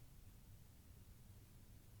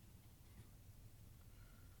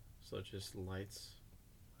So it's just lights,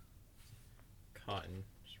 cotton,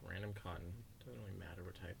 just random cotton. Doesn't really matter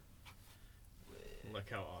what type. Look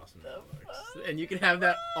how awesome that looks. And you can have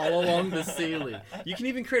that all along the ceiling. You can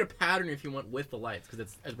even create a pattern if you want with the lights,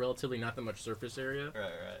 because it's relatively not that much surface area.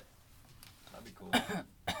 Right. That'd be cool.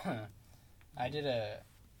 I did a...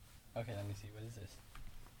 Okay, let me see. What is this?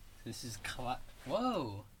 This is...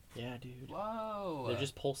 Whoa! Yeah, dude. Whoa! They're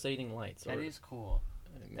just pulsating lights. That is cool.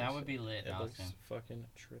 That would be lit, It Austin. looks fucking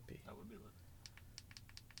trippy. That would be lit.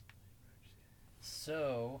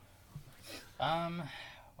 So,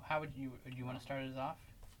 how would you want to start us off?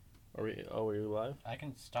 Are we live? I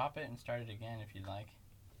can stop it and start it again if you'd like.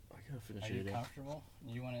 I gotta finish Are you eating. comfortable?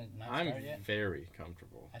 You want to not I'm start yet? very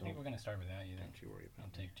comfortable. I think we're going to start without you then. Don't you worry about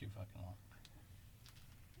It'll take too fucking long.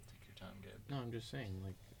 Take your time, Gabe. No, I'm just saying,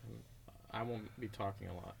 like, I won't be talking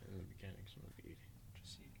a lot in the beginning, so I'm going to be eating.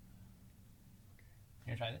 Just eat.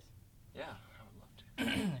 You want to try this? Yeah, I would love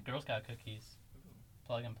to. Girl Scout cookies.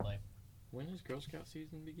 Plug and play. When does Girl Scout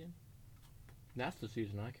season begin? That's the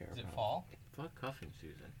season I care Is about. it fall? Fuck cuffing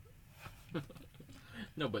season.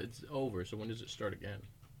 No, but it's over, so when does it start again?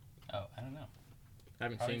 Oh, I don't know. I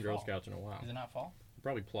haven't Probably seen Girl fall. Scouts in a while. Is it not fall? They're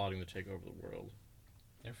probably plotting to take over the world.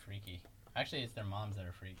 They're freaky. Actually, it's their moms that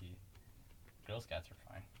are freaky. Girl Scouts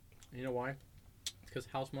are fine. You know why? It's because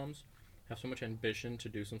house moms have so much ambition to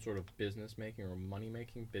do some sort of business making or money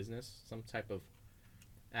making business, some type of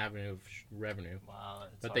avenue of revenue. Wow.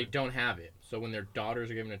 But they don't have it. So when their daughters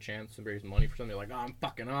are given a chance to raise money for something, they're like, oh, I'm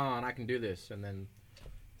fucking on, I can do this. And then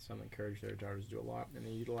some encourage their daughters to do a lot, and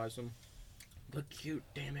they utilize them. Look cute,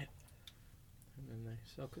 damn it. And then they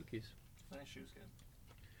sell cookies. Nice shoes, Gabe.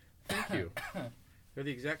 Thank you. They're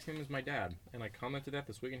the exact same as my dad. And I commented that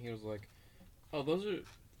this week, and he was like, oh, those are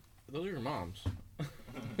your mom's.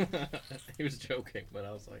 He was joking, but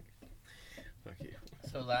I was like, fuck you.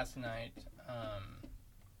 So last night,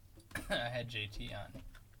 I had JT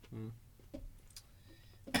on.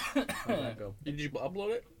 How did that go? Did you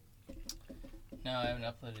upload it? No, I haven't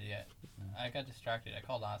uploaded it yet. I got distracted. I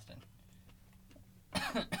called Austin.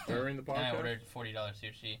 During the podcast? And I ordered $40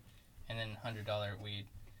 sushi and then $100 weed.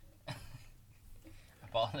 I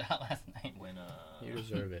balled it out last night. You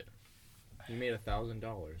deserve it. You made $1,000.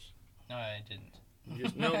 No, I didn't. You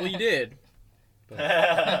just well, you did.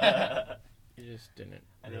 But you just didn't.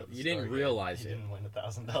 You didn't realize it. You didn't win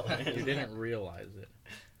 $1,000. You didn't realize it.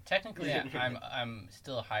 Technically, I'm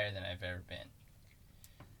still higher than I've ever been.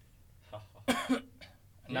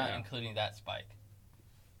 Not Yeah. including that spike.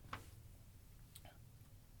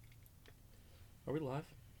 Are we live?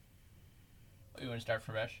 You want to start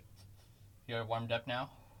fresh? You're warmed up now?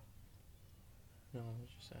 No, I was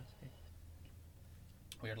just asking.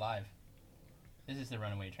 We're live. This is the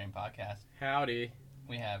Runaway Train podcast. Howdy.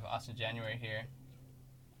 We have Austin January here,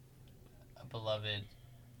 a beloved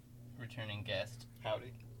returning guest,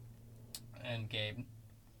 Howdy. and Gabe,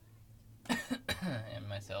 and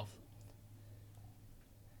myself.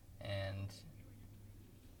 And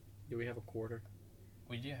Do we have a quarter?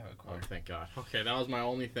 we do have a Oh, quarter. thank God. Okay, that was my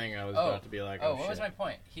only thing I was about to be like, Oh, oh what shit. was my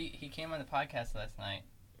point? He came on the podcast last night.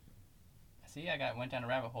 See, went down a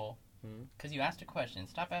rabbit hole. Because you asked a question.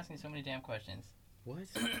 Stop asking so many damn questions. What?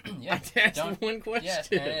 Yeah, I asked one question. Yes,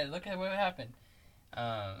 and look at what happened.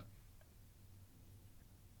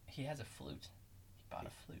 He has a flute. He bought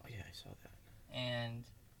a flute. Oh, yeah, I saw that. And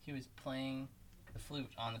he was playing the flute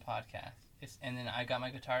on the podcast. And then I got my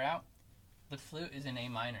guitar out. The flute is in A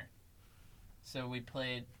minor. So we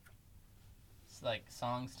played like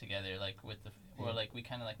songs together, like with the, or like we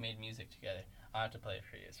kind of like made music together. I'll have to play it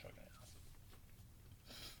for you. It's fucking awesome.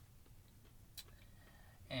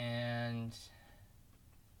 And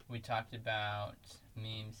we talked about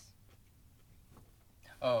memes.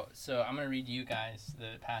 Oh, so I'm going to read you guys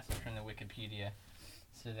the passage from the Wikipedia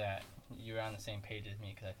so that you're on the same page as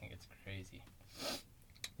me, because I think it's crazy.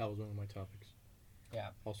 That was one of my topics. Yeah.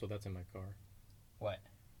 Also, that's in my car. What?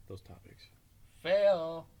 Those topics.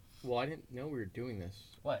 Fail! Well, I didn't know we were doing this.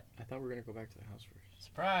 What? I thought we were going to go back to the house first.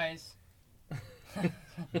 Surprise!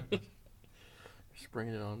 Just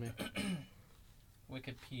bringing it on me.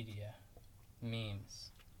 Wikipedia.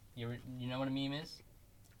 Memes. You know what a meme is?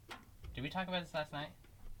 Did we talk about this last night?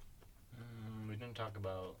 We didn't talk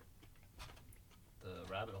about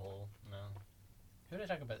the rabbit hole, no. Who did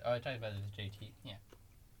I talk about? Oh, I talked about it with JT. Yeah.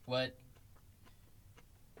 What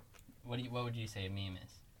would you say a meme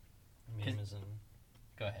is? Meme is in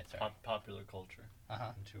Go ahead, sorry. popular culture.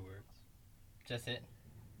 Uh-huh. In 2 words. Just it?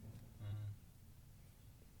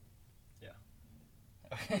 Yeah.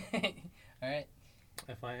 Okay. Alright.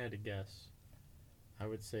 If I had to guess, I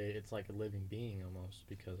would say it's like a living being almost,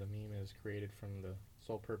 because a meme is created from the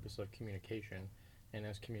sole purpose of communication, and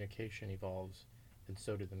as communication evolves, then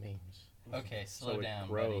so do the memes. Okay, slow so down, it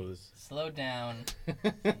grows. buddy. Slow down.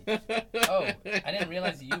 Oh, I didn't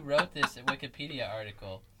realize you wrote this Wikipedia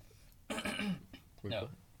article. No.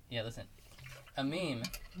 Yeah, listen. A meme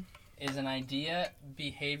is an idea,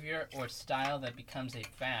 behavior, or style that becomes a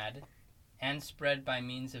fad and spread by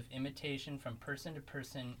means of imitation from person to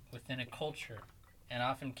person within a culture, and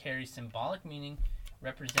often carries symbolic meaning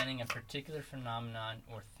representing a particular phenomenon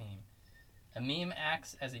or theme. A meme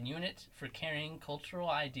acts as a unit for carrying cultural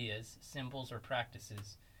ideas, symbols, or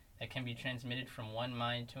practices that can be transmitted from one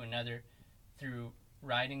mind to another through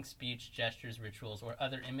writing, speech, gestures, rituals, or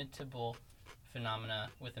other imitable phenomena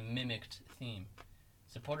with a mimicked theme.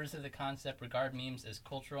 Supporters of the concept regard memes as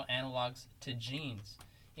cultural analogs to genes,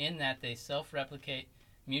 in that they self-replicate,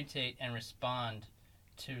 mutate, and respond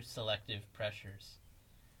to selective pressures.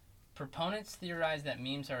 Proponents theorize that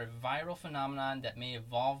memes are a viral phenomenon that may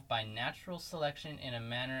evolve by natural selection in a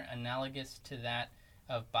manner analogous to that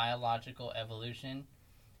of biological evolution.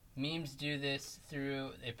 Memes do this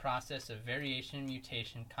through a process of variation,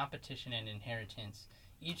 mutation, competition, and inheritance,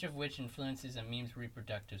 each of which influences a meme's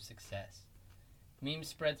reproductive success. Memes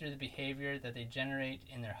spread through the behavior that they generate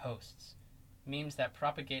in their hosts. Memes that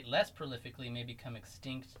propagate less prolifically may become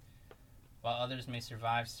extinct, while others may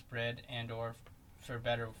survive, spread, and or for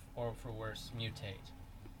better or for worse, mutate.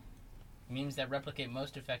 Memes that replicate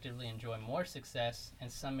most effectively enjoy more success,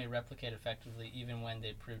 and some may replicate effectively even when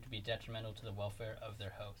they prove to be detrimental to the welfare of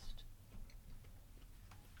their host.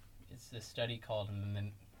 It's this study called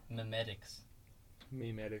memetics.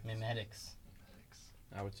 Memetics. Memetics.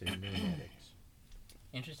 I would say memetics.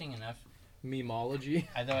 Interesting enough. Memology.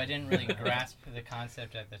 Although I didn't really grasp the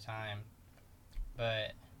concept at the time,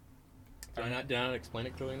 but Did I not explain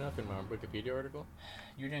it clearly enough in my Wikipedia article?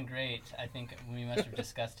 You're doing great. I think we must have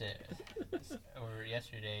discussed it over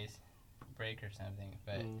yesterday's break or something.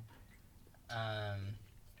 But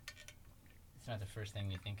it's not the first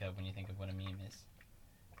thing you think of when you think of what a meme is.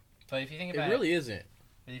 But if you think about it, really isn't.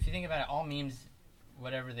 But if you think about it, all memes,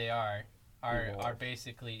 whatever they are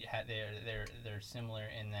basically they're similar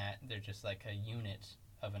in that they're just like a unit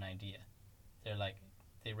of an idea.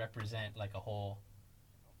 They represent like a whole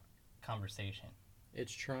conversation.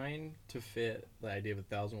 It's trying to fit the idea of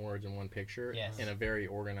 1,000 words in one picture Yes. in a very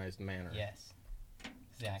organized manner. Yes.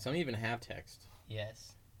 Exactly. Some even have text.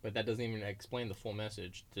 Yes. But that doesn't even explain the full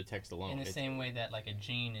message to text alone. In the same way that like a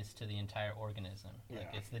gene is to the entire organism. Like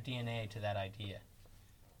Yeah. it's the DNA to that idea.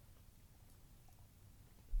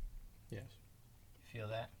 Yes. Feel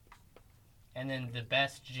that? And then the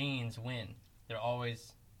best genes win. They're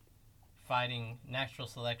always fighting natural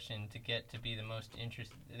selection to get to be the most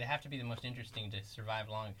interesting. They have to be the most interesting to survive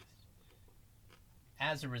longest.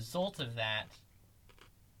 As a result of that,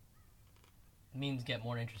 memes get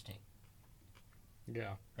more interesting,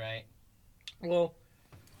 Yeah. right? Well,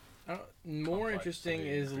 more Complex interesting to the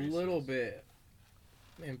is a increases. little bit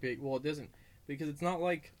big. Well, it doesn't, because it's not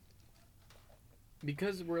like,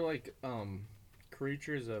 because we're like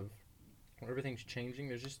creatures of everything's changing.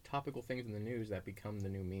 There's just topical things in the news that become the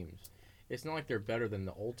new memes. It's not like they're better than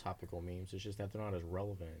the old topical memes. It's just that they're not as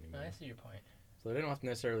relevant anymore. I see your point. So they don't have to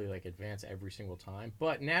necessarily like advance every single time.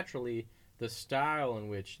 But naturally, the style in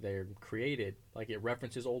which they're created, like it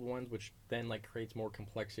references old ones, which then like creates more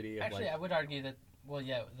complexity. Of, Actually, like, I would argue that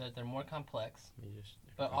that they're more complex, you just,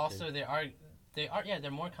 but also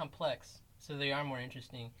they're more complex, so they are more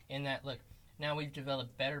interesting in that. Look, now we've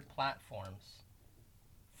developed better platforms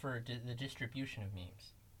for the distribution of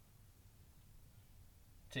memes.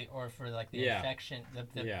 Or for like the infection,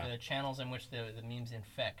 the channels in which the memes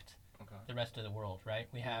infect the rest of the world, right?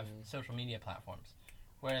 We have social media platforms,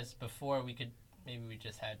 whereas before we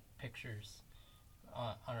just had pictures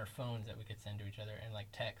on our phones that we could send to each other and like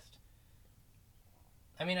text.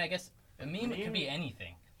 I mean, I guess a meme could be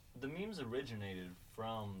anything. The memes originated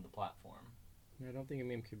from the platform. I don't think a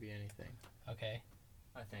meme could be anything. Okay.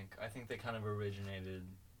 I think they kind of originated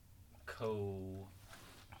codependently,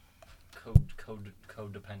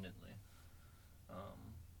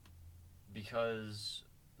 because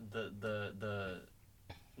the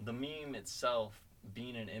meme itself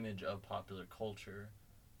being an image of popular culture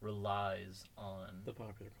relies on The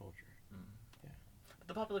popular culture.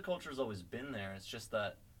 the popular culture has always been there. It's just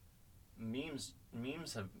that memes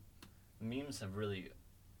have really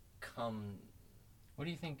come. What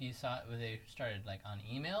do you think you saw when they started, like on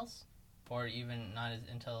emails, or even not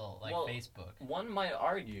until like Facebook? One might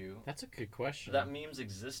argue That's a good question. that memes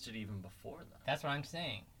existed even before that. That's what I'm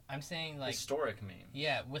saying. I'm saying like Historic memes.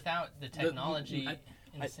 yeah, without the technology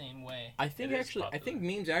in I- the same way. I think It is actually, I popular. think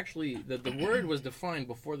memes actually, the word was defined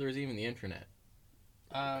before there was even the internet.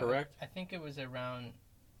 Correct? I think it was around.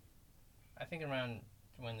 I think around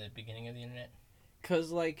when the beginning of the internet.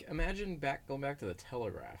 Because, like, imagine going back to the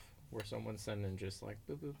telegraph, where someone's sending just, like,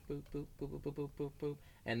 boop, boop, boop, boop, boop, boop, boop, boop, boop, boop,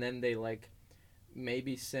 and then they, like,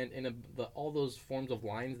 maybe send in all those forms of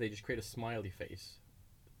lines, they just create a smiley face.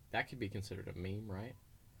 That could be considered a meme, right?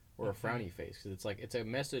 Or a frowny face, because it's, like, it's a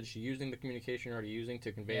message using the communication you're already using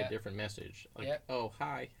to convey a different message. Like, oh,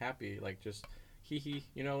 hi, happy, like, just, hee,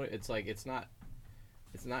 you know, it's, like, it's not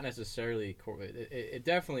necessarily, it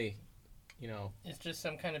definitely... You know, it's just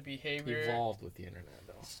some kind of behavior evolved with the internet,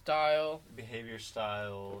 though. Style,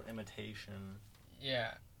 imitation.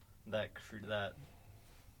 Yeah, that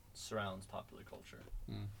surrounds popular culture.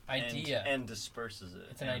 Idea and disperses it.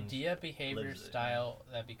 It's an idea, behavior, style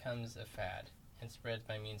that becomes a fad and spreads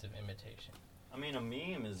by means of imitation. I mean, a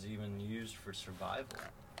meme is even used for survival.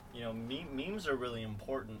 You know, memes are really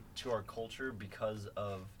important to our culture because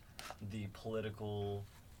of the political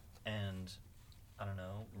and I don't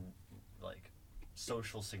know. Like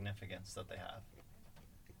social significance that they have.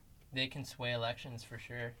 They can sway elections for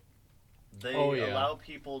sure. They allow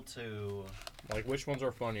people to... Like, which ones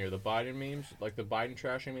are funnier? The Biden memes? Like, the Biden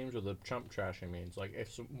trashing memes or the Trump trashing memes? Like,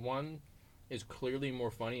 if one is clearly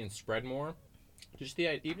more funny and spread more, just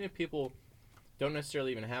even if people don't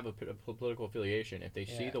necessarily even have a political affiliation, if they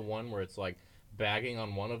see the one where it's, like, bagging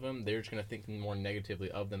on one of them, they're just going to think more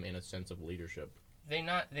negatively of them in a sense of leadership.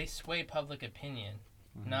 They sway public opinion.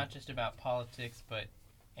 Not just about politics, but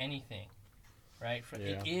anything, right?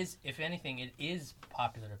 It is, if anything, it is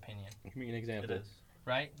popular opinion. Give me an example. It is.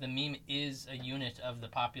 Right? The meme is a unit of the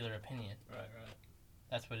popular opinion. Right.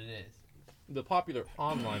 That's what it is. The popular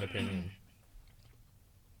online opinion.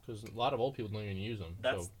 Because a lot of old people don't even use them.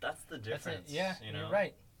 That's the difference. Yeah, you know? You're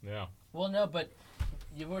right. Yeah. Well, no, but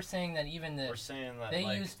you were saying that even we're saying that they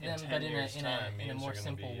like, used them, but in a more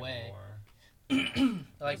simple way.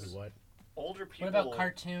 Like what? Older people. What about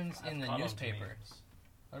cartoons in the newspaper?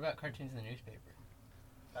 What about cartoons in the newspaper?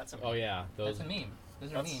 That's a meme. Oh yeah, that's a meme.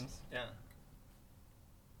 Those are memes. Yeah.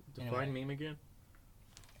 Define meme again.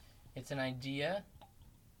 It's an idea,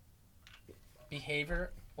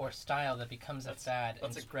 behavior, or style that becomes a fad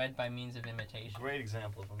and spread by means of imitation. Great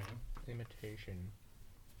example of a meme. Imitation.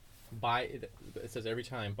 It says every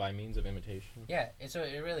time by means of imitation. Yeah, so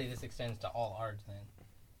it really this extends to all art then.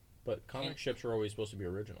 But comic strips are always supposed to be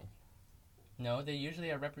original. No, they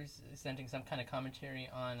usually are representing some kind of commentary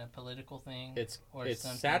on a political thing. It's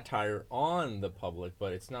satire on the public,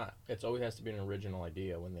 but it's not. It always has to be an original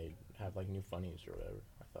idea when they have like new funnies or whatever.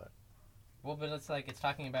 I thought. Well, but it's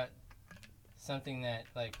talking about something that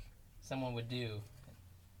like someone would do,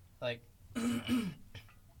 like. Yeah,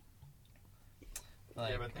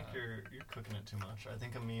 but I think you're cooking it too much. I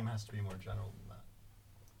think a meme has to be more general than that.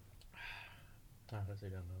 I honestly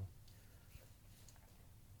don't know.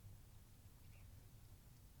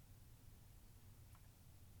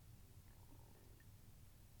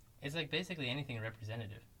 It's like basically anything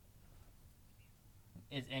representative.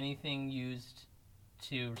 Is anything used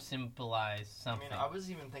to symbolize something? I mean, I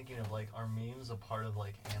was even thinking of like, are memes a part of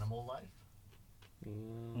like animal life?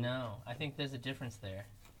 No, I think there's a difference there.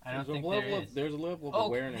 There's a level of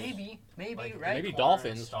awareness. Maybe, like, right? Maybe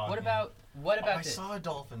dolphins. What about I this? saw a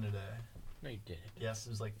dolphin today. No, you didn't. Yes, it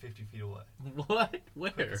was like 50 feet away. What?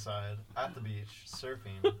 Where? Quick aside, at the beach,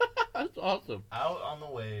 surfing. That's awesome. Out on the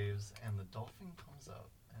waves, and the dolphin comes up,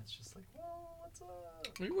 and it's just like, whoa, what's up?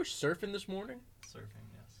 You were surfing this morning? Surfing,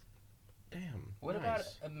 yes. Damn. What about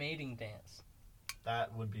a mating dance?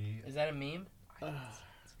 That would be... Is that a meme?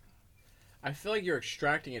 I feel like you're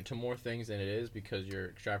extracting it to more things than it is because you're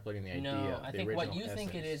extrapolating the idea. No, I think what you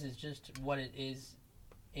think it essence. is just what it is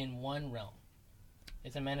in one realm.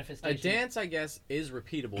 It's a manifestation. A dance, I guess, is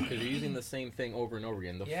repeatable because you're using the same thing over and over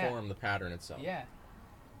again. The form, the pattern itself. Yeah.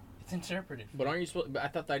 It's interpretive. But aren't you supposed? But I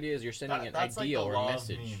thought the idea is you're sending an idea or a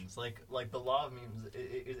message. Memes. Like the law of memes.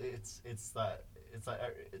 It's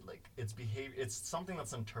behavior. It's something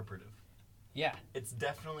that's interpretive. Yeah. It's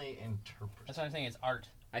definitely interpretive. That's what I'm saying. It's art.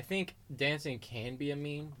 I think dancing can be a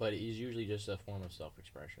meme, but it is usually just a form of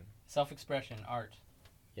self-expression. Self-expression, art.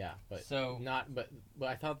 Yeah, but But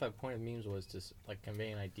I thought the point of memes was to like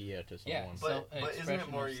convey an idea to someone. Yeah, but isn't it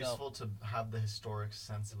more useful to have the historic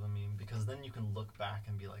sense of a meme because then you can look back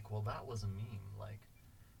and be like, well, that was a meme. Like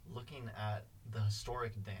looking at the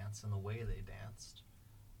historic dance and the way they danced,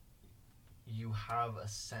 you have a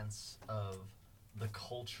sense of the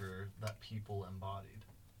culture that people embodied.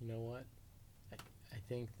 You know what? I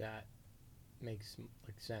think that makes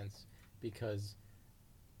like sense because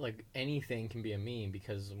like anything can be a meme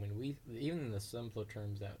because when even in the simpler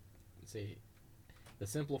terms that say the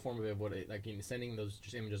simple form of it, what it, like sending those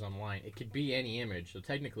just images online, it could be any image. So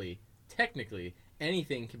technically,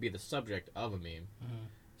 anything can be the subject of a meme. Mm-hmm.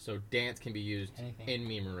 So dance can be used in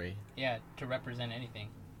memery. Yeah, to represent anything.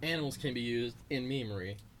 Animals can be used in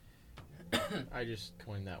memery. I just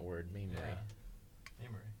coined that word, memery. Yeah.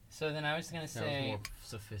 Memery. So then I was going to say, more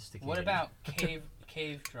sophisticated. What about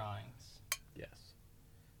cave drawings? Yes.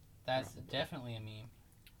 That's definitely a meme.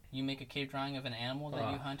 You make a cave drawing of an animal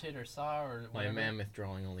that you hunted or saw or whatever. My mammoth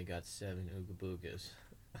drawing only got 7 ooga boogas.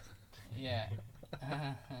 Yeah.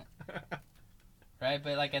 Right,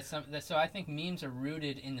 but like so I think memes are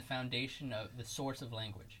rooted in the foundation of the source of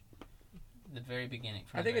language. The very beginning.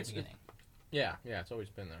 From the very beginning. Yeah, it's always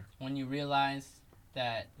been there. When you realize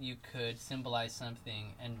that you could symbolize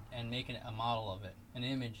something and make a model of it, an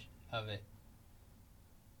image of it,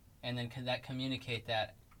 and then that communicate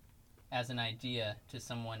that as an idea to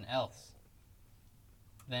someone else,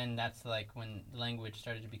 then that's like when language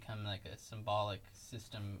started to become like a symbolic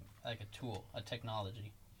system, like a tool, a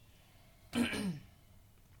technology.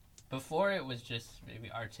 Before it was just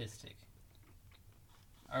maybe artistic.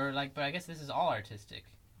 Or like, but I guess this is all artistic.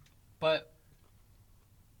 But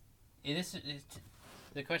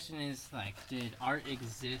the question is like, did art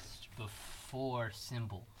exist before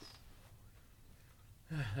symbols?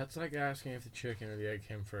 That's like asking if the chicken or the egg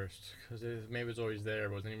came first, because maybe it's always there.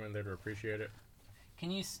 Was anyone there to appreciate it?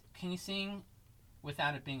 Can you sing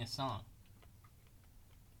without it being a song?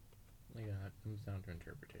 Yeah, it comes down to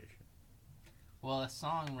interpretation. Well, a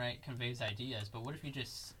song, right, conveys ideas, but what if you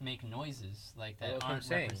just make noises like that aren't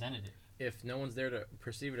representative? If no one's there to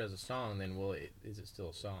perceive it as a song, then is it still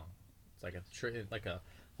a song? It's like a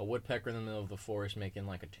woodpecker in the middle of the forest making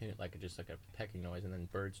like a tune, just like a pecking noise, and then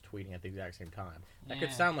birds tweeting at the exact same time. That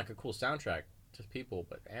could sound like a cool soundtrack to people,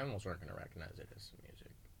 but animals aren't going to recognize it as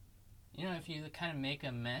music. You know, if you kind of make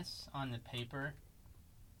a mess on the paper,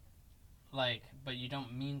 like, but you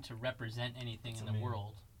don't mean to represent anything in the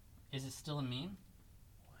world, is it still a meme?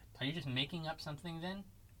 What? Are you just making up something then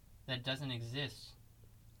that doesn't exist?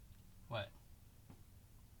 What?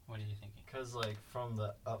 What are you thinking? Because, like, from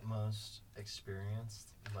the utmost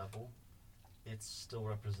experienced level, it still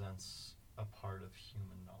represents a part of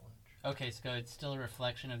human knowledge. Okay, so it's still a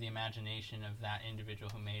reflection of the imagination of that individual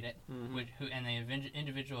who made it, and the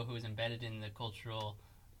individual who is embedded in the cultural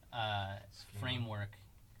framework,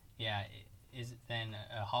 is then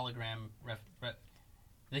a hologram.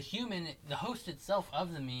 The host itself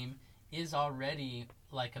of the meme is already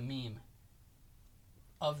like a meme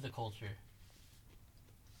of the culture.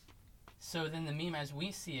 So then the meme as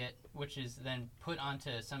we see it, which is then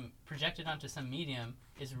projected onto some medium,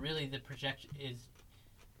 is really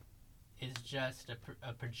is just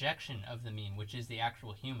a projection of the meme, which is the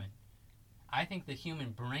actual human. I think the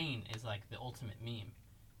human brain is like the ultimate meme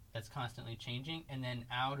that's constantly changing, and then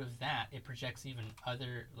out of that it projects even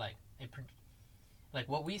other like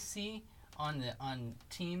what we see on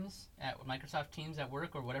Teams at Microsoft Teams at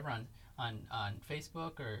work or whatever on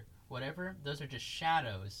Facebook or whatever. Those are just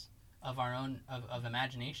shadows of our own of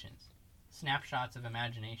imaginations, snapshots of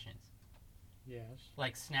imaginations. Yes.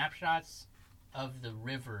 Like snapshots of the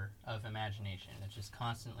river of imagination that's just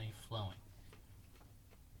constantly flowing.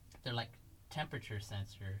 They're like temperature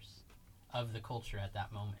sensors of the culture at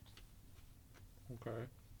that moment. Okay.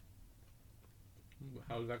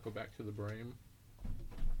 How does that go back to the brain?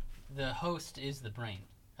 The host is the brain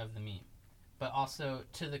of the meme, but also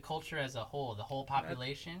to the culture as a whole, the whole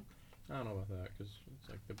population. I don't know about that, because it's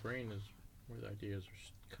like the brain is where the ideas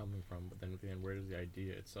are coming from, but then at the end, where does the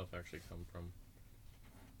idea itself actually come from?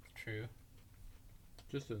 True.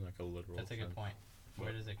 Just in like a literal That's a good point.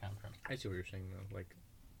 Where does it come from? I see what you're saying, though. Like,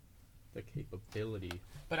 the capability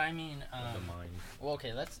but I mean, of the mind. Well,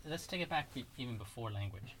 okay, let's take it back even before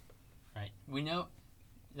language, right? We know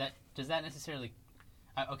that, does that necessarily...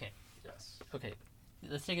 okay. Yes. Okay,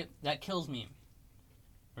 let's take it, that kills meme,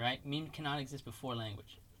 right? Meme cannot exist before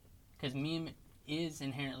language. Because meme is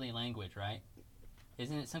inherently language, right?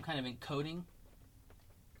 Isn't it some kind of encoding?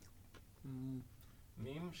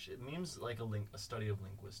 Meme's like a study of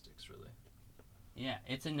linguistics, really. Yeah,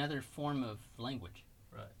 it's another form of language.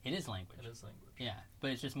 Right. It is language. It is language. Yeah, but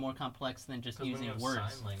it's just more complex than just using when you have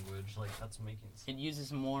words. Sign language, like that's making sense. It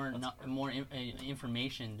uses more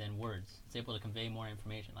information than words. It's able to convey more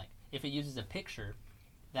information. Like if it uses a picture,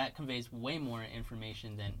 that conveys way more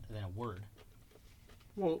information than a word.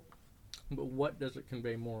 Well, but what does it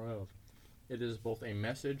convey more of? It is both a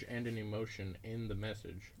message and an emotion in the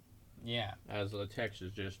message. Yeah. As the text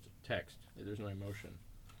is just text. There's no emotion.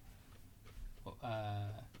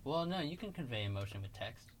 Well, no, you can convey emotion with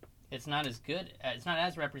text. It's not as good. It's not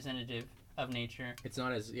as representative of nature. It's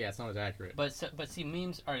not as accurate. But see,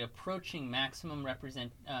 memes are approaching maximum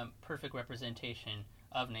perfect representation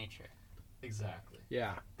of nature. Exactly.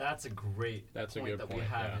 Yeah. That's a great point a good that point, we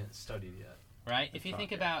haven't studied yet. Right? If you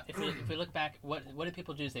think about, if we look back, what did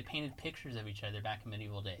people do is they painted pictures of each other back in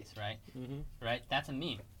medieval days, right? Mm-hmm. Right? That's a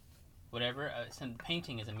meme. Whatever, some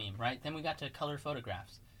painting is a meme, right? Then we got to color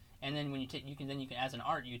photographs. And then when you can as an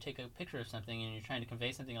art, you take a picture of something and you're trying to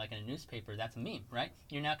convey something like in a newspaper, that's a meme, right?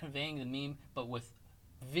 You're now conveying the meme, but with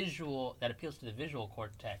visual, that appeals to the visual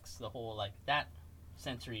cortex, the whole, like, that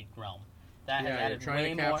sensory realm. That has added you're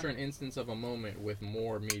trying to capture more, an instance of a moment with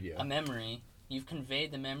more media. a memory. You've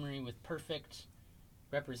conveyed the memory with perfect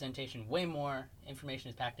representation. Way more information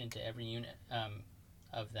is packed into every unit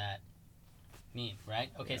of that meme,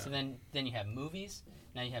 right? Okay, so then you have movies.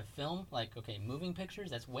 Now you have film, like, okay, moving pictures,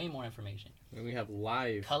 that's way more information. And we have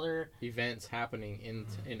live color events happening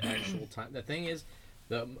in actual time. The thing is,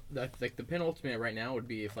 the penultimate right now would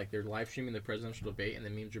be if, like, they're live streaming the presidential debate and the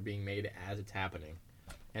memes are being made as it's happening.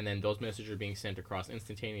 And then those messages are being sent across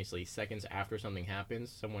instantaneously. Seconds after something happens,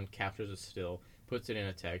 someone captures a still, puts it in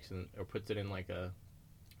a text, or puts it in like a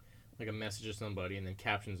message to somebody, and then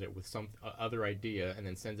captions it with some other idea, and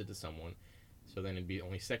then sends it to someone. So then it'd be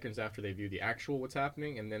only seconds after they view the actual what's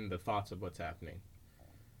happening, and then the thoughts of what's happening.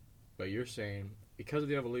 But you're saying, because of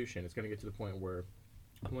the evolution, it's going to get to the point where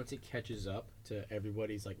once it catches up to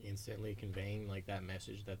everybody's, like, instantly conveying, like, that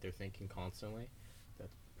message that they're thinking constantly,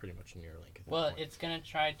 that's pretty much Neuralink at that point. it's going to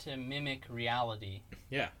try to mimic reality.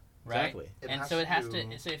 Yeah, right? exactly. And so it has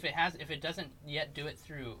to. So if it doesn't yet do it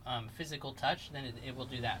through physical touch, then it will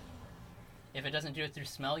do that. If it doesn't do it through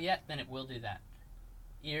smell yet, then it will do that.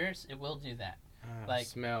 Ears, it will do that. Like,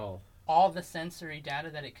 smell. All the sensory data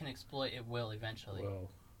that it can exploit, it will eventually. Whoa.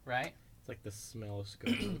 Right? It's like the smell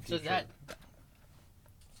scope. So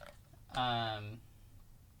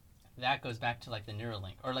that goes back to, like, the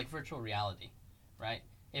Neuralink or, like, virtual reality, right?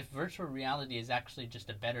 If virtual reality is actually just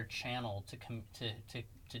a better channel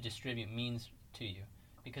to distribute means to you,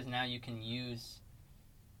 because now you can use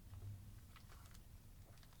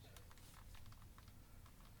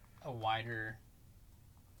a wider,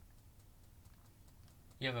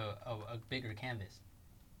 you have a bigger canvas.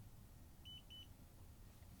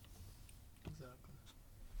 Exactly.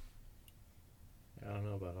 I don't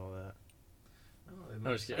know about all that. No, it I'm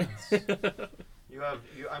makes just sense. kidding.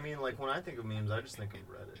 I mean, like, when I think of memes, I just think of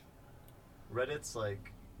Reddit. Reddit's,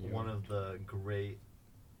 like, one of the great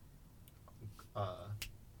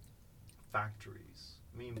factories,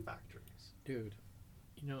 meme factories. Dude,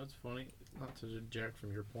 you know what's funny? Not to detract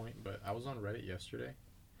from your point, but I was on Reddit yesterday,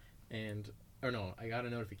 I got a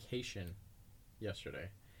notification yesterday,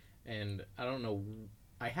 and I don't know,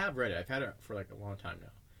 I have Reddit, I've had it for, like, a long time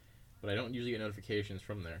now, but I don't usually get notifications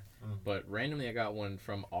from there, but randomly I got one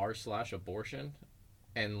from r/abortion,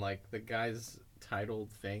 and, like, the guy's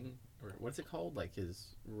titled thing, or what's it called, like,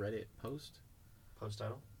 his Reddit post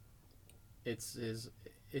title? it's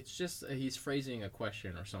just he's phrasing a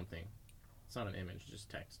question or something. It's not an image, just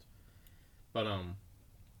text. But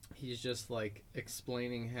he's just, like,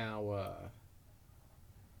 explaining how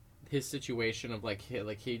his situation of, like, him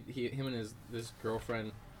and this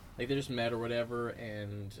girlfriend, like, they just met or whatever,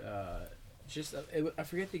 and I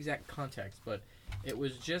forget the exact context, but it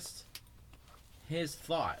was just his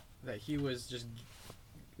thought that he was just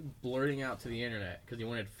blurting out to the internet because he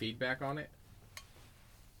wanted feedback on it.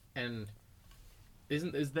 And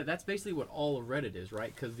that's basically what all of Reddit is,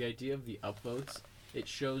 right? Because the idea of the upvotes, it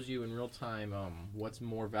shows you in real time what's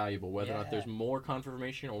more valuable, whether or not there's more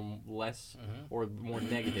confirmation or less, or more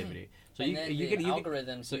negativity. So and then the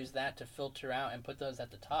algorithms use that to filter out and put those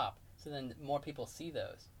at the top, so then more people see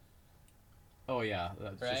those. Oh yeah,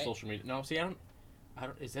 that's right? just social media. No, see, I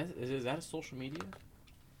don't. Is that a social media?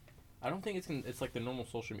 I don't think it's like the normal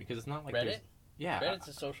social media, because it's not like Reddit. Yeah, Reddit's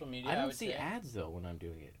a social media. I don't would see say. ads though when I'm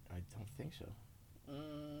doing it. I don't think so.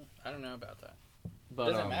 I don't know about that.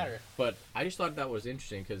 But, doesn't matter. But I just thought that was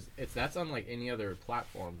interesting because that's unlike any other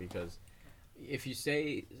platform. Because if you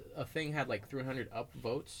say a thing had like 300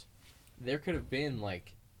 upvotes, there could have been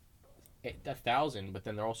like 1,000, but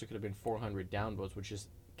then there also could have been 400 downvotes, which is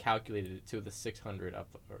calculated it to the 600 up.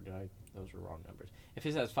 Or those were wrong numbers. If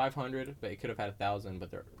it has 500, but it could have had 1,000, but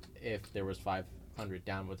if there was 500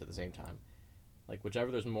 downvotes at the same time. Like,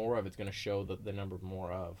 whichever there's more of, it's going to show the number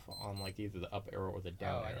more of on, like, either the up arrow or the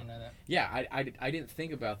down arrow. I didn't know that. Yeah, I didn't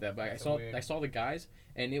think about that, but I saw the guys,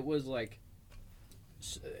 and it was, like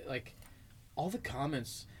all the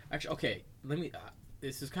comments. Actually, okay, let me,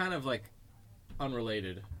 this is kind of, like,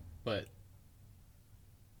 unrelated, but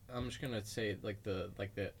I'm just going to say, like, the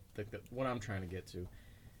what I'm trying to get to.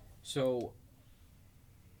 So,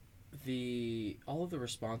 the comments, actually, okay, let me, this is kind of, like, unrelated, but I'm just going to say, like, the what I'm trying to get to. So, the comments, actually, okay, let me, this is kind of, like, unrelated, but I'm just going to say, like, the what I'm trying to get to. So, the comments, actually, okay, let me, this is kind of, like, unrelated, but I'm just going to say, like, the what I'm trying to get to. So, all of the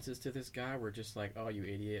responses to this guy were just like, "Oh, you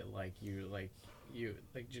idiot!"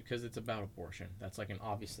 Because it's about abortion. That's like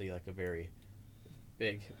obviously like a very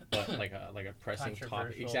big, but like a pressing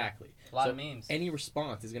topic. Exactly. A lot of memes. Any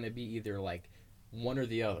response is going to be either like one or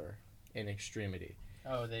the other in extremity.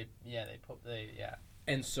 Oh, they.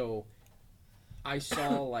 And so, I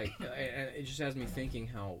saw like, and it just has me thinking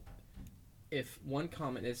how, if one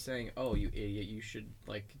comment is saying, "Oh, you idiot, you should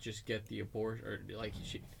like just get the abortion," or like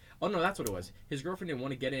oh no, that's what it was. His girlfriend didn't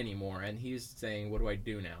want to get it anymore, and he's saying, "What do I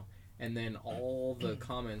do now?" And then all the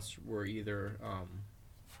comments were either,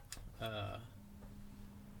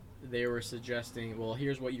 they were suggesting, "Well,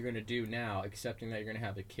 here's what you're gonna do now, accepting that you're gonna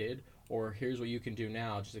have a kid," or "Here's what you can do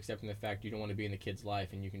now, just accepting the fact you don't want to be in the kid's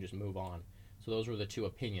life and you can just move on." So those were the two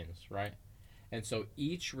opinions, right? And so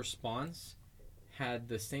each response had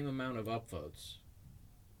the same amount of upvotes.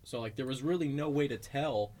 So like there was really no way to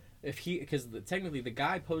tell if because technically the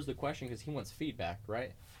guy posed the question because he wants feedback,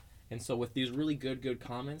 right? And so with these really good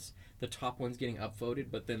comments, the top one's getting upvoted,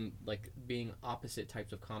 but then like being opposite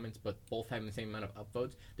types of comments, but both having the same amount of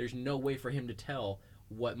upvotes, there's no way for him to tell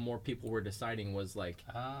what more people were deciding was like,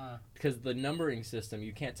 because the numbering system,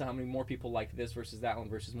 you can't tell how many more people like this versus that one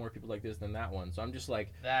versus more people like this than that one. So I'm just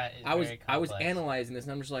like, that is I was analyzing this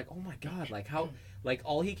and I'm just like, oh my god, like how, like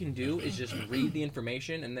all he can do is just read the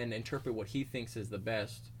information and then interpret what he thinks is the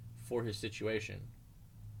best for his situation.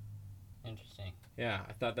 Interesting. Yeah,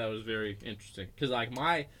 I thought that was very interesting because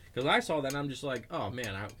because I saw that and I'm just like, oh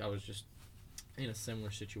man, I was just in a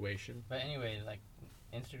similar situation. But anyway, like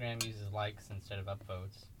Instagram uses likes instead of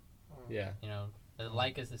upvotes. Yeah. You know, the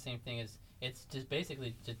like is the same thing as it's just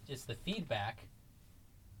basically it's the feedback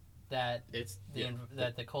that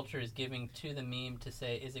that the culture is giving to the meme to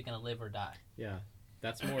say, is it going to live or die? Yeah,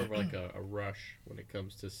 that's more of like a rush when it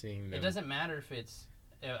comes to seeing them. It doesn't matter if it's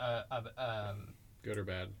good or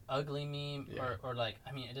bad, ugly meme or like,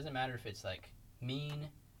 I mean, it doesn't matter if it's like mean,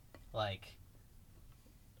 like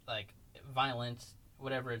violent,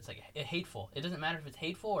 whatever. It's like hateful. It doesn't matter if it's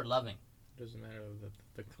hateful or loving. It doesn't matter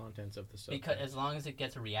the contents of the subject. Because as long as it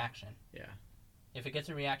gets a reaction. Yeah. If it gets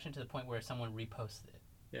a reaction to the point where someone reposts it.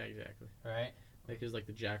 Yeah, exactly. Right? Because like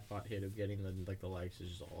the jackpot hit of getting the likes is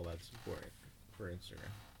just all that's important for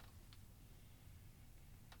Instagram.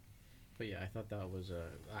 But yeah, I thought that was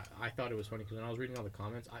I thought it was funny because when I was reading all the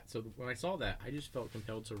comments, so when I saw that, I just felt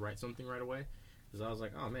compelled to write something right away because I was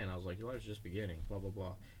like, oh man, I was like, your life's just beginning, blah blah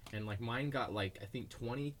blah, and like mine got like I think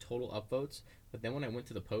 20 total upvotes, but then when I went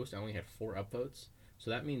to the post, I only had 4 upvotes,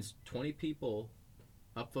 so that means 20 people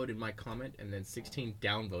upvoted my comment and then 16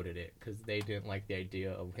 downvoted it because they didn't like the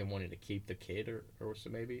idea of him wanting to keep the kid or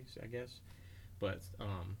so maybe, I guess,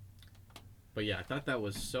 But yeah, I thought that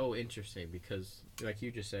was so interesting because, like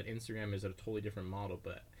you just said, Instagram is a totally different model.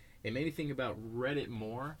 But it made me think about Reddit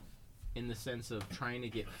more in the sense of trying to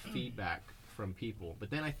get feedback from people. But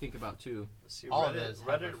then I think about, too... See,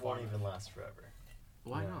 Reddit won't even last forever.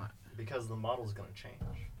 Why not? Because the model's going to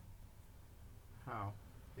change. How?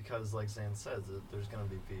 Because, like Zayne says, there's going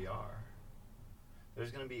to be VR.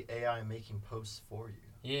 There's going to be AI making posts for you.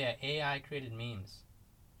 Yeah, AI created memes.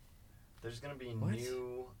 There's going to be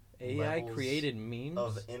new... AI created memes?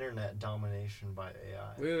 Of internet domination by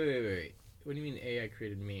AI. Wait. What do you mean AI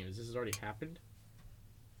created memes? This has already happened?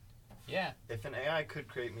 Yeah. If an AI could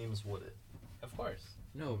create memes, would it? Of course.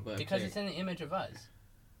 No, but... Because it's in the image of us.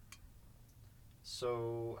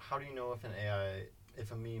 So, how do you know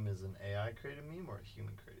if a meme is an AI created meme or a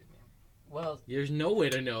human created meme? Well... There's no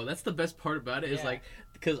way to know. That's the best part about it is like...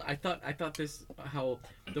 Because I thought this... How...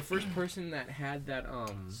 The first person that had that,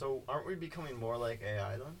 So, aren't we becoming more like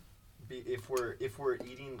AI then? If we're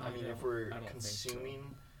eating, if we're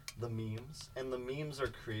consuming the memes, and the memes are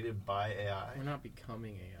created by AI. We're not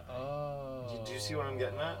becoming AI. Oh. Do you see what I'm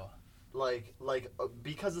getting at? Like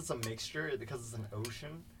because it's a mixture, because it's an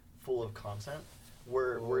ocean full of content,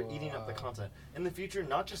 we're eating up the content. In the future,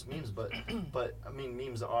 not just memes, but I mean,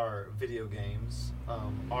 memes are video games,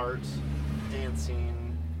 art,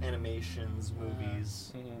 dancing, animations,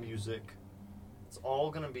 movies, music. It's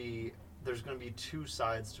all gonna be. There's going to be 2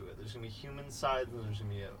 sides to it. There's going to be human side and there's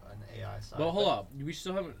going to be an AI side. Well, hold up. We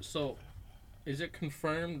still haven't... So, is it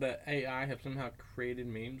confirmed that AI have somehow created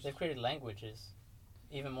memes? They've created languages.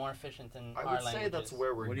 Even more efficient than our languages. I would say that's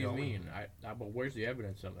where we're going. What do you mean? But where's the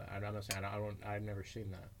evidence of that? I've never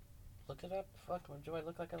seen that. Look it up. Fuck, do I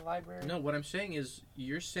look like a library? No, what I'm saying is,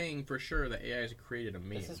 you're saying for sure that AI has created a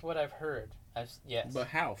meme. This is what I've heard. Yes. But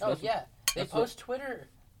how? Oh, yeah. They post Twitter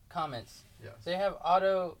comments. Yes. They have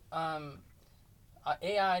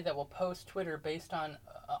AI that will post Twitter based on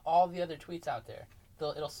all the other tweets out there.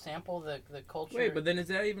 It'll sample the culture. Wait, but then is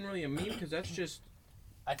that even really a meme? Because that's just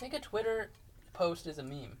I think a Twitter post is a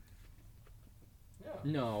meme. Yeah.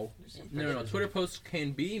 No. Twitter posts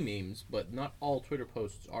can be memes, but not all Twitter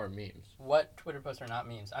posts are memes. What Twitter posts are not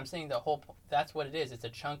memes? I'm saying that's what it is. It's a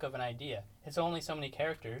chunk of an idea. It's only so many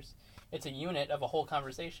characters. It's a unit of a whole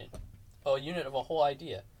conversation. A unit of a whole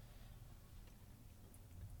idea.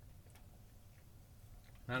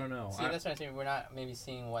 I don't know. See, that's what I'm saying. We're not maybe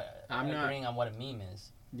seeing agreeing on what a meme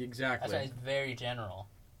is. Exactly. That's why it's very general.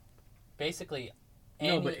 Basically,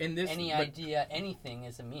 any idea, anything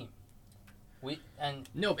is a meme.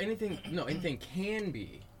 Anything can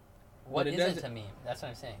be. What isn't a meme? That's what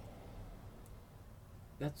I'm saying.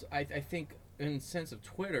 I think in the sense of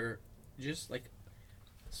Twitter, just like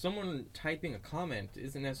someone typing a comment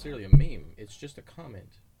isn't necessarily a meme. It's just a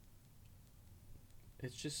comment.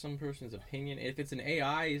 It's just some person's opinion. If it's an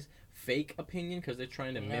AI's fake opinion because they're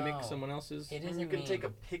trying to mimic someone else's, it is. You can take a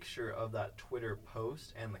picture of that Twitter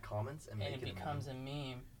post and the comments and make it becomes a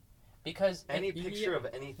meme. Because any picture of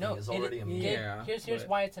anything is already a meme. Yeah, here's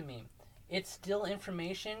why it's a meme. It's still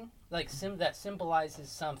information that symbolizes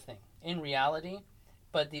something in reality,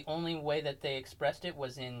 but the only way that they expressed it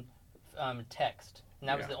was in text, and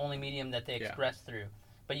that was the only medium that they expressed through.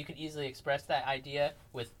 But you could easily express that idea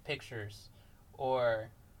with pictures, or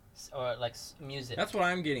like music. That's what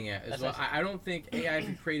I'm getting at. I don't think AI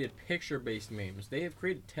have created picture-based memes. They have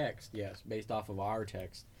created text, yes, based off of our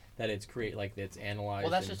text. That it's that's analyzed.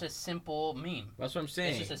 Well, that's just a simple meme. That's what I'm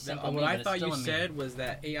saying. It's just a simple what meme, I thought you said was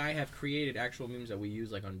that AI have created actual memes that we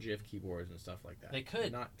use like on GIF keyboards and stuff like that. They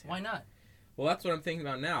could. Why not? Well, that's what I'm thinking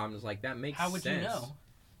about now. I'm just like, that makes sense. How would you know?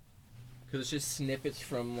 Because it's just snippets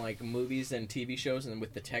from like movies and TV shows, and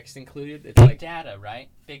with the text included. It's big data, right?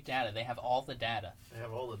 Big data. They have all the data. They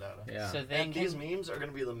have all the data. Yeah. So these memes are going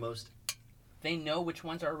to be the most. They know which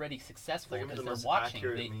ones are already successful because they're watching.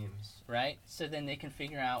 Memes. Right? So then they can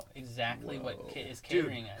figure out exactly what is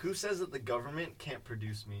catering us. Who says that the government can't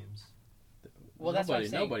produce memes? Well, that's what I'm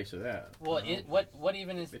saying. Nobody said that. Well, what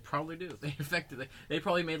even is... They probably do. They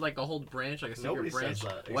probably made like a whole branch, like a secret branch,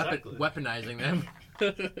 exactly. Weaponizing them.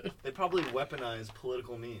 They probably weaponize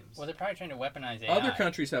political memes. Well, they're probably trying to weaponize AI. Other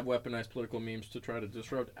countries have weaponized political memes to try to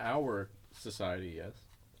disrupt our society, yes.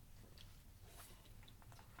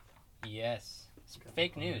 Yes. It's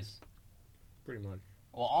fake news. Pretty much.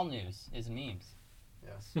 Well, all news is memes.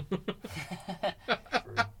 Yes.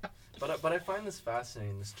 But I find this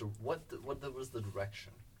fascinating. What was the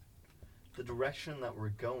direction? The direction that we're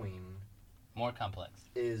going. More complex.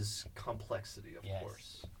 Is complexity, of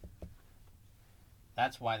course.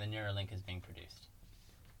 That's why the Neuralink is being produced.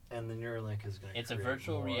 And the Neuralink is going to. It's a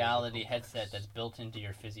virtual reality headset that's built into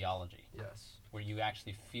your physiology. Yes. Where you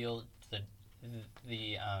actually feel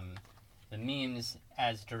the memes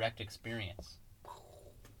as direct experience.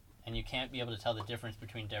 And you can't be able to tell the difference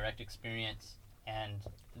between direct experience and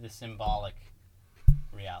the symbolic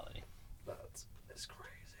reality. That's crazy.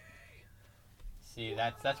 See,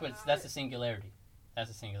 that's the singularity. That's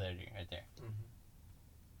the singularity right there. Mm-hmm.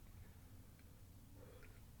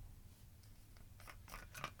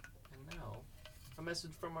 And now, a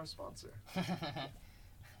message from our sponsor.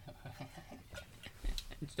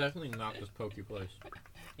 It's definitely not this pokey place.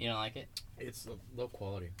 You don't like it? It's low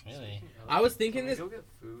quality. Really? I was thinking this. Go get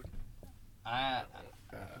food.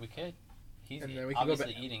 We could. He's we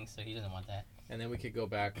obviously eating, so he doesn't want that. And then we could go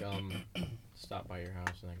back, stop by your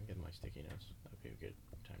house, and I can get my sticky notes. That would be a good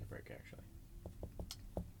time to break, actually.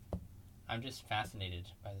 I'm just fascinated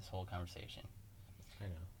by this whole conversation. I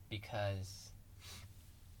know. Because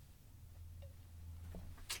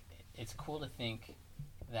it's cool to think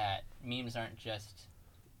that memes aren't just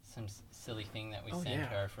some silly thing that we send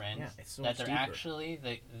to our friends. Yeah, it's so that they're actually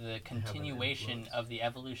the continuation of the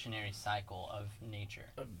evolutionary cycle of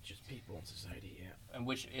nature. Of just people in society, yeah. And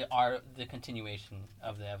which are the continuation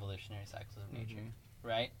of the evolutionary cycles of nature,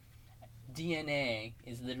 right? DNA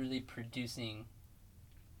is literally producing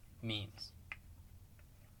memes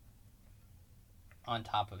on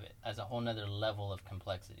top of it as a whole nother level of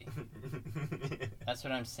complexity. That's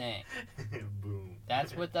what I'm saying. Boom.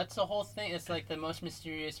 That's the whole thing. It's like the most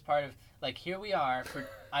mysterious part of, like, here we are for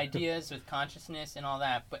ideas with consciousness and all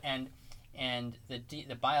that, but and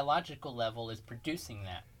the biological level is producing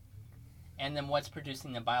that. And then what's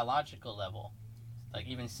producing the biological level? Like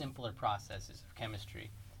even simpler processes of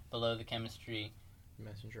chemistry. Below the chemistry,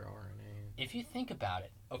 messenger RNA. If you think about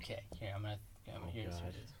it, okay, here I'm gonna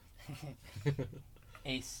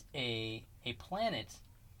a planet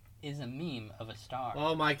is a meme of a star.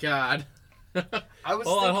 Oh my god. I was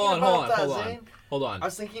thinking Hold on. I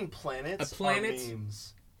was thinking planets. A planet are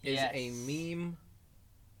memes. is a meme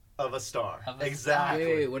of a star. Of a Exactly.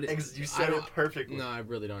 Wait, what You said it perfectly. No, I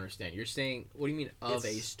really don't understand. You're saying, what do you mean of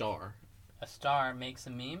a star? A star makes a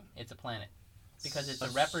meme. It's a planet because it's a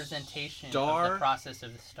representation of star the process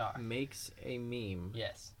of the star. Makes a meme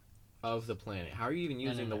Yes. of the planet. How are you even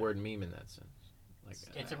using the word meme in that sense? Like,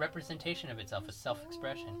 It's a representation of itself, a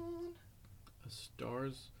self-expression. a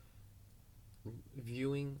star's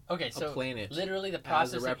viewing Okay, so a planet literally the as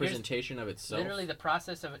process a representation of itself. literally the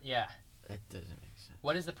process of it. Yeah. That doesn't make sense.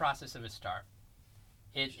 What is the process of a star?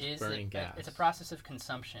 It is burning gas. It's a process of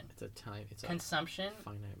consumption. It's a time. It's Consumption a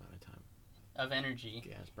finite amount of time. of energy.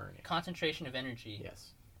 Gas burning. Concentration of energy.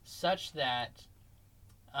 Yes. Such that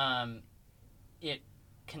it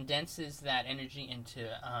condenses that energy into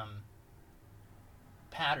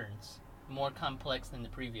patterns more complex than the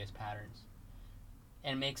previous patterns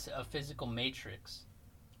and makes a physical matrix,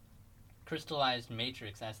 crystallized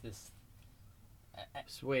matrix as this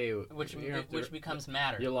So wait, which becomes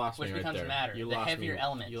matter. You lost me which right becomes there. matter. You the lost heavier me.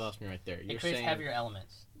 elements. You lost me right there. It You're creates saying heavier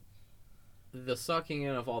elements. the sucking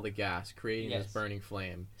in of all the gas, creating Yes. this burning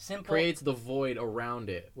flame, Simple. creates the void around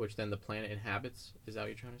it, which then the planet inhabits. Is that what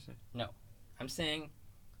you're trying to say? I'm saying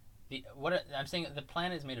I'm saying the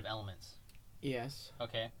planet is made of elements. Yes.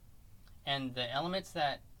 Okay, and the elements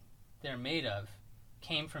that they're made of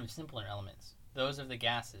came from simpler elements. Those of the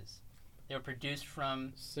gases. They were produced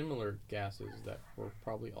from Similar gases that were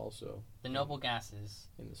probably also the noble gases.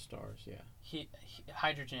 in the stars. Yeah.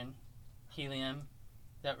 Hydrogen, helium,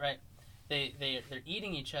 that right? They're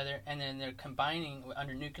eating each other and then they're combining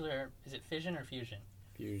under nuclear. Is it fission or fusion?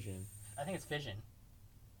 Fusion. I think it's fission.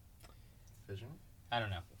 Fission? I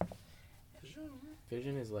don't know.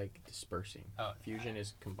 Fission is like dispersing. Oh, Fusion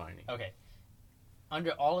is combining. okay.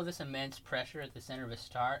 Under all of this immense pressure at the center of a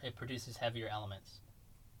star, it produces heavier elements,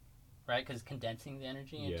 right? Because it's condensing the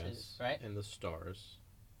energy into right. And the stars.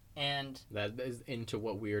 And That is into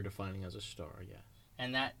what we are defining as a star. Yeah.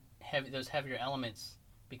 and that those heavier elements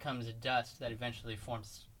becomes dust that eventually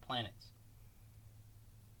forms planets.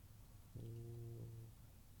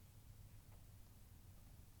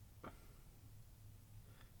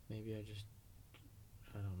 Maybe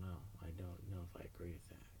I don't know. I don't know if I agree with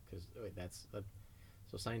that. Because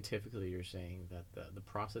so scientifically you're saying that the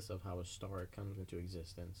process of how a star comes into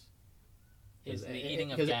existence Is the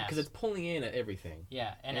eating of gas. Because it's pulling in at everything.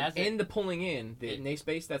 Yeah, and as in the pulling in, the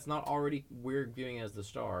space that's not already we're viewing as the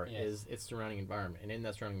star Yes. is its surrounding environment. And in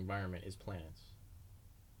that surrounding environment is planets.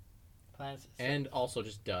 planets. And also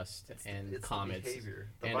just dust and It's comets the behavior,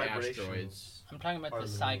 the and vibrations. asteroids. I'm talking about are the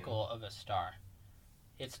the cycle of a star.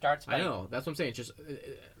 It starts by I know. That's what I'm saying. It's just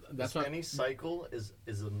that's what Any cycle is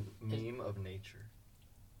a meme of nature.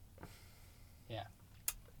 Yeah.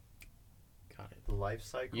 Got it. The life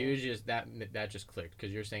cycle. You just that just clicked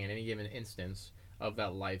because you're saying in any given instance of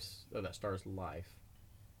that star's life.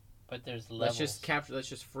 But there's levels. Let's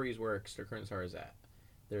just freeze where the current star is at.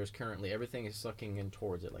 There's currently everything is sucking in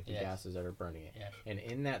towards it, like the Yes. gases that are burning it. Yes. And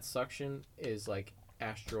in that suction is like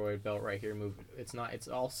asteroid belt right here moving. It's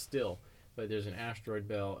all still, but there's an asteroid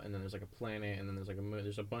belt, and then there's like a planet, and then there's like a moon.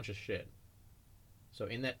 There's a bunch of shit. So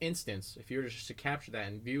in that instance, if you were just to capture that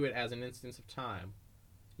and view it as an instance of time,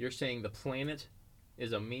 you're saying the planet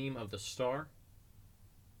is a meme of the star?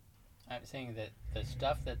 I'm saying that the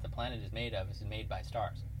stuff that the planet is made of is made by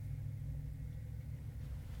stars.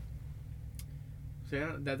 So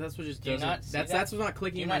yeah, that's what just Do you doesn't. not see That's that? what's not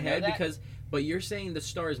clicking Do you in my not know head that? but you're saying the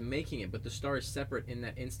star is making it, but the star is separate in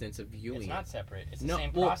that instance of viewing It's it. not separate. It's the No,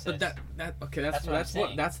 same well, process. but That's what I'm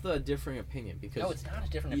saying. that's the differing opinion because No, it's not a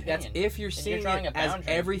different opinion. that's if you're Then seeing drawing it a as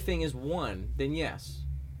boundary. everything is one, then yes.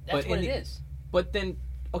 That's but what in it the- is. But then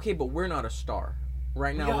okay, but we're not a star.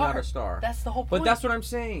 Right now We we're not are. a star. That's the whole point. But that's what I'm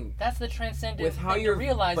saying. That's the transcendent With how thing you're to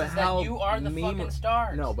realize but is how that you are the meme- fucking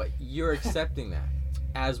stars. No, but you're accepting that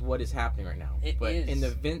as what is happening right now. It but is. in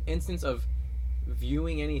the instance of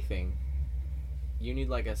viewing anything, you need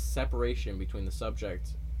like a separation between the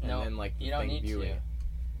subject and No, then like the you don't thing need viewing to. it.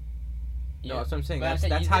 Yeah. No, that's what I'm saying. But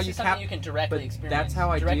That's how this you is something cap. you can directly but experience. that's how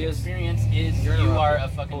Direct ideas. experience is You're you are interrupting.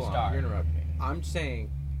 a fucking Hold on, star. you're interrupting me. I'm saying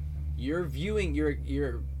you're viewing.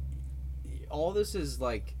 You're. All this is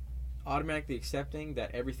like automatically accepting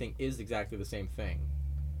that everything is exactly the same thing.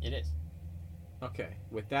 It is. Okay.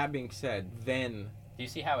 With that being said, then. Do you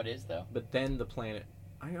see how it is, though? But then the planet.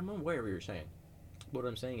 I'm aware of what you're saying. What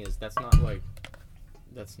I'm saying is that's not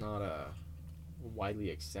widely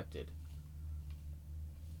accepted.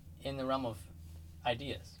 In the realm of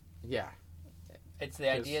ideas. Yeah. It's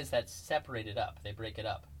the ideas that separate it up. They break it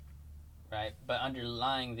up. Right? But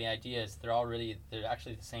underlying the ideas, they're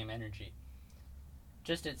actually the same energy.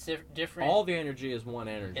 Just it's different. All the energy is one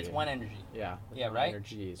energy. It's one energy. Yeah. Yeah, right.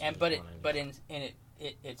 Energy is And one energy.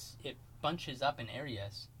 It bunches up in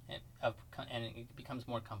areas and it becomes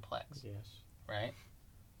more complex. Yes. Right.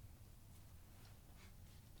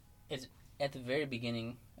 It's at the very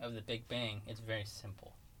beginning of the Big Bang. It's very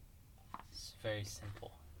simple. It's very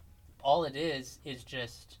simple. All it is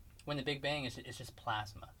just when the Big Bang is, it's just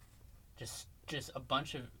plasma, just a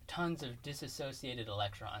bunch of tons of disassociated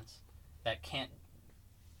electrons that can't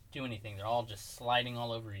do anything. They're all just sliding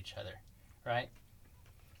all over each other, right?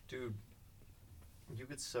 Dude, you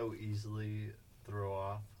could so easily throw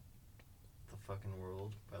off the fucking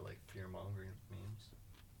world by like fear-mongering memes.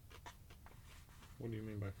 What do you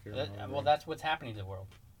mean by fear-mongering? Well, that's what's happening to the world.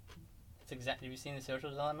 It's exactly. Have you seen The Social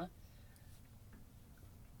Dilemma?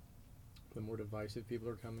 The more divisive people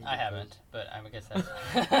are coming. I haven't, but I guess that's.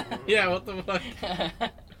 Yeah, what the fuck?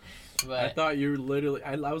 But I thought you were literally.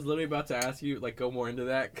 I was literally about to ask you, like, go more into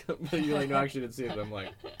that, but you're like, no, I actually didn't see it. I'm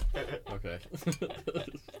like, okay.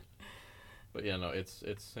 But yeah, no, it's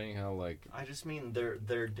saying how like. I just mean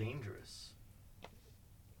they're dangerous.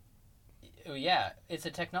 Yeah, it's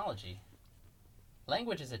a technology.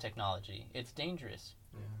 Language is a technology. It's dangerous.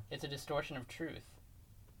 Yeah. It's a distortion of truth.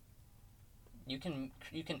 You can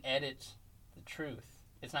edit the truth.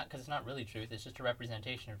 It's not because it's not really truth. It's just a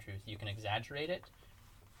representation of truth. You can exaggerate it.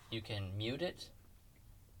 You can mute it.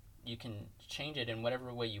 You can change it in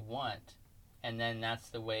whatever way you want, and then that's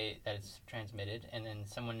the way that it's transmitted. And then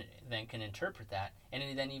someone then can interpret that,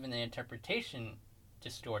 and then even the interpretation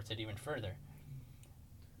distorts it even further.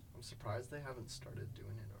 I'm surprised they haven't started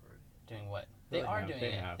doing it already. Doing what? They are doing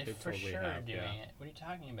it. They're for totally sure have, doing yeah. it. What are you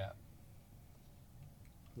talking about?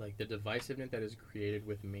 Like the divisiveness that is created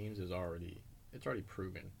with memes is already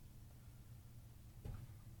proven.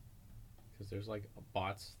 Because there's like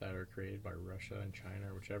bots that are created by Russia and China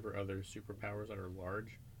or whichever other superpowers that are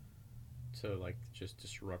large to like just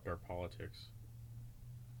disrupt our politics.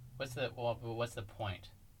 What's the point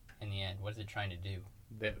in the end? What is it trying to do?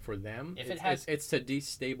 That for them, If it's to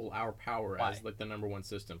destabilize our power Why? as like the number one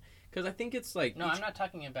system. Because I think it's like I'm not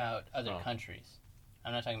talking about other countries.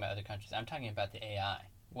 I'm not talking about other countries. I'm talking about the AI.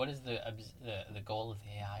 What is the goal of the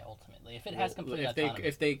AI ultimately? If it has complete autonomy.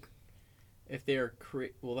 If they are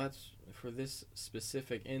that's for this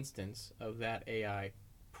specific instance of that AI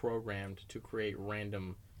programmed to create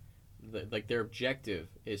random, like their objective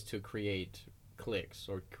is to create clicks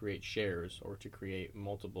or create shares or to create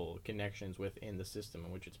multiple connections within the system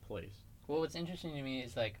in which it's placed. Well, what's interesting to me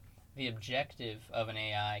is like the objective of an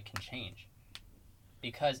AI can change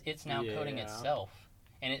because it's now coding itself,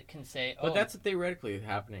 and it can say, But that's theoretically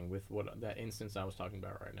happening with what that instance I was talking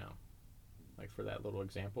about right now. Like for that little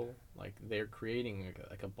example, like they're creating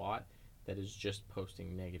like a bot that is just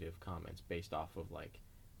posting negative comments based off of like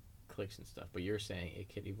clicks and stuff. But you're saying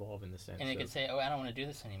it could evolve in the sense and it could say, I don't want to do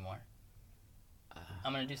this anymore.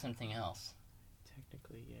 I'm going to do something else.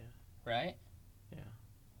 Technically, yeah. Right? Yeah.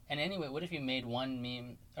 And anyway, what if you made one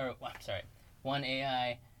one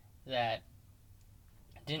AI that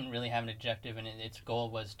didn't really have an objective and its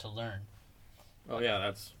goal was to learn? Oh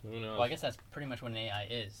yeah, who knows? Well, I guess that's pretty much what an AI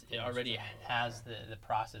is. It already has the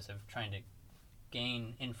process of trying to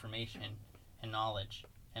gain information and knowledge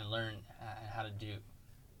and learn how to do,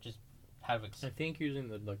 just how to. I think using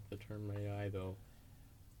the term AI though,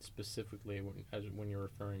 specifically when you're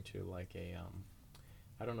referring to like a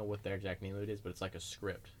I don't know what their exact name of it is, but it's like a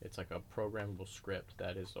script. It's like a programmable script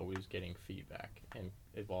that is always getting feedback and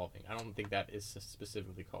evolving. I don't think that is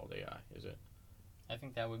specifically called AI, is it? I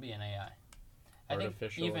think that would be an AI.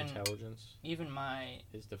 Artificial intelligence even my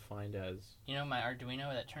is defined as my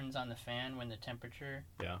Arduino that turns on the fan when the temperature.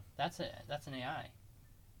 Yeah. That's an AI.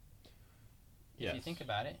 Yes. If you think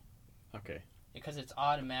about it. Okay. Because it's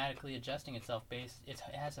automatically adjusting itself it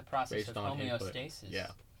has a process based of on homeostasis. Input.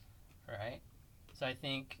 Yeah. Right? So I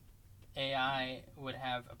think AI would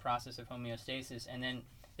have a process of homeostasis, and then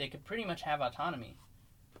they could pretty much have autonomy.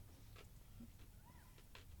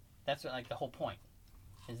 That's what, like the whole point,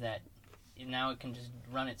 is that now it can just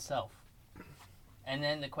run itself. And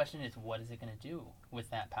then the question is, what is it going to do with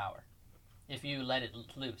that power if you let it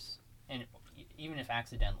loose, and even if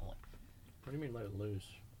accidentally? What do you mean let it loose?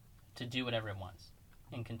 To do whatever it wants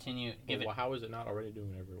and continue. Well, how is it not already doing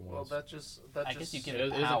whatever it wants? Well, I guess you give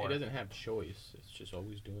it power. It doesn't have choice. It's just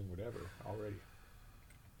always doing whatever already.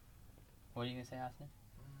 What are you going to say, Austin?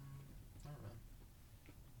 I don't know.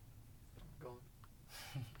 Go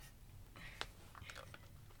on.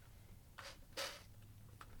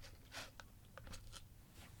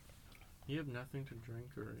 You have nothing to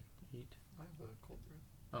drink or eat? I have a cold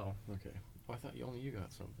brew. Oh, okay. Well, I thought only you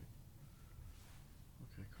got something.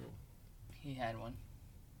 Okay, cool. He had one.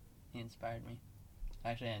 He inspired me.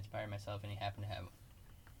 Actually, I inspired myself, and he happened to have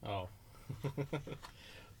one. Oh.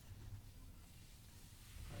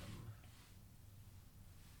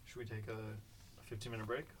 Should we take a 15-minute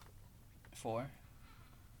break? 4?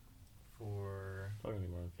 For Probably gonna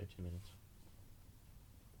be more than 15 minutes.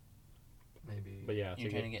 maybe. But yeah,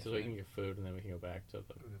 You're trying to get so we can get food and then we can go back to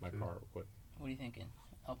my food. car real quick. What are you thinking?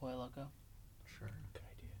 El Pollo Loco? Sure. Good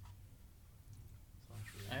idea.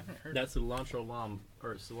 I haven't heard. That's cilantro lime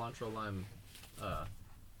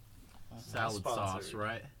salad sauce,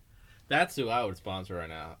 right? That's who I would sponsor right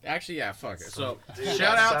now. Actually, yeah, fuck it. So, dude,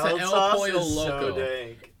 shout out to salad El sauce Pollo is Loco. So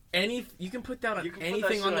dank. You can put that on You can put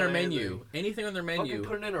anything that on shit their on menu. Anything on their Fucking menu,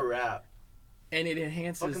 put it in a wrap. and it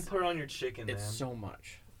enhances Fucking put it on your chicken, it man. so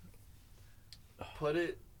much. Put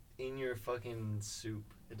it in your fucking soup.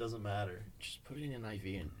 It doesn't matter. Just put it in an IV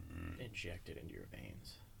and inject it into your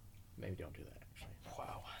veins. Maybe don't do that, actually.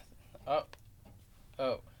 Wow.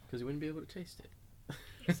 Oh. Because you wouldn't be able to taste it.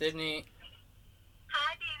 Sydney.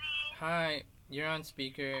 Hi, baby. Hi. You're on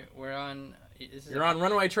speaker. We're on. You're on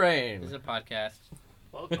Runaway Train. This is a podcast.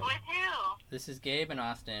 Welcome. With who? This is Gabe and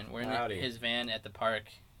Austin. We're in Howdy. his van at the park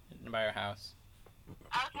by our house. Okay,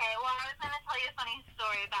 well, I was going to tell you a funny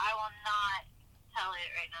story, but I will not tell it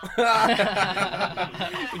right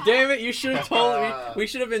now. Damn it! You should have told me. We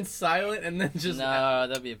should have been silent and then just. No,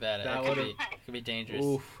 that'd be bad. That It could be dangerous.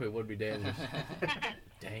 Oof! It would be dangerous.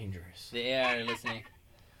 Dangerous. The AI are listening.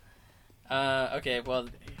 Okay, well,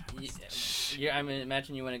 I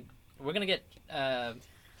imagine you want to. We're gonna get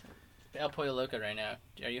El Pollo Loco right now.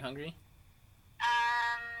 Are you hungry?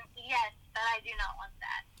 Yes, but I do not want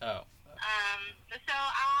that. Oh. So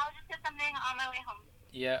I'll just get something on my way home.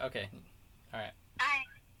 Yeah. Okay. Alright,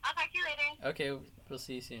 I'll talk to you later. Okay. We'll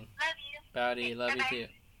see you soon. Love you. Bowdy, Okay, love bye-bye. you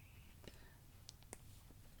too.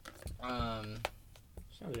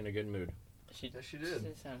 Sounds in a good mood. She Yes, she did.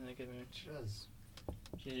 sounds in a good mood. She does.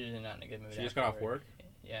 She's usually not in a good mood. She just got after off work?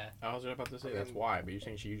 Yeah. I was about to say I mean, that's why, but you're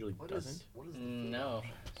saying she usually What doesn't? is the food No.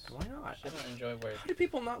 options? Why not? She doesn't enjoy work. How do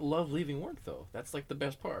people not love leaving work though? That's like the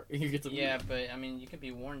best part. You get to Yeah, leave. but I mean, you could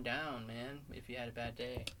be worn down, man, if you had a bad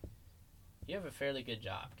day. You have a fairly good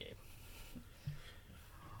job, Gabe.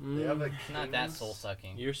 They have a It's not that King's- soul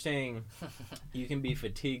sucking. You're saying you can be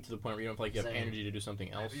fatigued to the point where you don't feel like you have Zayne, energy to do something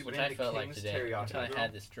else. have you Which been I to felt like King's today Teriyaki until I Grill?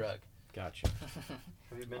 had this drug. Gotcha.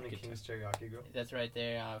 Have you been to Good King's Teriyaki Grill? That's right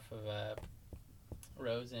there off of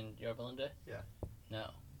Rose and Yorba Linda? Yeah. No.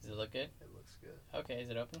 Does it look good? It looks good. Okay, is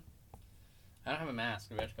it open? I don't have a mask.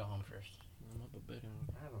 We have to go home first. I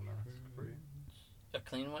don't know. It's pretty. A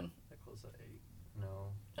clean one? They close at 8. No.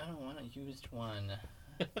 I don't want a used one.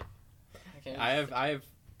 Okay, I have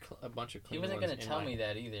a bunch of He clean wasn't ones going to in tell my- me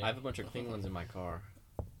that either. I have a bunch of clean ones in my car.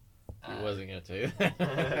 He Uh, wasn't gonna tell you.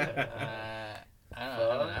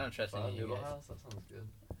 I don't trust any of you Noodle guys. House? That sounds good.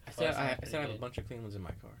 I said I pretty have a good. bunch of clean ones in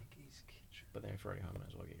my car, Mickey's Kitchen. but then if you're already home, I might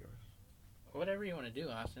as well get yours. Whatever you want to do,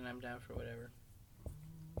 Austin. I'm down for whatever.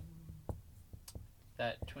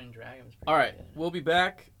 That Twin Dragon was pretty All right, good. we'll be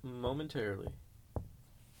back momentarily.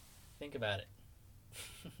 Think about it.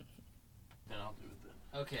 Then I'll do it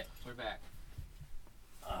then. Okay, we're back.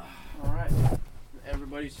 All right,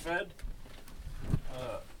 everybody's fed.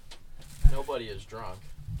 Nobody is drunk.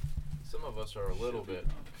 Some of us are a little bit.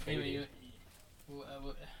 Anyway,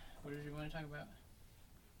 what did you want to talk about?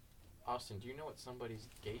 Austin, do you know what somebody's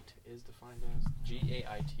gait is defined as?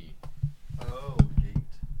 G-A-I-T. Oh, gate.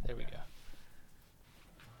 There we go.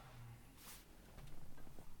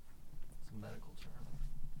 It's a medical term.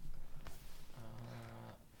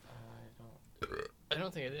 I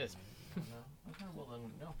don't think it is. No. Okay, well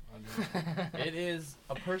then no. It is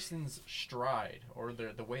a person's stride or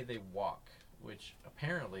the way they walk, which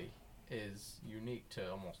apparently is unique to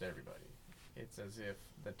almost everybody. It's as if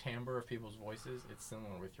the timbre of people's voices, it's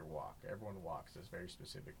similar with your walk. Everyone walks this very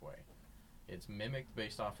specific way. It's mimicked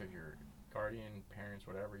based off of your guardian, parents,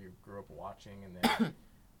 whatever you grew up watching, and then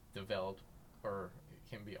developed, or it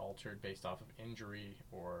can be altered based off of injury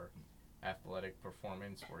or athletic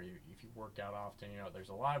performance, where if you work out often, there's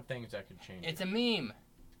a lot of things that could change. It's a meme.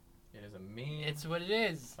 It is a meme It's what it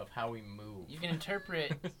is. of how we move. You can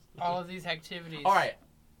interpret all of these activities. All right.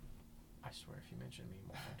 I swear, if you mention me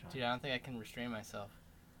one more time. Dude, I don't think I can restrain myself.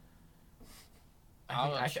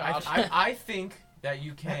 I think that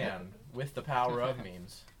you can with the power of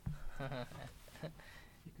memes. You could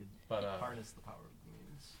But harness the power of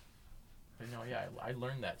memes. but no, yeah, I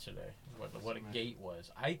learned that today. What a gate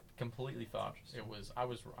was. I completely thought it was. I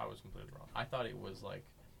was completely wrong. I thought it was like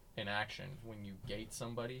an action. When you gate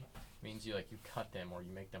somebody, means you cut them or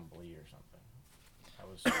you make them bleed or something. I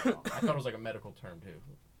was wrong. I thought it was like a medical term too.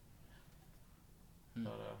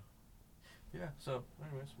 But Yeah, so,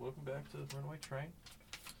 anyways, welcome back to the Runaway Train.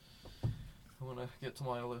 I want to get to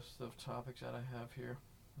my list of topics that I have here.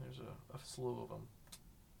 There's a slew of them.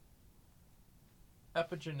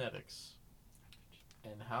 Epigenetics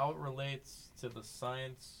and how it relates to the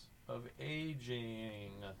science of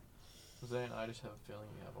aging. Zayne, I just have a feeling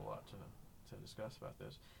you have a lot to discuss about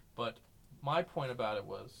this. But my point about it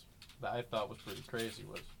was, that I thought was pretty crazy,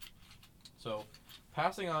 was, so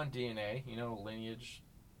passing on DNA, lineage,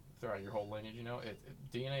 throughout your whole lineage,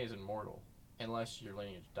 DNA is immortal unless your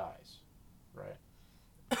lineage dies,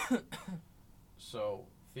 right? So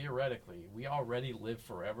theoretically, we already live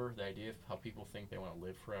forever. The idea of how people think they want to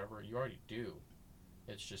live forever, you already do.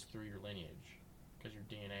 It's just through your lineage, because your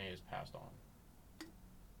DNA is passed on.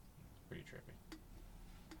 It's pretty trippy.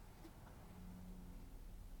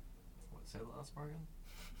 What, say the last part again?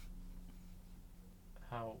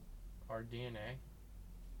 How our DNA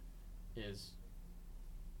is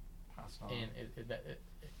Passed on.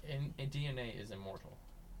 and DNA is immortal,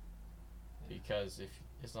 because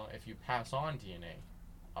if you pass on DNA,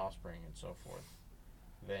 offspring and so forth,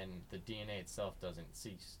 then the DNA itself doesn't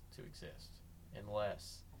cease to exist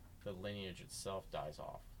unless the lineage itself dies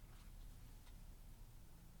off.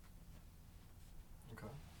 Okay.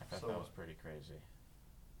 I thought So- that was pretty crazy.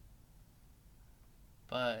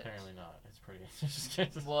 But Apparently not. It's pretty.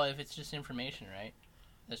 well, if it's just information, right?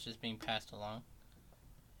 That's just being passed along.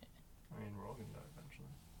 I mean, we're all gonna die eventually.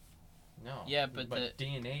 No. Yeah, but the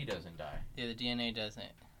DNA doesn't die. yeah, the DNA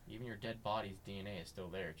doesn't. Even your dead body's DNA is still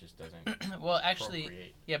there. It just doesn't Well, actually,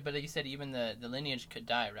 procreate. yeah, but you said even the lineage could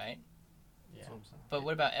die, right? Yeah. That's what I'm saying. But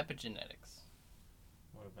what about epigenetics?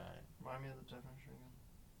 What about it? Remind me of the definition again.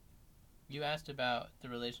 You asked about the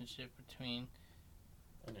relationship between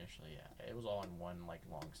Initially, yeah. It was all in one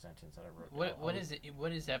long sentence that I wrote down. what is it?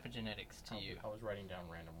 What is epigenetics to you? I was writing down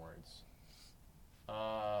random words.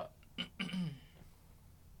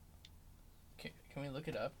 Can we look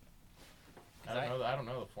it up? I don't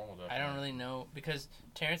know the formal definition. I don't really know, because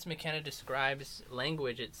Terence McKenna describes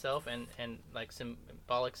language itself and like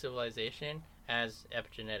symbolic civilization as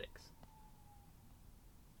epigenetics.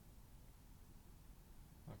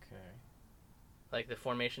 Okay. Like the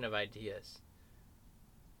formation of ideas.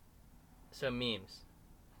 So memes.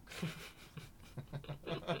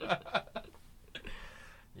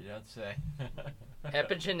 You don't say.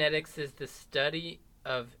 Epigenetics is the study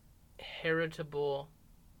of heritable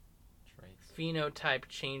Traits. phenotype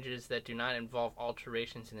changes that do not involve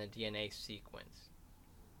alterations in the DNA sequence.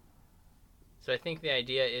 So I think the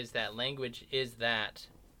idea is that language is that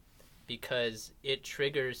because it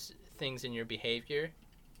triggers things in your behavior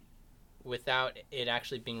without it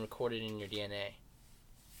actually being recorded in your DNA.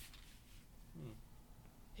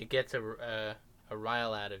 It gets a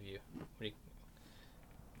rile out of you.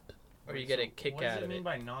 Or you get a kick what out does it of mean it.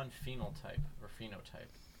 by non-phenotype or phenotype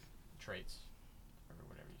traits, or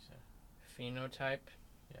whatever you say? Phenotype,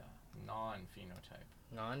 Yeah, non-phenotype.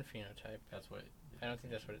 non-phenotype. That's what. I don't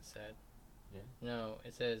think that's what it said. Yeah. No,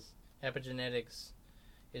 it says epigenetics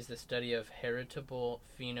is the study of heritable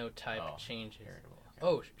phenotype changes. Heritable. Okay.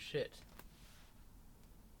 Oh, shit.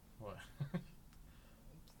 What?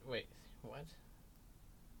 Wait, what?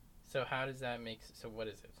 So how does that make... So what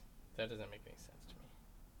is it? That doesn't make any sense to me.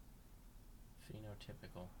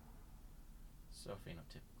 Phenotypical. So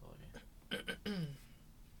phenotypical of you.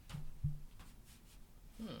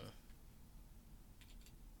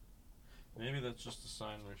 Maybe that's just a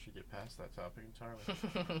sign we should get past that topic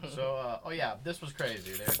entirely. So, this was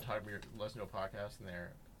crazy. We were listening to a podcast and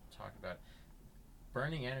they're talking about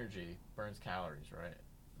burning energy burns calories, right?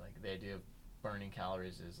 Like the idea of burning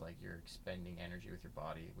calories is like you're expending energy with your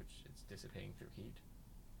body, which it's dissipating through heat.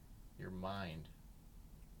 Your mind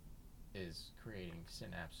is creating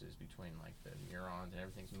synapses between like the neurons and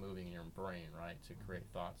everything's moving in your brain, right, to create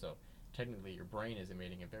thought. So technically your brain is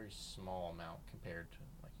emitting a very small amount compared to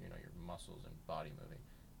your muscles and body moving,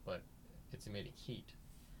 but it's emitting heat.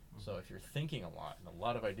 So if you're thinking a lot and a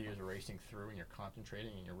lot of ideas are racing through and you're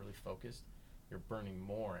concentrating and you're really focused, you're burning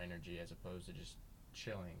more energy as opposed to just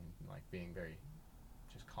chilling and like being very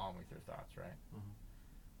just calm with your thoughts, right? Mm-hmm.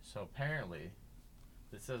 So apparently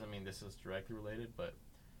this doesn't mean this is directly related, but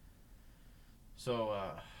so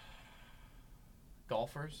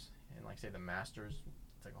golfers and like say the Masters,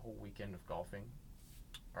 it's like a whole weekend of golfing,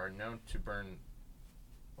 are known to burn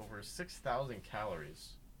over 6,000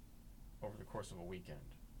 calories over the course of a weekend.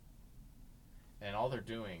 And all they're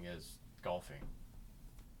doing is golfing.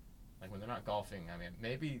 Like when they're not golfing, I mean,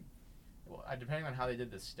 maybe, well, depending on how they did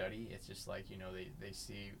this study, it's just like, they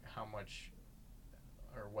see how much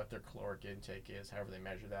or what their caloric intake is, however they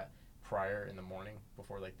measure that prior in the morning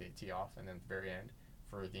before like they tee off, and then at the very end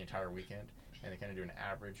for the entire weekend. and they kind of do an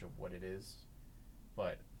average of what it is.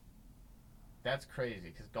 But that's crazy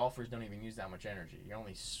because golfers don't even use that much energy. You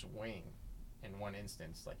only swing in one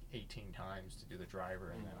instance like 18 times to do the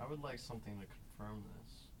driver, and then I would like something to confirm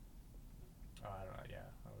this. I don't know. Yeah,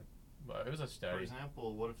 I would. But it was a study. For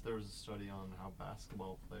example, what if there was a study on how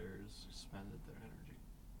basketball players expended their energy?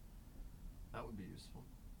 That would be useful.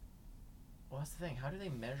 Well, that's the thing. How do they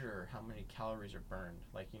measure how many calories are burned?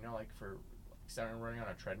 Like, you know, like for starting running on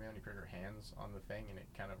a treadmill, and you put your hands on the thing, and it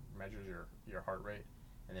kind of measures your heart rate,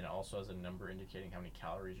 and then it also has a number indicating how many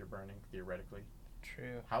calories you're burning, theoretically.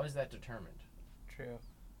 True. How is that determined? True.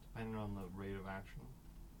 Depending on the rate of action.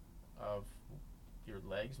 Of your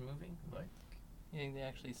legs moving? Like, You think they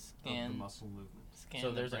actually scan of the muscle movement. Scan so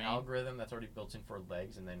the there's brain? an algorithm that's already built in for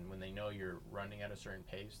legs, and then when they know you're running at a certain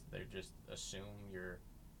pace, they just assume you're...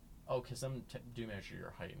 Oh, because some do measure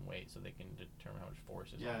your height and weight, so they can determine how much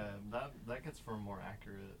force is on it. that gets for a more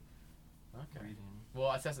accurate reading.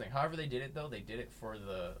 Well, that's the thing. However they did it, though, they did it for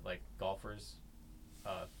the, like, golfers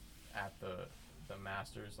at the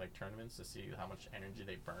Masters, like, tournaments to see how much energy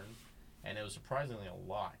they burned. And it was surprisingly a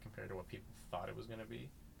lot compared to what people thought it was going to be.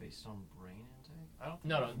 Based on brain intake? I don't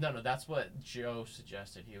No. That's what Joe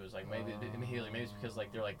suggested. He was like, maybe it's because,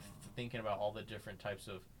 like, they're, like, thinking about all the different types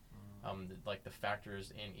of like the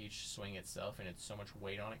factors in each swing itself, and it's so much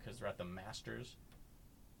weight on it because they're at the Masters,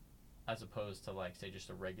 as opposed to, like, say, just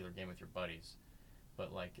a regular game with your buddies.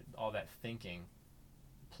 But, like, all that thinking,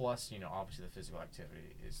 plus, you know, obviously the physical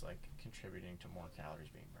activity is, like, contributing to more calories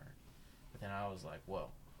being burned. But then I was like, whoa,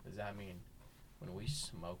 does that mean when we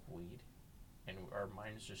smoke weed and our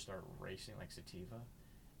minds just start racing like sativa?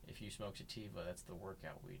 If you smoke sativa, that's the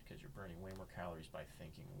workout weed because you're burning way more calories by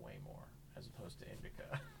thinking way more, as opposed to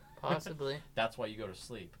indica. Possibly. That's why you go to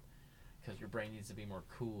sleep, because your brain needs to be more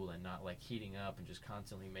cool and not, like, heating up and just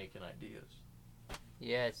constantly making ideas.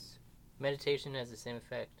 Yes. Meditation has the same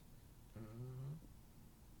effect. Mm-hmm.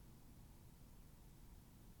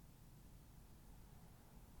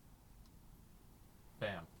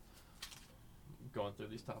 Bam. Going through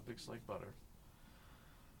these topics like butter.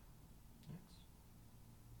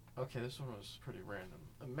 Okay, this one was pretty random.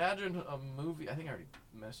 Imagine a movie. I think I already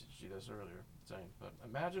messaged you this earlier, Zayne, but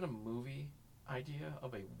imagine a movie idea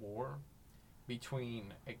of a war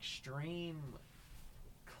between extreme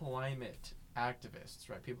climate activists,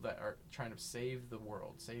 right? People that are trying to save the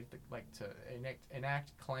world, to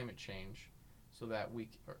enact climate change, so that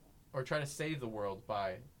or try to save the world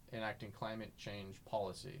by enacting climate change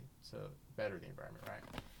policy to better the environment, right?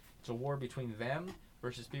 It's a war between them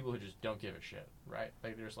versus people who just don't give a shit, right?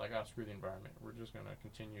 Like, they're just like, oh, screw the environment. We're just going to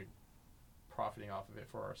continue profiting off of it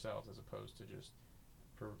for ourselves, as opposed to just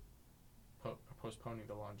postponing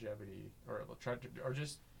the longevity, or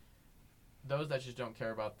just those that just don't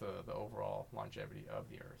care about the overall longevity of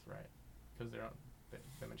the Earth, right? Because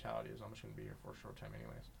the mentality is, I'm just going to be here for a short time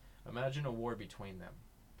anyways. Imagine a war between them.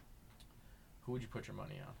 Who would you put your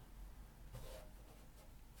money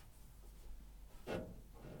on?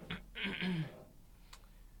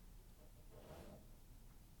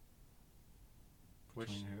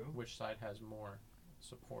 Which side has more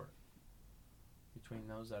support? Between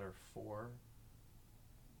those that are for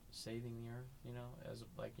saving the Earth, you know, as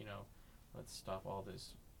like, you know, let's stop all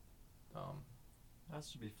this. It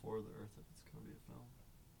has to be for the Earth if it's going to be a film.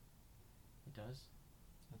 It does?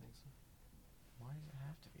 I think so. Why does it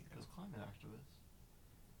have to be? Because climate activists.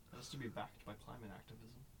 It has to be backed by climate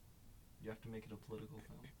activism. You have to make it a political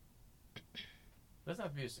film. It doesn't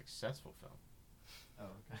have to be a successful film.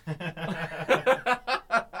 Oh, okay.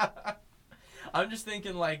 I'm just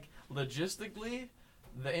thinking, like, logistically,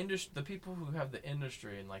 the people who have the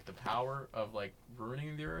industry and, like, the power of, like,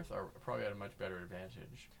 ruining the Earth are probably at a much better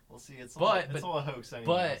advantage. Well, see, it's all a hoax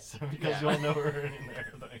anyway, because you'll know we're ruining the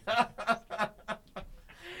Earth.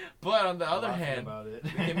 But on the other hand,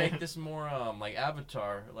 we can make this more like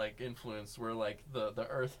Avatar, like, influence, where, like, the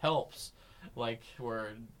Earth helps, like,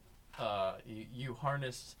 where you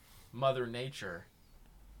harness Mother Nature.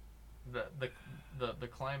 The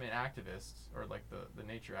climate activists, or, like, the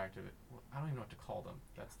nature activists, I don't even know what to call them.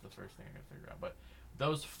 That's the first thing I gotta figure out. But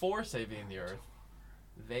those for saving the Earth,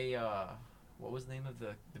 they what was the name of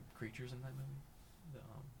the creatures in that movie?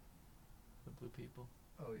 The blue people.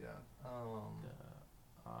 Oh yeah. No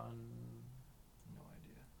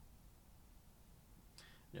idea.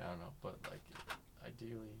 Yeah, I don't know, but, like,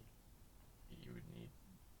 ideally, you would need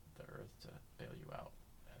the Earth to bail you out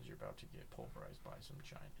as you're about to get pulverized by some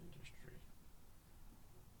giant industry.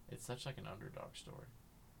 It's such, like, an underdog story.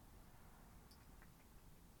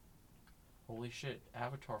 Holy shit,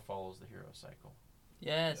 Avatar follows the hero cycle.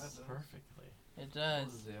 Yes. Perfectly. It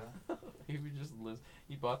does. Yeah.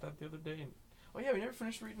 He bought that the other day, and Oh yeah, we never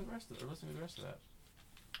finished reading the rest of it, or listening to the rest of that.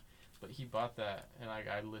 But he bought that, and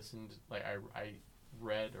I listened, like I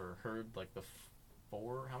read or heard like the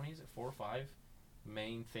 4 or 5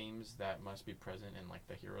 main themes that must be present in like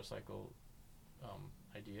the hero cycle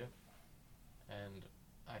idea, and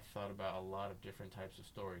I thought about a lot of different types of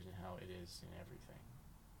stories and how it is in everything.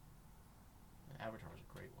 And Avatar was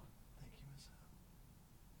a great one. Thank you, Miss.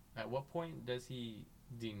 At what point does he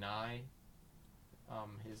deny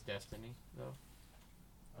his destiny, though?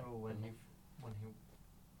 Oh, he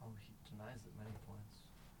denies it many points.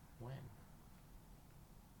 When?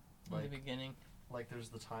 In the beginning. Like, there's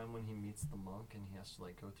the time when he meets the monk and he has to,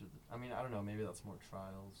 like, go through the... I mean, I don't know, maybe that's more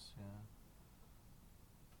trials, yeah.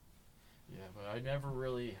 Yeah, but I never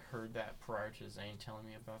really heard that prior to Zayne telling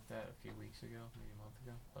me about that a few weeks ago, maybe a month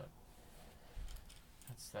ago, but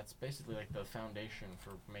that's basically, like, the foundation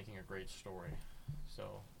for making a great story.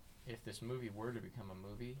 So, if this movie were to become a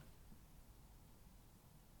movie,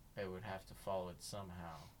 it would have to follow it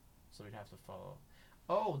somehow. So we'd have to follow...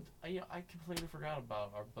 Oh, I completely forgot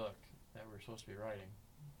about our book that we're supposed to be writing.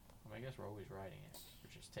 I guess we're always writing it.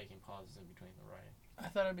 We're just taking pauses in between the writing. I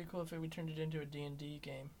thought it'd be cool if we turned it into a D&D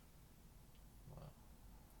game. Well,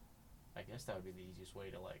 I guess that would be the easiest way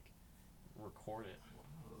to, like, record it.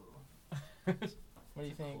 What do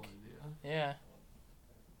you think? Cool idea. Yeah.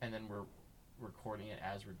 And then we're recording it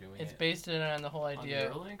as we're doing It's it. based on the whole idea.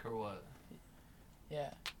 On Neuralink or what? Yeah.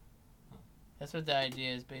 That's what the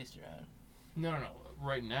idea is based around. No.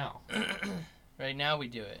 Right now. Right now we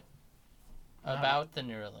do it. No. About the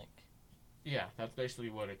Neuralink. Yeah, that's basically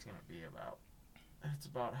what it's going to be about. It's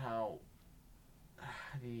about how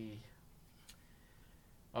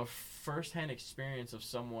a first-hand experience of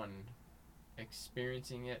someone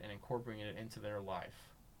experiencing it and incorporating it into their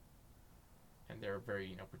life. And they're a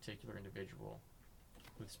very, particular individual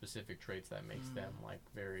with specific traits that makes them, like,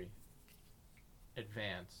 very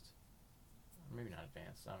advanced. Maybe not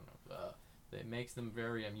advanced, I don't know. It makes them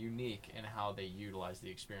very unique in how they utilize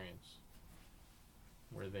the experience.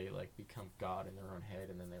 Where they, like, become God in their own head,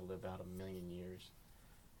 and then they live out 1,000,000 years.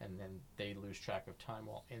 And then they lose track of time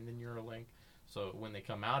while in the Neuralink. So when they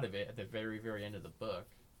come out of it, at the very, very end of the book,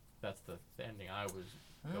 that's the ending I was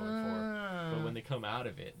going for. But when they come out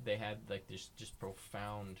of it, they had, like, this just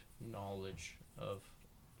profound knowledge of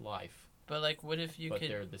life. But, like, what if you but could...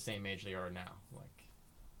 they're the same age they are now. Like,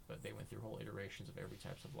 but they went through whole iterations of every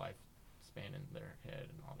types of life span in their head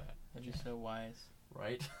and all that. That'd be so wise.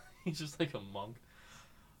 Right? He's just like a monk.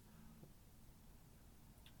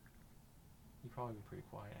 He'd probably be pretty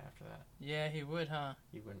quiet after that. Yeah, he would, huh?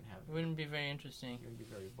 He wouldn't have... It wouldn't be very interesting. He wouldn't be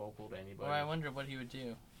very vocal to anybody. Or I wonder what he would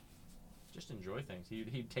do. Just enjoy things.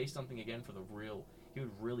 He'd taste something again for the real... He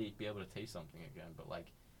would really be able to taste something again, but,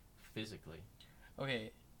 like, physically.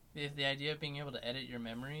 Okay, the idea of being able to edit your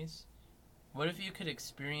memories, what if you could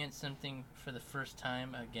experience something for the first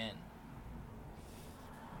time again?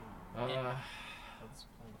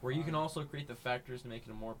 Where you can also create the factors to make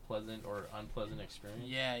it a more pleasant or unpleasant experience?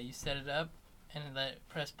 Yeah, you set it up and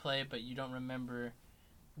press play, but you don't remember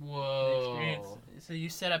Whoa. the experience. So you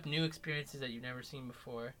set up new experiences that you've never seen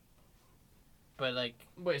before. But, like...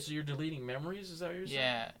 Wait, so you're deleting memories? Is that what you're saying?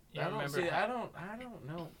 Yeah. I don't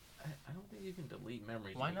know. I don't think you can delete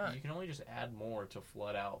memories. Why not? You can only just add more to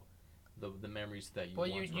flood out the memories that you Well,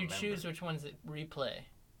 want to you choose which ones that replay.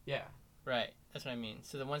 Yeah. Right. That's what I mean.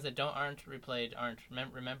 So the ones that aren't replayed aren't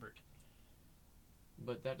remembered.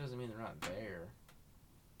 But that doesn't mean they're not there.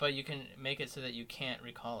 But you can make it so that you can't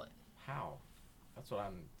recall it. How? That's what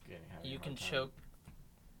I'm getting at. You can choke...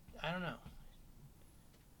 I don't know.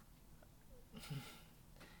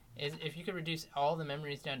 If you could reduce all the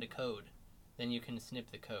memories down to code, then you can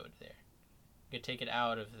snip the code there. You could take it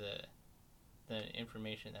out of the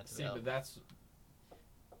information that's available. But that's...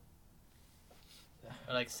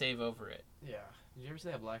 Or, like, save over it. Yeah. Did you ever see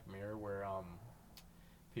that Black Mirror where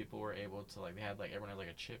people were able to, like, they had, like, everyone had, like,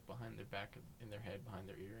 a chip behind their back, in their head, behind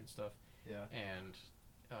their ear and stuff. Yeah. And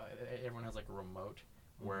everyone has, like, a remote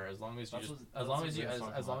where as long as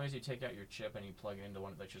you take out your chip and you plug it into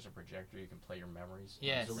one that's just a projector, you can play your memories.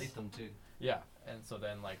 Yes. Delete them too. Yeah. And so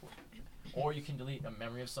then, like, or you can delete a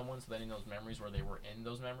memory of someone, so then in those memories where they were in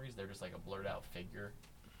those memories, they're just like a blurred out figure.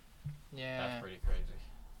 Yeah. That's pretty crazy.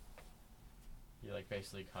 He, like,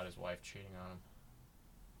 basically caught his wife cheating on him.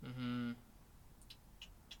 Mm-hmm.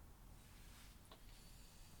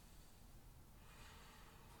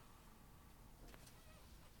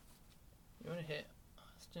 You want to hit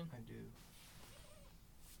Austin? I do.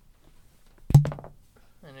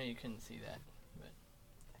 I know you couldn't see that, but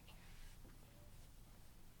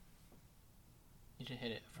you should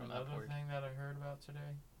hit it from Another upward. thing that I heard about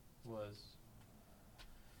today was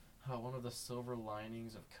one of the silver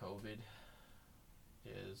linings of COVID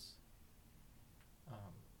is,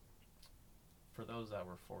 for those that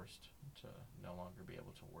were forced to no longer be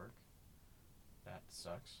able to work, that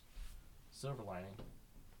sucks. Silver lining,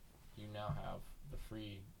 you now have the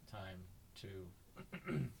free time to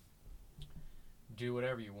do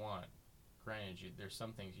whatever you want. Granted, there's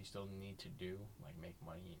some things you still need to do, like make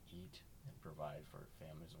money and eat and provide for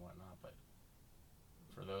families and whatnot, but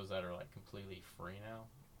for those that are like completely free now,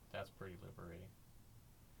 that's pretty liberating.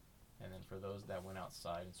 And then for those that went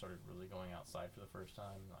outside and started really going outside for the first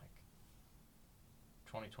time, like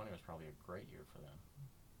 2020 was probably a great year for them.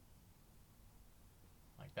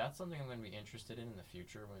 Like that's something I'm going to be interested in the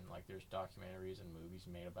future when like there's documentaries and movies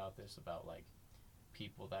made about this, about like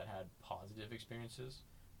people that had positive experiences,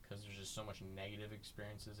 because there's just so much negative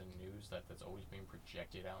experiences in news that's always being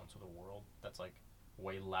projected out into the world that's like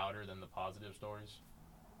way louder than the positive stories.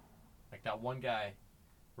 Like that one guy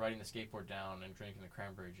riding the skateboard down and drinking the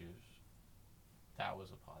cranberry juice, that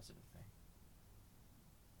was a positive thing.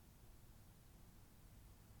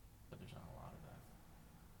 But there's not a lot of that.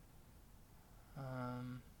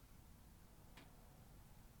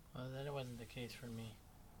 Well, that wasn't the case for me.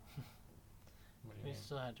 What do you We mean?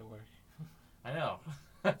 still had to work. I know.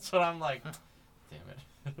 That's what I'm like. Damn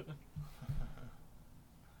it.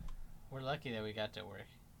 We're lucky that we got to work.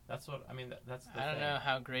 That's what I mean. That's the I don't thing. know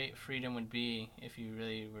how great freedom would be if you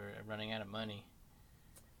really were running out of money.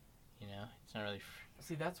 You know, it's not really.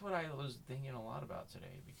 See, that's what I was thinking a lot about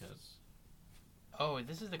today because. Oh,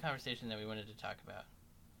 this is the conversation that we wanted to talk about.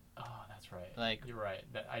 Oh, that's right. Like, you're right.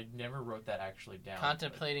 That I never wrote that actually down.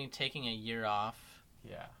 Contemplating taking a year off.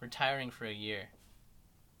 Yeah. Retiring for a year.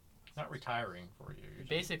 Not retiring for a year.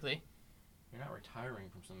 Basically. You're not retiring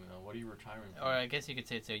from something though. What are you retiring from? Or I guess you could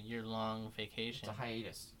say it's a year-long vacation. It's a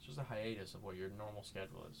hiatus. It's just a hiatus of what your normal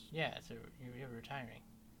schedule is. Yeah, you're retiring.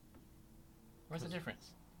 What's the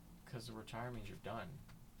difference? Because the retire means you're done,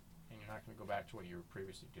 and you're not going to go back to what you were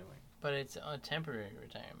previously doing. But it's a temporary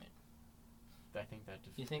retirement. I think that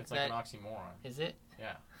You think it's like an oxymoron. Is it?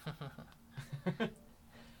 Yeah.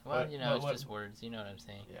 Well, but, it's just words. You know what I'm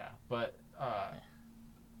saying. Yeah, but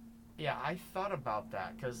yeah, I thought about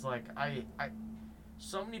that because like I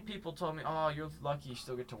so many people told me, oh, you're lucky you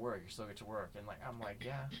still get to work. You still get to work, and like I'm like,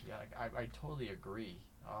 yeah, like, I totally agree,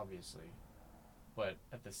 obviously, but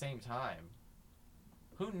at the same time,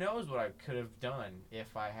 who knows what I could have done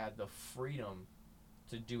if I had the freedom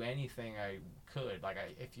to do anything I could. Like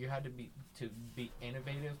if you had to be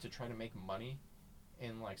innovative to try to make money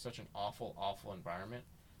in like such an awful environment,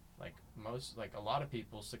 like a lot of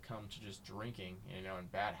people succumb to just drinking,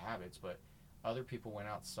 and bad habits, but other people went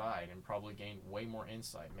outside and probably gained way more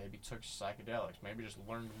insight, maybe took psychedelics, maybe just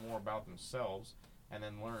learned more about themselves, and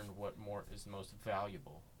then learned what more is most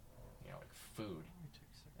valuable, like food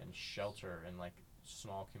and shelter and like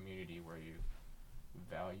small community where you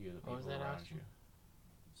value the people around you.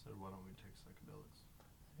 Said, why don't we take psychedelics?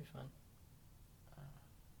 That'd be fun.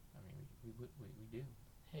 I mean, we do.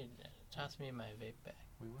 Hey, toss me my vape bag.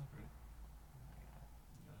 We will.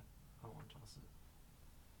 Yeah. I don't want to toss it.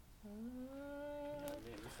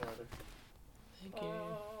 Thank you.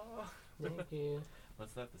 Thank you.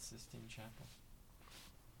 What's that? The Sistine Chapel?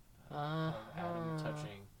 Adam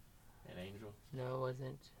touching an angel? No, it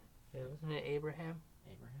wasn't. Wasn't it Abraham?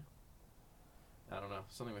 Abraham? I don't know.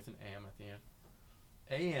 Something with an AM at the end.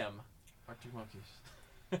 AM. Arctic Monkeys.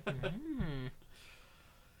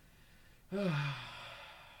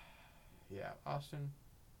 Yeah, Austin.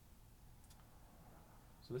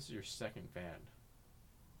 So this is your second band.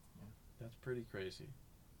 Yeah. That's pretty crazy.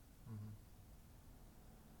 Mm-hmm.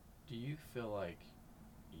 Do you feel like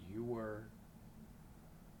you were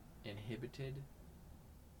inhibited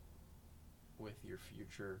with your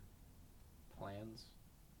future plans?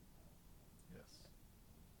 Yes.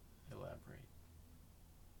 Elaborate.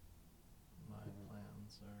 My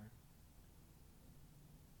plans are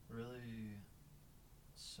really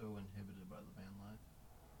so inhibited by the van life.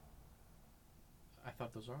 I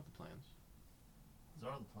thought those are the plans.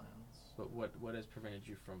 Those are the plans. But what has prevented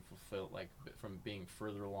you from from being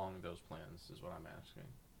further along those plans is what I'm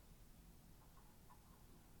asking.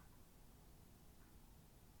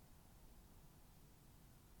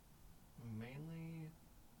 Mainly,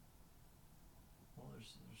 well,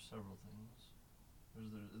 there's several things.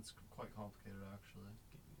 It's quite complicated actually.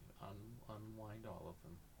 Unwind all of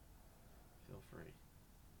them. Feel free.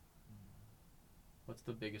 What's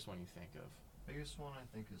the biggest one you think of? Biggest one I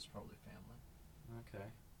think is probably family. Okay.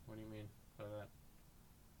 What do you mean by that?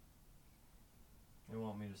 They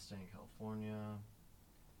want me to stay in California.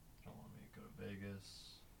 Don't want me to go to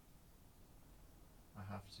Vegas. I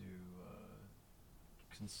have to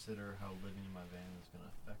consider how living in my van is going to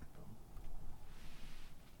affect them.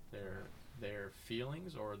 Their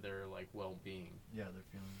feelings or their like well-being? Yeah, their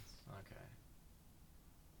feelings. Okay.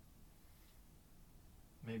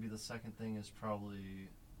 Maybe the second thing is probably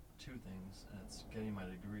two things, and it's getting my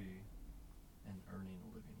degree and earning a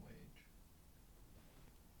living wage.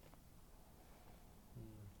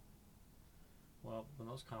 Well, the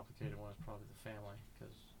most complicated one is probably the family,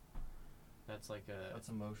 because that's like that's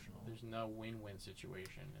emotional. There's no win-win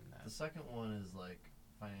situation in that. The second one is like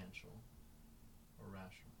financial or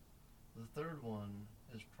rational. The third one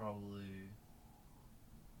is probably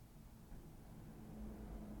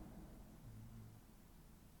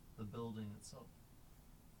the building itself.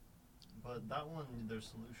 But that one, there's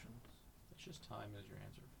solutions. It's just time is your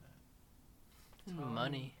answer for that.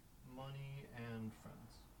 Money. Money and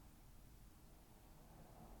friends.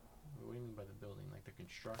 What do you mean by the building? Like the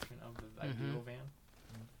construction of the ideal van?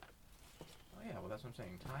 Oh yeah, well that's what I'm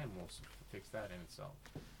saying. Time will fix that in itself.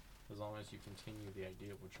 As long as you continue the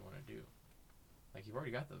idea of what you want to do. Like you've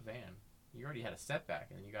already got the van. You already had a setback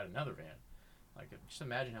and then you got another van. Like just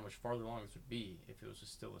imagine how much farther along this would be if it was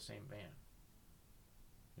just still the same van.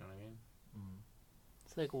 You know what I mean?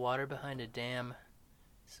 It's like water behind a dam.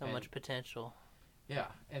 So much potential. Yeah,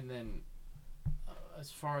 and then as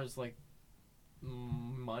far as like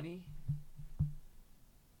money,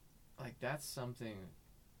 like that's something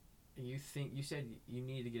you said you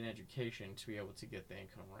need to get an education to be able to get the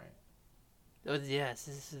income, right? Oh yes,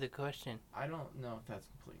 this is the question. I don't know if that's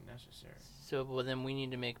completely necessary. So well then we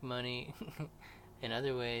need to make money in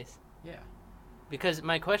other ways. Yeah. Because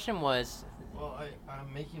my question was. Well,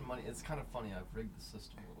 I'm making money. It's kind of funny. I've rigged the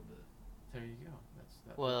system a little bit. There you go.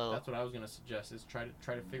 That's what I was gonna suggest is try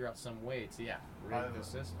to figure out some way to rig the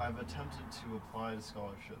system. I've attempted to apply to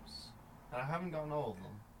scholarships, and I haven't gotten all of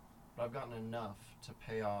them, but I've gotten enough to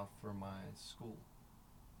pay off for my school.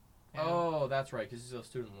 And oh, that's right, because these are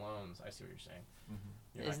student loans. I see what you're saying.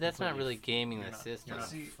 That's not really gaming the system. You're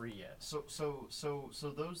not free yet. So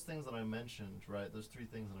those things that I mentioned, right? Those three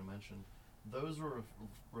things that I mentioned, those were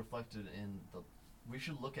reflected in the. We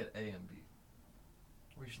should look at A and B.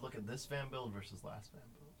 We should look at this fan build versus last fan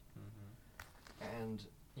build. And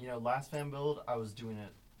last fan build, I was doing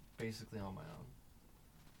it basically on my own.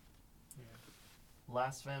 Yeah.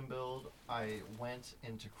 Last fan build, I went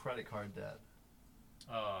into credit card debt.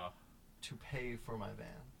 To pay for my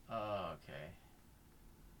van. Okay.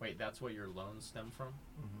 Wait, that's what your loans stem from?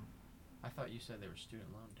 I thought you said they were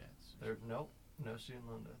student loan debts. No student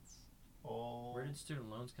loan debts. Where did student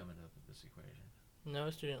loans come into this equation?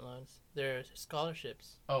 No student loans. They're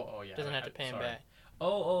scholarships. Oh yeah. Doesn't have to pay them back.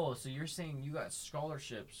 Oh, so you're saying you got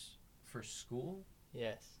scholarships for school?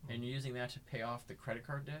 Yes. And you're using that to pay off the credit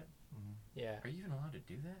card debt? Yeah. Are you even allowed to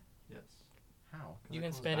do that? Yes. How? You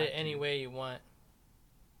can spend it any way you want.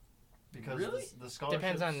 Because really? the scholarships...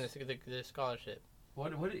 Depends on the scholarship.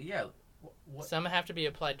 What? Some have to be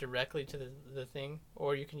applied directly to the thing,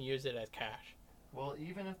 or you can use it as cash. Well,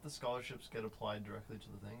 even if the scholarships get applied directly to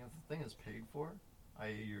the thing, if the thing is paid for,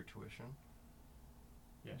 i.e. your tuition,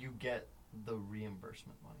 you get the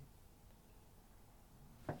reimbursement money.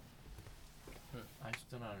 I'm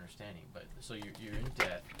still not understanding, but so you're in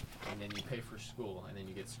debt, and then you pay for school, and then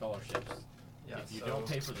you get scholarships. Yeah, if you don't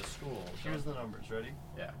pay for the school... Here's the numbers, ready?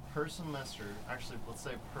 Yeah. Per semester, actually, let's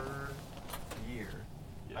say per year,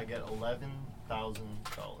 I get $11,000.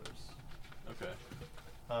 Okay.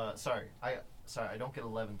 Sorry, I don't get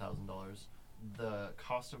 $11,000. The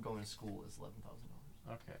cost of going to school is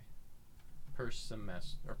 $11,000. Okay. Per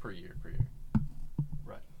semester, or per year.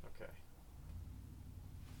 Right. Okay.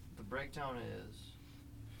 The breakdown is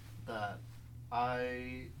that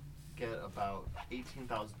I get about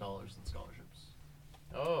 $18,000 in scholarships.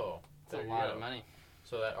 Oh, that's a lot of money.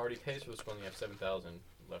 So that already pays for the school, and you have $7,000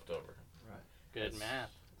 left over. Right. Good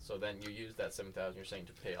math. So then you use that $7,000 you're saying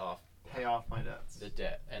to pay off my debts. The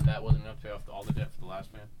debt, and that wasn't enough to pay off all the debt for the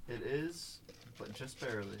last man. It is, but just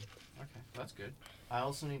barely. Okay, that's good. I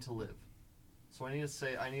also need to live, so I need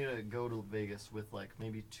to go to Vegas with like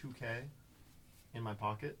maybe $2,000 in my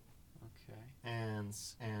pocket. Okay. And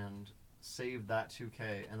save that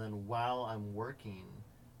 $2,000, and then while I'm working,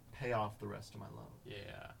 pay off the rest of my loan.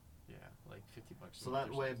 Yeah, like $50. So that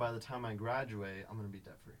way, by the time I graduate, I'm gonna be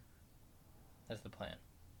debt free. That's the plan.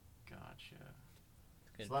 Gotcha.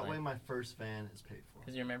 So that way, my first van is paid for.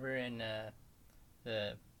 Because you remember in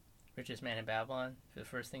the Richest Man in Babylon, the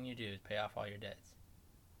first thing you do is pay off all your debts.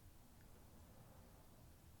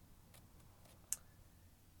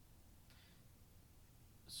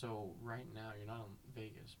 So right now you're not in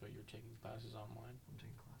Vegas, but you're taking classes online. I'm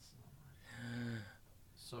taking classes online.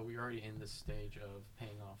 So we're already in this stage of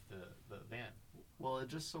paying off the van. Well, it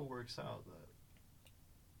just so works out that.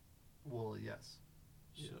 Well, yes.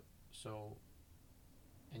 So,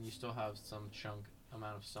 and you still have some chunk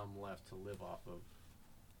amount of sum left to live off of.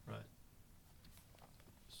 Right.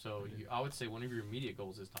 So I would say one of your immediate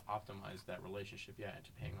goals is to optimize that relationship, and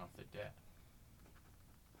to paying off the debt.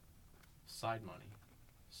 Side money,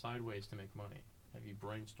 side ways to make money. Have you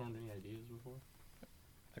brainstormed any ideas before?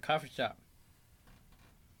 A coffee shop.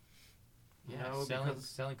 Yeah, No,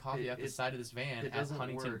 selling coffee at the side of this van at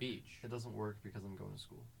Huntington Beach. It doesn't work because I'm going to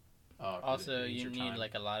school. Also, you need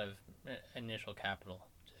like a lot of initial capital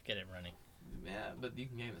to get it running. Yeah, but you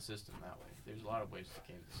can game the system that way. There's a lot of ways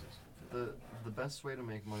to game the system. The best way to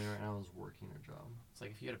make money right now is working a job. It's like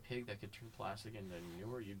if you had a pig that could turn plastic into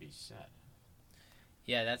manure, you'd be set.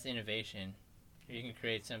 Yeah, that's innovation. You can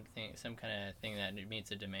create some kind of thing that meets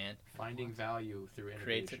a demand. Finding value through innovation.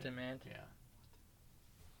 Creates a demand. Yeah.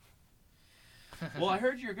 Well, I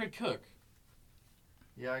heard you're a good cook.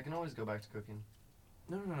 Yeah, I can always go back to cooking.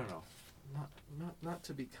 No. Not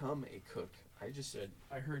to become a cook. I just said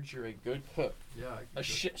I heard you're a good cook. Yeah,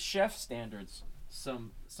 Chef standards.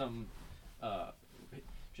 Some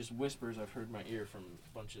just whispers I've heard in my ear from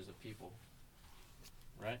bunches of people.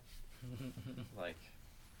 Right? Like,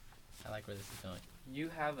 I like where this is going. you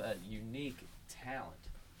have a unique talent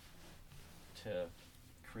to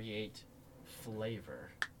create flavor.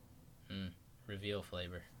 Reveal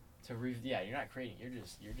flavor. You're not creating.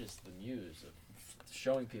 You're just the muse of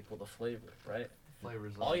showing people the flavor, right?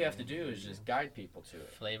 Flavors. All you have to do is just guide people to it.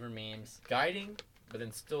 Flavor memes. Guiding, but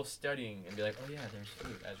then still studying and be like, oh yeah, there's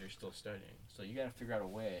food as you're still studying. So you got to figure out a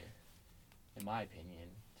way, in my opinion,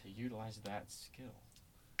 to utilize that skill.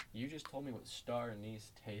 You just told me what star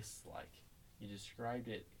anise tastes like. You described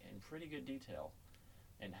it in pretty good detail,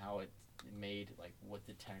 and how it made, like, what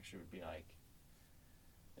the texture would be like.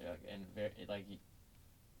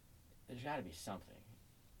 There's got to be something.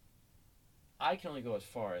 I can only go as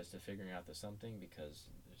far as to figuring out the something because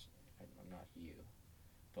I'm not you,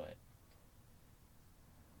 but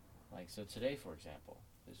like, so today, for example,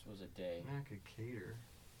 this was a day. I could cater.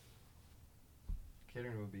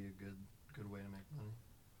 Catering would be a good way to make money.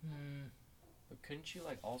 But couldn't you,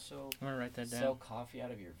 like, also I'm gonna write that down. sell coffee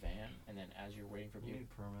out of your van, and then as you're waiting for You people? need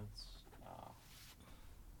permits.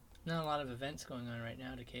 Not a lot of events going on right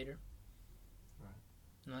now to cater. Right.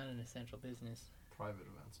 Not an essential business. Private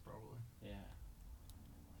events, probably. Yeah.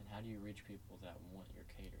 And how do you reach people that want your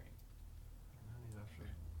catering? You have to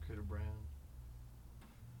create a brand.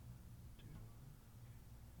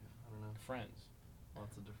 I don't know. Friends.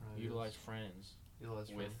 Lots of different ideas. Utilize friends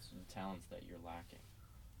Utilize with friends. the talents that you're lacking.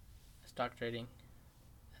 Stock trading.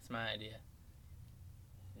 That's my idea.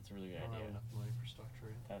 It's a really good I don't have idea. enough money for stock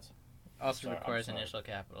trading. That's Also sorry, I'm requires sorry. initial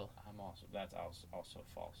capital. That's also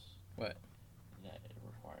false. What? That it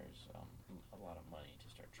requires a lot of money to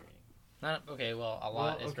start trading. Not okay. Well, a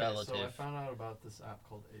lot is relative. So I found out about this app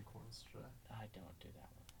called Acorns today. I don't do that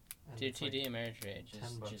one. And Do it's like TD Ameritrade.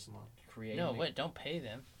 $10 a month. Create. No, wait. Don't pay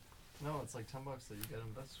them. No, it's like $10 that you get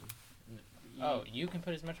invested. Oh, you can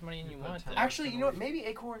put as much money in You you put want. 10 though. Actually, you know what? Maybe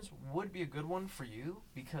Acorns would be a good one for you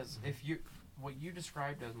because if you what you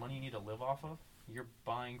described as money you need to live off of, you're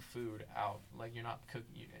buying food out. Like, you're not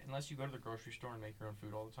cooking unless you go to the grocery store and make your own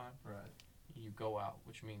food all the time. Right. You go out,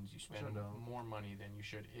 which means you spend Which I don't. more money than you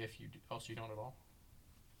should if you do. Oh, so you don't at all?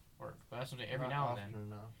 Or that's what I'm saying, every Not now and often then.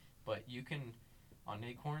 enough. But you can, on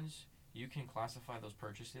Acorns, you can classify those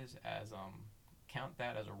purchases as count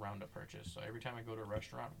that as a roundup purchase. So every time I go to a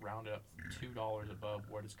restaurant, round it up $2 above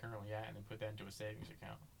what it's currently at, and then put that into a savings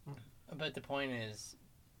account. But the point is,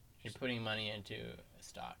 you're putting money into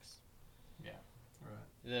stocks. Yeah.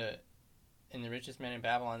 Right. In the Richest Man in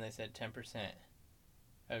Babylon, they said 10%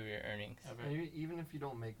 of your earnings. And even if you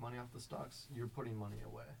don't make money off the stocks, you're putting money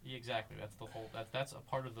away. Yeah, exactly. That's the whole. That's a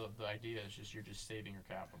part of the idea. Is just you're just saving your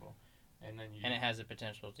capital, and then you. And it has the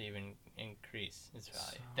potential to even increase its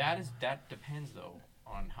value. That depends though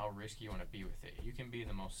on how risky you want to be with it. You can be in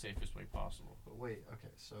the most safest way possible. But wait,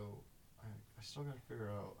 okay, so I still got to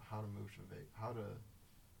figure out how to move to how to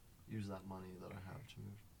use that money that I have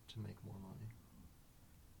to make more money.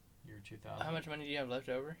 You're 2,000. How much money do you have left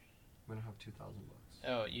over? I'm gonna have $2,000.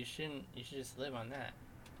 Oh, you shouldn't. You should just live on that.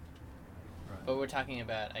 Right. But we're talking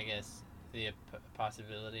about, I guess, the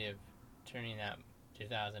possibility of turning that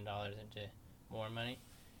 $2,000 into more money.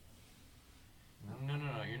 No.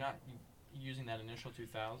 You're not using that initial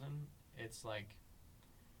 2,000. It's like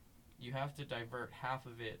you have to divert half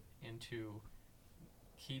of it into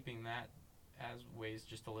keeping that as ways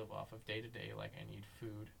just to live off of day to day. Like, I need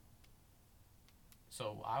food.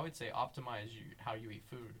 So I would say optimize how you eat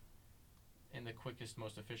food, in the quickest,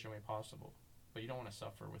 most efficient way possible. But you don't want to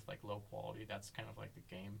suffer with like low quality. That's kind of like the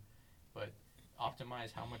game. But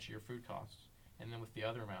optimize how much your food costs, and then with the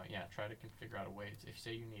other amount, try to figure out a way.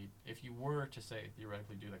 If you were to say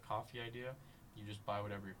theoretically do the coffee idea, you just buy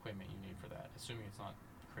whatever equipment you need for that, assuming it's not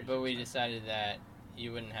crazy. But we expensive. decided that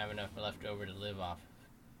you wouldn't have enough left over to live off.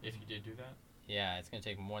 If you did do that, Yeah, it's gonna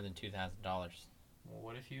take more than $2,000. well,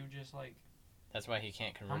 what if you just like? That's why he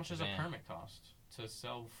can't convert. How much the does a van. permit cost to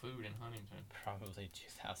sell food in Huntington? Probably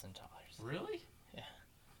 $2,000. Really?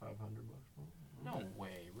 $500. No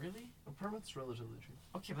way. Really? A permit's relatively cheap.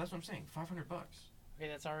 Okay, but that's what I'm saying. $500. Okay,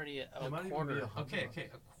 that's already a It might even be quarter. $100. Okay,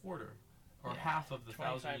 a quarter or Yeah. half of the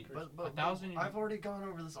 1,000. 25%. But 1,000. I've already gone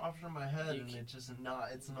over this option in my head, You and c- it's just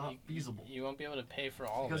not. It's not You- feasible You won't be able to pay for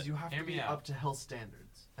all because of it. you have Hear to me be out. up to health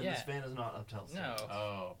standards, and this Yeah. van is not up to health No. standards.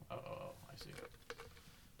 Oh, I see.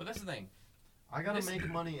 But that's the thing. I gotta This- make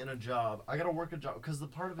money in a job. I gotta work a job because the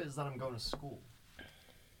part of it is that I'm going to school.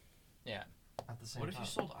 Yeah. At the same What if time. you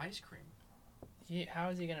sold ice cream? How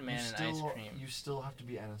is he gonna man an ice cream? You still have to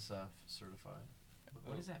be NSF certified.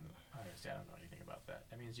 What does that mean? I don't know anything about that.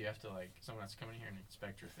 That means you have to like someone has to come in here and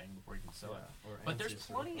inspect your thing before you can sell it. Or But there's ANSI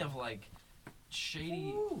plenty certified. of like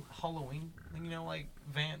shady Halloween, like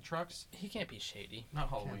van trucks. He can't be shady. Not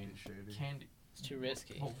Can't Halloween. be shady. Candy. It's too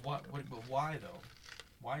risky. But why though?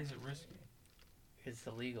 Why is it risky? It's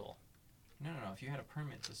illegal. No. If you had a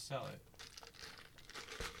permit to sell it,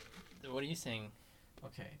 What are you saying?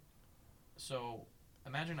 okay. So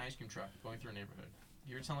imagine an ice cream truck going through a neighborhood.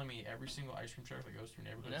 You're telling me every single ice cream truck that goes through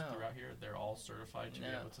neighborhoods No. throughout here, they're all certified to be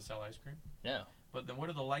No. able to sell ice cream? No. But then what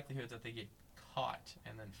are the likelihoods that they get caught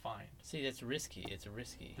and then fined? See, that's risky. It's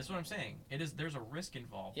risky. That's what I'm saying. There's a risk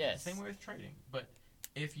involved. Yes. Same way with trading. But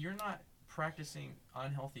if you're not practicing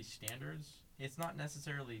unhealthy standards, it's not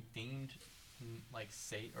necessarily deemed like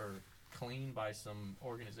safe or clean by some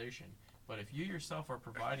organization. But if you yourself are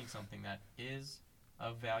providing something that is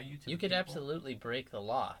of value to You the could people, absolutely break the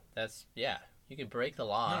law. You could break the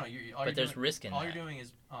law. no, all but you're there's doing, risk in all that. you're doing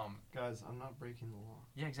is Guys, I'm not breaking the law.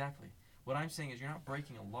 yeah, exactly. What I'm saying is you're not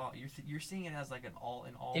breaking a law. You're seeing it as like an all.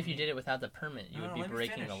 If you did it without the permit, you would be let me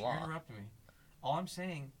breaking finish. the You're law. interrupting me. All I'm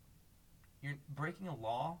saying, you're breaking a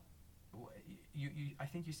law. I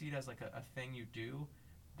think you see it as like a thing you do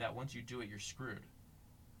that once you do it, you're screwed.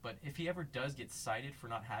 But if he ever does get cited for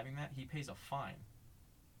not having that, he pays a fine.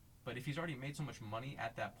 But if he's already made so much money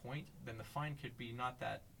at that point, then the fine could be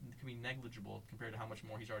negligible compared to how much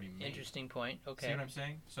more he's already made. Interesting point. Okay. See what I'm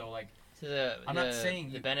saying? So like So I'm not saying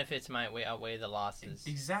the you- benefits might outweigh the losses.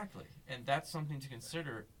 exactly, and that's something to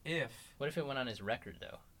consider if. What if it went on his record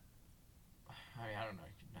though? I mean, I don't know.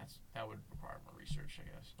 That would require more research, I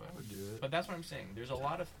guess. But I would do it. But that's what I'm saying. There's a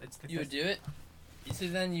lot of You would do it. So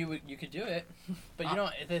then you could do it, but you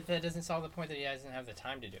don't. That doesn't solve the point that he doesn't have the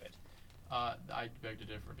time to do it. I beg to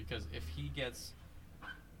differ because if he gets,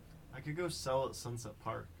 I could go sell at Sunset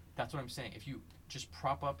Park. that's what I'm saying. If you just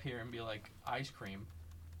prop up here and be like ice cream,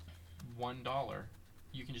 $1,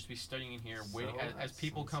 you can just be studying in here, waiting Sell as at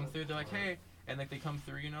people come Sunset through. They're like, Park. hey, and like they come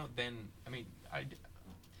through, then I mean,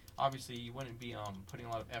 obviously you wouldn't be putting a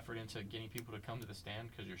lot of effort into getting people to come to the stand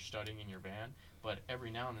because you're studying in your van. But every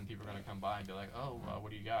now and then people are gonna come by and be like, oh,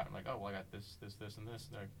 what do you got? I'm like, oh, well, I got this, and this. And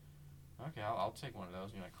they're like, okay, I'll take one of those.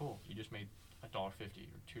 And you're like, cool. You just made $1.50 or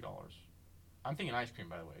 $2. I'm thinking ice cream,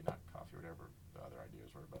 by the way, not coffee or whatever the other ideas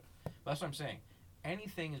were. But that's what I'm saying.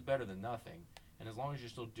 Anything is better than nothing. And as long as you're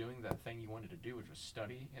still doing that thing you wanted to do, which was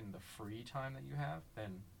study in the free time that you have,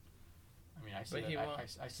 then, I mean, I see But he that, won't- I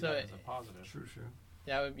see so that as a positive. True.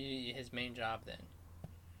 That would be his main job then.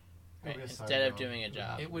 Right? Maybe a side Instead of job. doing a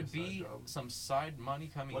job. It would Side be job. some side money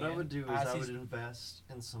coming What in. I would do is as I he's- would invest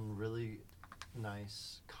in some really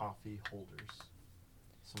nice coffee holders,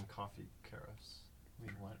 some coffee carafes.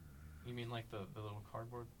 Wait, what? You mean like the little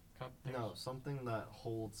cardboard cup things? No, something that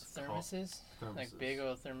holds Thermoses? Like thermoses. big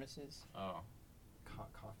old thermoses? Oh.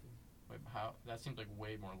 coffee. Wait, how? That seems like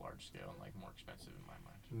way more large scale and like more expensive in my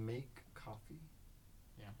mind. Make coffee.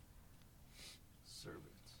 Yeah. Serve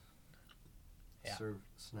it. Yeah. Serve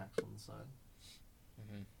snacks on the side.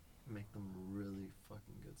 Mhm. Make them really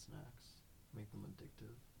fucking good snacks. Make them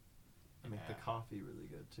addictive. Make the Yeah. coffee really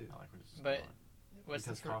good too. I like where this is But- going. What's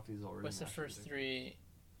because the coffee's already what's the naturally first addictive. 3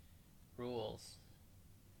 rules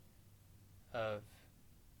of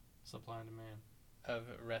Supply and demand. a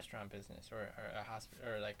restaurant business or a hospital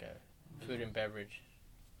or like a food and beverage?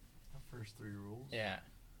 The first 3 rules. Yeah.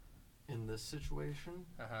 In this situation,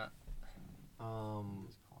 Uh-huh.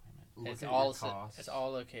 This climate. look It's at all your costs. it's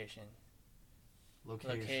all location.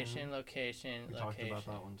 Location. Location. We talked Location. about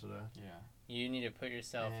that one today. Yeah. You need to put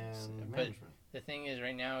yourself. and But management. the thing is,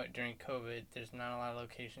 right now during COVID, there's not a lot of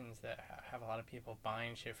locations that have a lot of people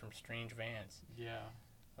buying shit from strange vans. Yeah.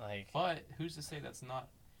 Like But who's to say that's not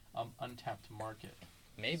untapped market?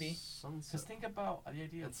 maybe. Because think about the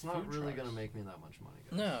idea It's of not food really trucks. going to make me that much money,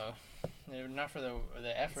 guys. No, not for the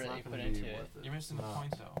effort It's that not you gonna put be into it. worth it. You're missing the No.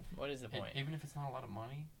 point, though. What is the And point? even if it's not a lot of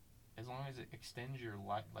money, as long as it extends your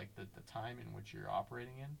life, like the time in which you're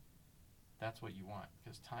operating in, that's what you want.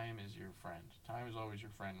 Because time is your friend. Time is always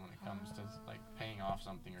your friend when it comes to like paying off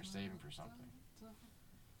something or saving for something.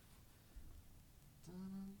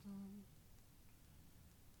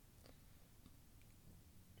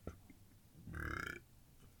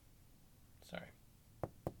 Sorry.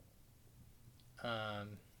 Oh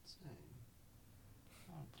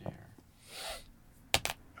dear.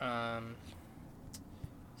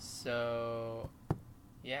 So,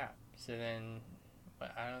 yeah. So then,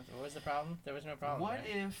 what was the problem? There was no problem. What right?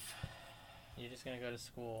 if? You're just gonna go to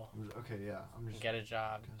school, Okay, yeah. I'm just get a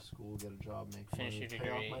job. go to school, get a job, make Finish money, your pay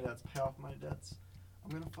off degree. my debts, pay off my debts.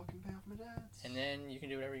 I'm going to fucking pay off my debts. And then you can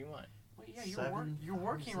do whatever you want. Wait, yeah, you're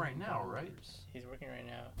working right now, right? He's working right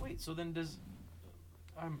now. Wait, so then does?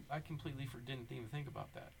 I completely didn't even think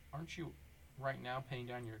about that. Aren't you right now paying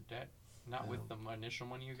down your debt? Not with the initial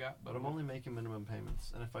money you got, But I'm only making minimum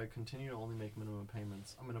payments. And if I continue to only make minimum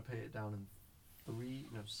payments, I'm going to pay it down in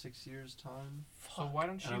 6 years' time. So why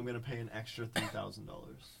don't And I'm you? going to pay an extra $3,000.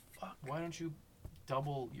 Fuck. Why don't you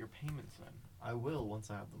double your payments then? I will once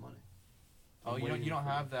I have the money. Oh, I'm you waiting don't for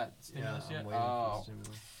have it. that stimulus yeah, yet? I'm waiting Oh, for the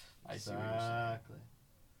stimulus. I see what you're saying. Exactly.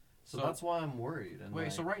 So that's why I'm worried. And Wait,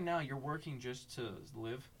 like, so right now you're working just to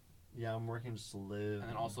live, yeah, I'm working just to live. and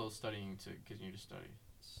then also studying to continue to study.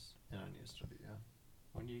 And I need to study, yeah.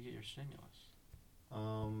 When do you get your stimulus?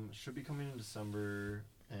 Should be coming in December,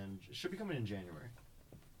 and should be coming in January.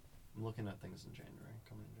 I'm looking at things in January,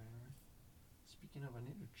 coming in January. Speaking of, I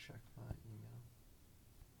need to check my email.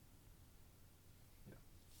 Yeah.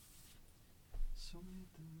 So many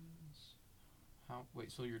things.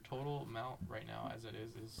 Wait, so your total amount right now, as it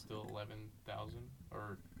is still 11,000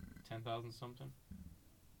 or 10,000 something?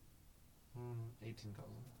 18,000.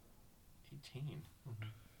 18. Mm-hmm.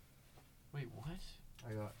 Wait, what?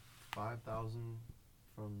 I got 5,000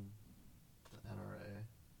 from the NRA.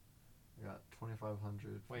 I got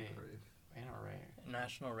 2,500 from Wait. Crave. NRA.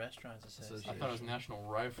 National Restaurants Association. I thought it was National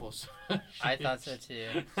Rifles. I thought so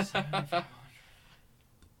too.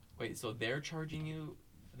 Wait, so they're charging you?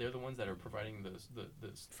 They're the ones that are providing the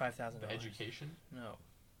 $5,000. education? No.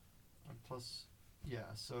 Plus, yeah,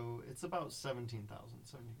 so it's about 17,000,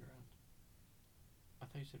 70 grand. I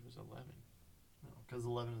thought you said it was 11. No, because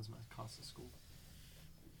 11 is my cost of school.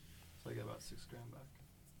 So I get about 6 grand back.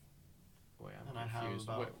 Wait, I'm And I have confused.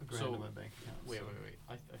 about a grand so, in my bank account. Wait. so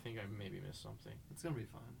I think I maybe missed something. It's going to be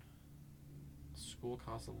fine. School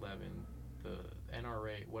costs 11. The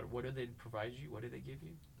NRA, what did they provide you? What did they give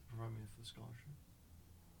you? They provide me with a scholarship.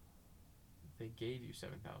 They gave you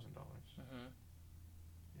 $7,000. Mm-hmm.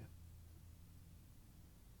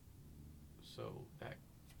 So that,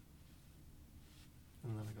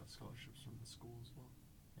 And then I got scholarships from the school as well.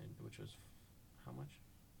 and which was how much?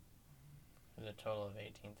 It was a total of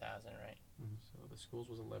 18,000, right? So the schools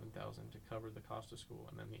was 11,000 to cover the cost of school,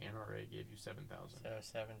 and then the NRA gave you 7,000. So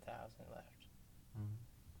 7,000 left. Mm-hmm.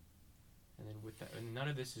 And then with that, and none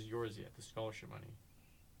of this is yours yet. The scholarship money,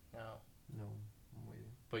 No. No, I'm waiting.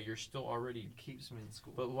 but you're still already. It keeps me in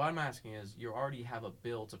school. But what I'm asking is, you already have a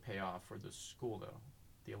bill to pay off for the school though,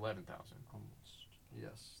 the 11,000. Almost.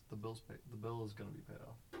 Yes, the bill is going to be paid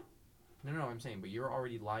off No, I'm saying, but you're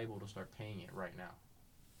already liable to start paying it right now.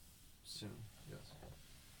 soon. Yes.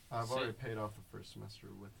 I've So- already paid off the first semester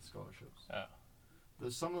with the scholarships. Oh.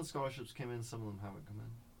 Some of the scholarships came in, some of them haven't come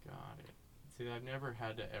in. Got it. See, I've never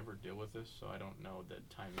had to ever deal with this, so I don't know the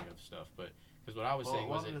timing of stuff. But because what I was saying a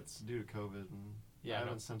lot was, of it's due to COVID, and Yeah, I no.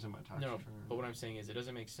 haven't sent in my tax no, return. but what I'm saying is, it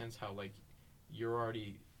doesn't make sense how like you're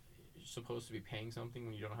already supposed to be paying something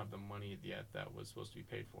when you don't have the money yet that was supposed to be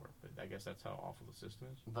paid for. But I guess that's how awful the system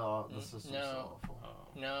is. The system's No. so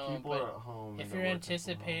awful. No, People but are at home. if and you're they're working from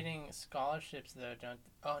home. anticipating scholarships, though, don't.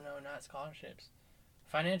 Oh no, not scholarships.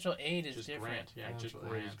 Financial aid is Just different. grant, yeah, just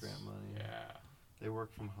Financial aid is grants. grant money. Yeah. They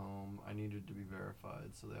work from home. I needed to be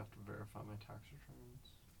verified, so they have to verify my tax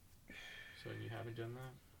returns. So you haven't done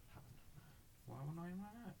that? Haven't done that. Why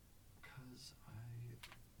not? Because I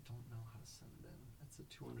don't know how to send it in. It's a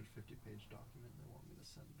 250-page document they want me to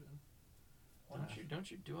send it in. Don't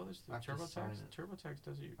you do all this through I have to sign TurboTax? it. TurboTax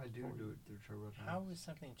does it. I do for you. it through TurboTax. How is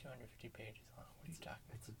something 250 pages long? What are you talking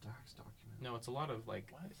about? It's a docs document. No, it's a lot of like.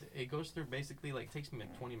 What? It goes through basically like takes me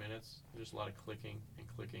like 20 minutes. Just a lot of clicking and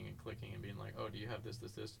clicking and clicking and being like, oh, do you have this?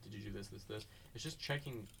 Did you do this? It's just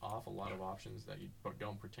checking off a lot of options that you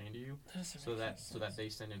don't pertain to you, so that they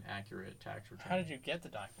send an accurate tax return. How did you get the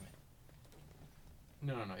document?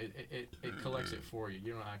 No. It collects it for you.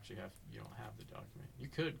 You don't have the document. You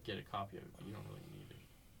could get a copy of it, but you don't really need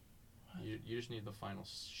it. You just need the final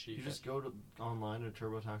sheet. You just go to online to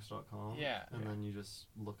turbotax.com. Yeah. And then you just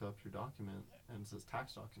look up your document, and it says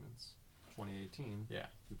tax documents, 2018. Yeah.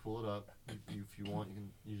 You pull it up. If you want,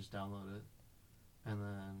 you just download it, and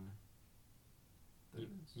then.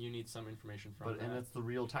 You need some information from. And it's the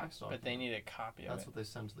real tax document. But they need a copy of That's it. what they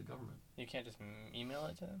send to the government. You can't just email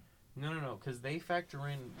it to them? No, because they factor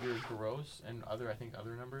in your gross and other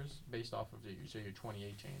numbers based off of your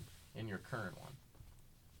 2018 in your current one,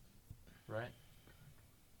 right?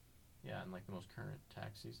 Yeah, and like the most current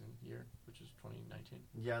tax season year, which is 2019.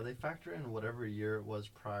 Yeah, they factor in whatever year it was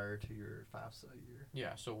prior to your FAFSA year.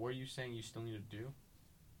 Yeah, so what are you saying you still need to do?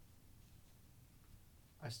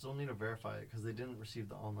 I still need to verify it because they didn't receive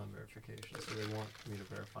the online verification, so they want me to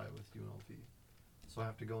verify it with UNLV. So I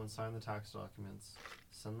have to go and sign the tax documents,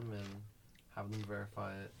 send them in, have them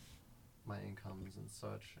verify it, my incomes and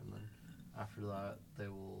such, and then after that, they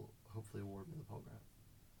will hopefully award me the Pell Grant.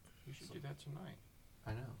 You should do that tonight.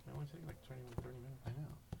 I know. It only take like 30 minutes. I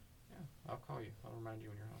know. Yeah, I'll call you. I'll remind you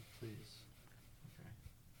when you're home. Please. Okay.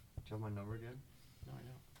 Do you have my number again? No, I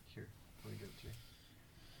don't. Here, let me give it to you.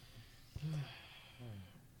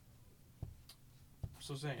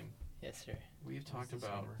 So Zayne, Yes, sir. we've What's talked this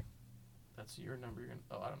about. number? That's your number.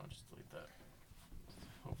 I don't know. Just delete that.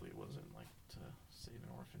 Hopefully, it wasn't like to Save an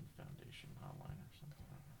Orphan Foundation hotline or something.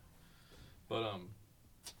 I don't know.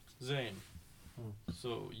 But Zayne,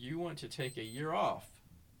 so you want to take a year off?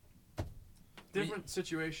 Different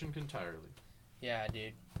situation entirely. Yeah,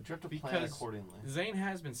 dude. But you have to plan Because accordingly. Zayne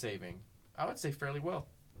has been saving. I would say fairly well.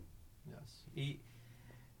 Yes.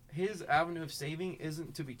 His avenue of saving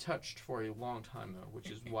isn't to be touched for a long time though, which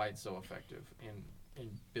is why it's so effective in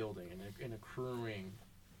building and in accruing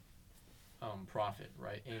profit,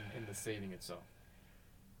 right, in the saving itself.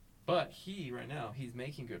 But right now he's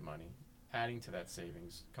making good money, adding to that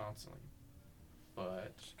savings constantly.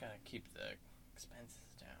 But Just gotta keep the expenses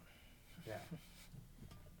down. yeah.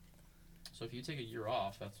 So if you take a year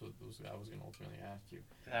off, that's what I was going to ultimately ask you.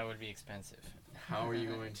 That would be expensive. How are you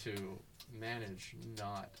going to manage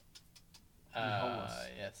not? homeless?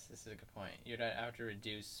 Yes, this is a good point. You'd have to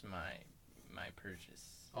reduce my purchase.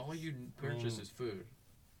 All you purchase is food.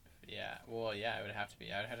 Yeah, well, yeah, it would have to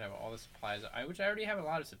be. I would have to have all the supplies, which I already have a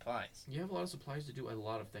lot of supplies. You have a lot of supplies to do a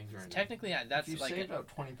lot of things right now. Technically, that's if you like saved out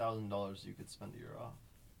 $20,000, you could spend a year off.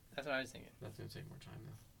 that's what I was thinking. That's going to take more time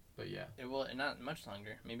though. But yeah. It will not much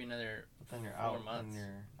longer. Maybe another But then you're 4 out. months. Then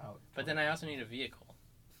you're out. But then I also need a vehicle.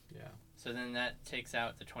 Yeah. So then that takes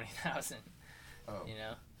out the 20,000. Oh. You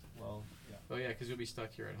know? Well, yeah. Oh yeah, because you'll be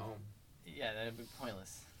stuck here at home. Yeah, that'd be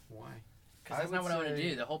pointless. Why? Because I that's not would what I want to say-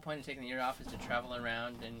 do. The whole point of taking the year off is to travel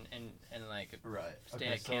around and like Right. Stay okay,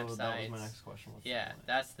 at so that was campsites. my next question. What's the yeah, plan?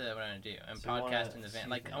 that's what I want to do. I'm So you wanna podcasting the van. see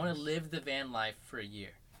Like I want to things. live the van life for a year.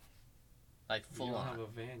 Like You full don't on. have a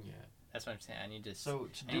van yet. That's what I'm saying. I need to. So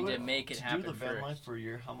to I do need it, to make it to happen do the van first. life for a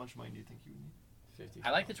year, how much money do you think you would need? 50.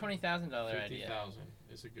 I like the $20,000 idea. 50,000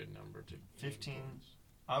 is a good number to. 15. aim towards.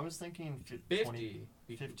 I was thinking 50.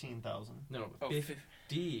 15,000. No, Oh,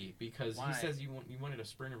 50 because Why? he says you wanted a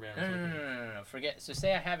Sprinter van. No, or no, no, something. no. Forget. So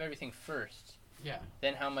say I have everything first. Yeah.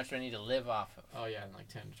 Then how much do I need to live off of? Oh yeah, and like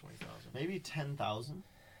 10 to 20,000. Maybe 10,000.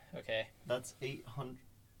 Okay. That's 800.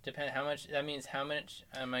 Depend how much. That means how much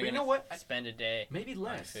am I But you gonna know what? spend a day? Maybe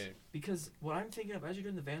less. food. Because what I'm thinking of as you're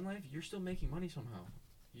doing the van life, you're still making money somehow.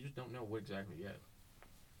 You just don't know what exactly yet.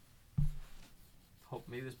 Hope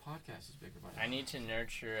maybe this podcast is bigger by now. I need to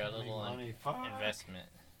nurture a little money. Fuck. investment.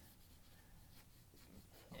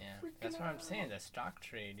 Yeah, that's what I'm saying. The stock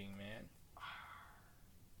trading, man.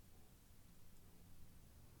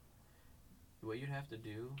 What you'd have to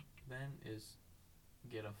do then is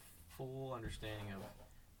get a full understanding of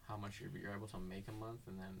how much you're able to make a month,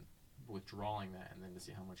 and then withdrawing that, and then to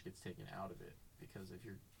see how much gets taken out of it. Because if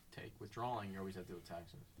you're withdrawing, you always have to deal with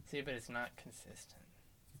taxes. See, but it's not consistent.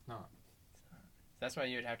 It's not. That's why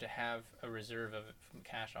you would have to have a reserve of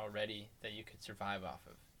cash already that you could survive off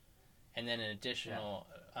of, and then an additional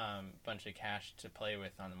bunch of cash to play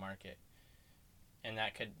with on the market. And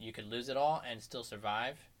you could lose it all and still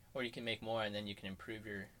survive, or you can make more and then you can improve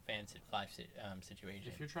your life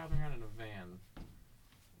situation. If you're traveling around in a van,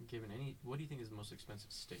 given any, what do you think is the most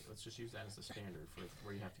expensive state? Let's just use that as the standard for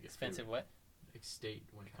where you have to get Expensive food. what? State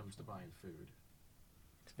when it comes to buying food.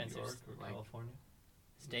 Expensive New York or like- California?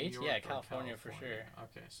 state? New Yeah, York or California for sure.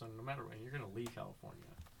 Okay, so no matter when you're gonna leave California,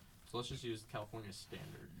 so let's just use California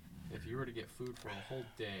standard. If you were to get food for a whole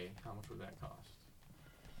day, how much would that cost?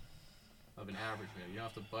 Of an average meal, you don't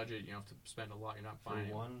have to budget. You don't have to spend a lot. You're not For buying.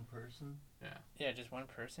 one person? Yeah, just one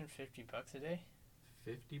person, $50 a day.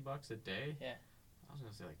 $50 a day? Yeah. I was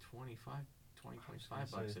gonna say like 25 I was gonna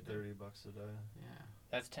 $25 say a day. $30 a day. Yeah.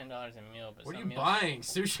 That's $10 a meal. But What are some you meals- buying?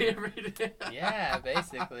 Sushi every day? Yeah,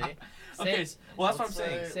 basically. Okay, well that's what I'm let's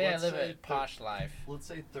saying. Say I let's live say a posh life. Let's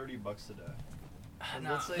say $30 a day. And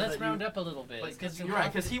No, let's say let's that round you- up a little bit. But Because you're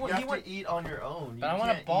right, 'cause he you went- have to eat on your own. But I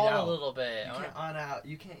want to ball a little bit. You I can't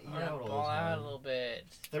You can't eat want out to all ball the out time. a little bit.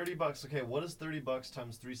 $30. Okay, what is $30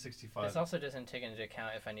 times 365? This also doesn't take into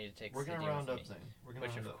account if I need to take We're gonna Sydney round with up, me. Zane. We're gonna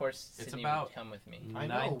Which round of up. course It's Sydney about would come with me. I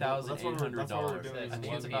know, but that's what we're doing. $9,800. That's I think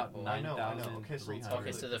two it's about people. I know. Okay, so let's $9,300. talk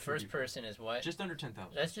Okay, so the first person is what? Just under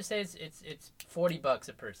 10,000. Let's just say it's $40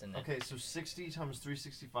 a person then. Okay, so 60 times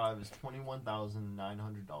 365 is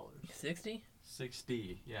 $21,900. 60?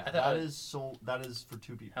 60. Yeah. I thought- That is for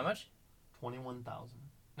two people. How much? 21,000.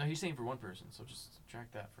 No, he's saying for one person, so just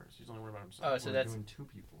subtract that first. He's only worried about himself. Oh, so We're that's doing two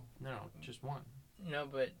people. No, just one. no,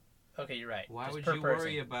 but okay, you're right. Why Just would per you person.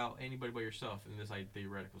 worry about anybody but yourself in this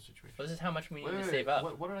theoretical situation? Well, this is how much we need Wait, to wait, save wait.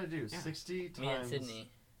 up. What did I do? Yeah. 60 times. Me and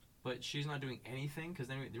Sydney. But she's not doing anything because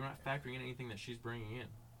then you're not factoring in anything that she's bringing in.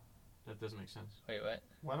 That doesn't make sense. Wait, what?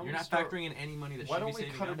 Why don't You're we not start, factoring in any money that Why she'd don't be we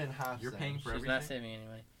saving cut up. it in half? You're Zane? paying for She's everything. not saving any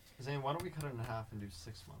money. Zane, why don't we cut it in half and do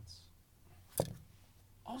 6 months?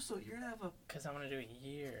 Also, you're gonna have a. Because I want to do a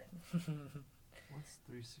year. What's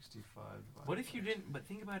 365 divided What if you by- didn't? But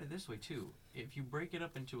think about it this way too. If you break it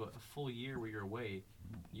up into a full year where you're away,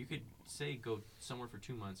 you could say go somewhere for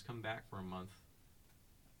 2 months, come back for a month.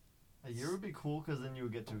 A year would be cool because then you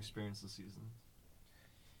would get to experience the season.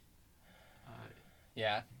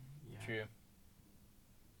 Yeah, Yeah. true.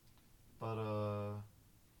 But 23.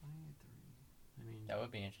 I mean, That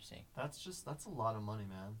would be interesting. That's a lot of money,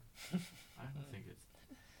 man. I don't think it's.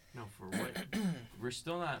 No, for what? We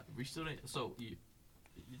still don't. So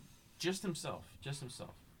just himself.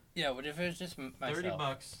 Yeah, what if it was just myself?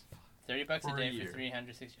 $30. $30 for a a day year. for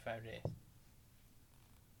 365 days.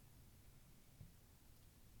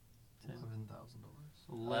 $11,000.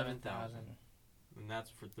 11,000. And that's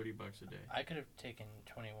for $30 a day. I could have taken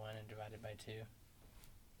 21 and divided by 2.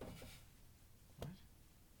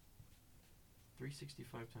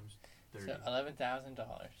 365 times 30. So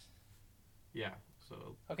 $11,000. Yeah.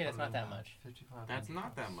 So Okay, that's not that much. 55. that's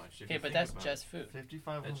not that much. if Okay, you but think that's about just food.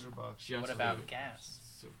 $5,500. Just What about food. gas?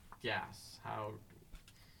 So gas. How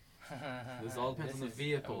this all depends on the This is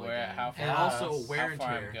vehicle. where, again. how far, and also Gas. wear how and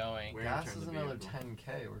far tear. I'm going. Wear and Gas tear on is the another vehicle.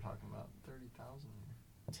 10K. We're talking about 30,000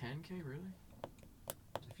 here. 10K really?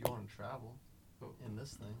 If you want to travel Oh. in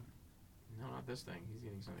this thing. No, not this thing. He's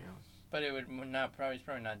getting something else. But it would not probably. It's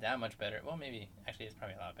probably not that much better. Well, maybe actually it's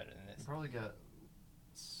probably a lot better than You this. probably get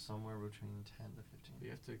somewhere between 10 to 15. But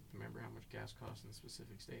you have to remember how much gas costs in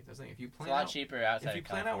specific states. That's the thing. If you It's plan a lot out, cheaper outside. if you of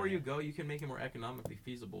plan out where you California. go, you can make it more economically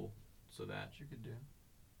feasible, so that. What you could do.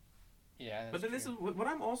 Yeah, that's But then true. this is what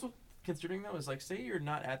I'm also considering though is like say you're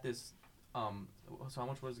not at this. So how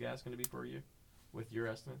much was gas going to be for you, with your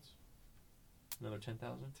estimates? Another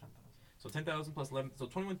 10,000. 10,000. So 10,000 plus 11. So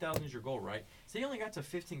 21,000 is your goal, right? Say you only got to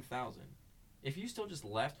 15,000. If you still just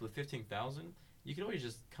left with 15,000, you could always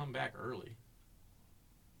just come back early.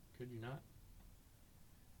 Could you not?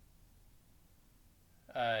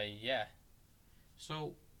 Yeah.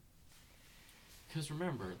 So, because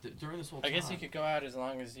remember, during this whole I time, guess you could go out as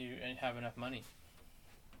long as you have enough money,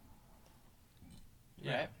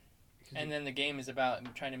 yeah, right? And then the game is about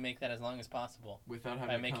trying to make that as long as possible without having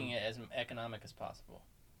by to making come, it as economic as possible.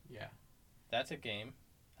 yeah. That's a game.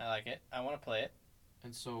 I like it. I want to play it.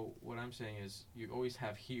 And so what I'm saying is, you always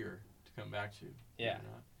have here to come back to. Yeah. do you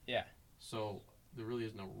not? Yeah. So there really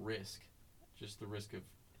is no risk, just the risk of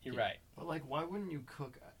You're Yeah. right. But like, why wouldn't you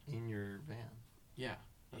cook in your van? yeah.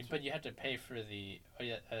 That's But you have to pay for the. Oh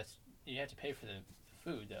yeah, you have to pay for the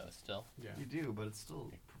food though. Still. yeah. You do, but it's still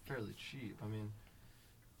fairly cheap. I mean,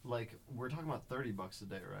 like we're talking about $30 a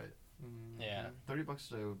day, right? Yeah.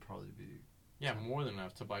 $30 a day would probably be Yeah, more than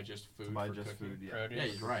enough to buy just food. to buy for just cooking. food. Yeah. Produce. Yeah,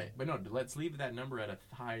 you're right. But no, let's leave that number at a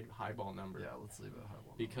highball number. Yeah, let's leave it high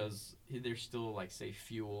one. Because there's still like say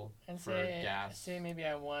fuel And for say gas. say maybe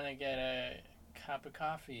I want to get a cup of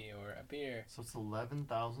coffee or a beer. So it's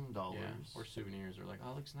 $11,000. Yeah, or souvenirs, or like,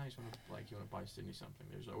 oh, it looks nice. When you want to buy Sydney something.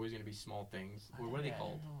 There's always gonna be small things. Or what are they Yeah.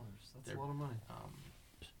 called? That's They're- a lot of money.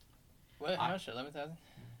 What? How I- much? 11,000.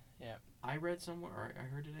 Yeah. I read somewhere, or I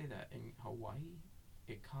heard today that in Hawaii,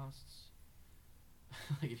 it costs.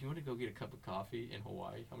 Like, if you want to go get a cup of coffee in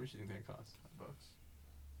Hawaii, how much do you think that costs?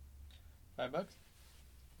 $5?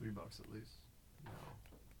 $3 at least. No,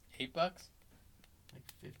 $8?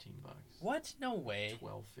 like $15. What? No way.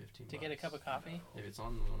 12, 15 To get a cup of coffee? If it's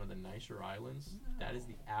on one of the nicer islands, that is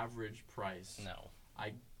the average price. No.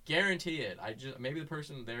 Guarantee it. Maybe the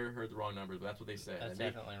person there heard the wrong numbers, but that's what they said. That's And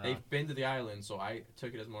definitely wrong. They've been to the island, so I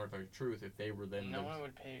took it as more of a truth. If they were then, No one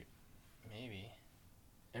would pay. Maybe.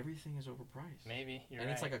 everything is overpriced. Maybe. You're and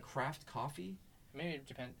right. it's like a craft coffee. Maybe it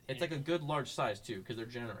depends. It's like a good large size too, because they're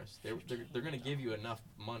generous. They're going to give you enough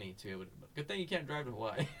money to be able to. Good thing you can't drive to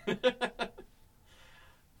Hawaii.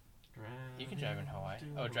 You can drive in Hawaii.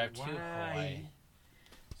 Oh, drive to Hawaii.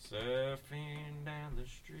 Surfing down the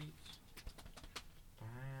streets,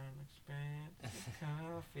 buying expensive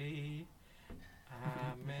coffee.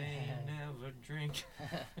 I may never drink.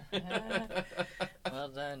 Well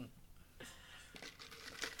done.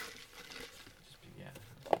 Yeah,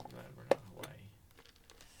 I'm glad we're not in Hawaii.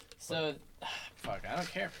 So, fuck, I don't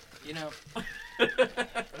care. You know,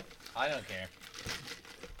 I don't care.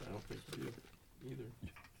 I don't think you do either.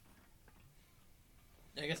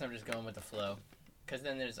 I guess I'm just going with the flow. Because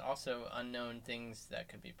then there's also unknown things that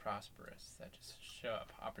could be prosperous that just show up,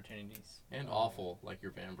 opportunities. And awful, like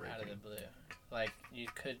your van breaking. Out of the blue. Like, you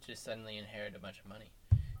could just suddenly inherit a bunch of money.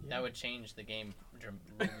 Yeah. That would change the game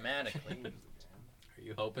dramatically. Are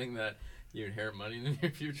you hoping that you inherit money in the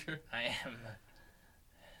near future? I am.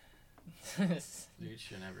 You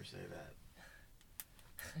should never say that.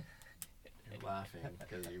 You're laughing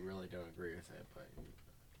because you really don't agree with it, but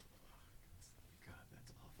God,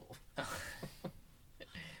 that's awful.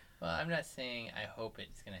 Well, I'm not saying I hope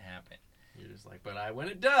it's going to happen. You're just like, but when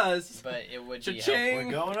it does. But it would be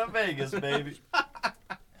Cha-ching! helpful. We're going to Vegas, baby.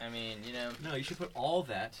 I mean, you know. No, you should put all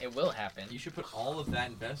that. It will happen. You should put all of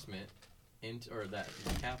that investment into, or that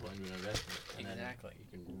capital into an investment. And Exactly.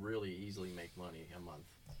 Then you can really easily make money a month.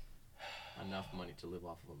 Enough money to live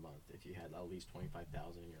off of a month if you had at least $25,000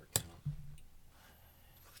 in your account.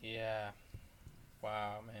 Yeah.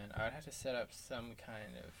 Wow, man. I would have to set up some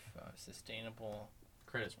kind of sustainable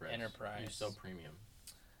Credit spreads. enterprise. You sell premium.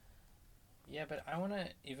 Yeah, but I want to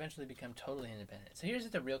eventually become totally independent. So here's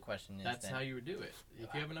what the real question is. That's then. how you would do it.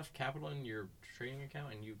 If you have enough capital in your trading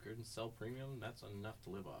account and you can sell premium, that's enough to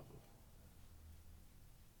live off of.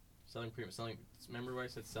 Selling premium. Remember what I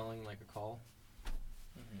said selling like a call?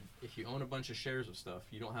 Mm-hmm. If you own a bunch of shares of stuff,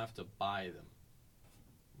 you don't have to buy them.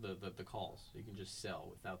 The calls. You can just sell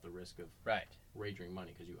without the risk of wagering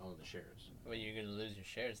money because you own the shares. Well, you're going to lose your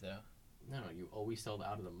shares, though. No, you always sell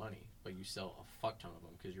out of the money, but you sell a fuck ton of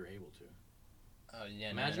them because you're able to. Oh,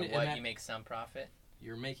 yeah. Imagine no matter what, you make some profit.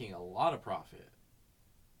 You're making a lot of profit.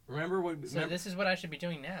 Remember what? So this is what I should be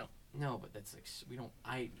doing now. No, but that's like we don't.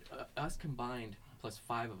 Us combined plus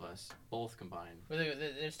 5 of us, both combined. Well,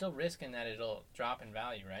 there's still risk in that it'll drop in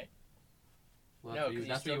value, right? Well, no, because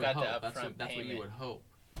you still got the upfront That's what you would hope.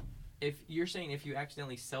 If you're saying if you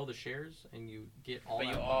accidentally sell the shares and you get all, but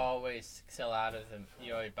you money, always sell out of them.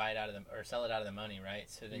 You always buy it out of them or sell it out of the money, right?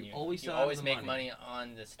 So then you always make money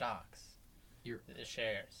on the stocks, the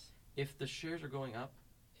shares. If the shares are going up,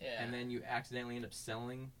 and then you accidentally end up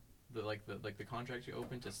selling the contracts you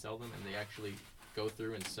open to sell them, and they actually go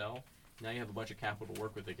through and sell. Now you have a bunch of capital to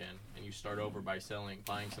work with again, and you start over by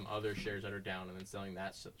buying some other shares that are down, and then selling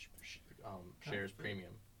that shares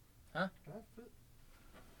premium. Huh? Can I fit?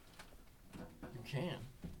 You can.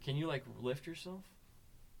 Can you lift yourself?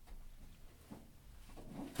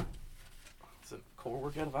 It's a core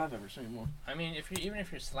workout if I've ever seen one. I mean, even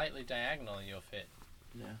if you're slightly diagonal, you'll fit.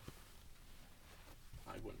 Yeah.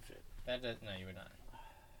 I wouldn't fit. No, you would not.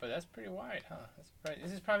 But that's pretty wide, huh?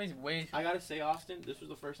 This is probably way. I gotta say, Austin, this was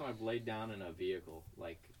the first time I've laid down in a vehicle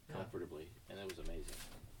comfortably, and it was amazing.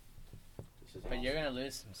 But awesome. You're gonna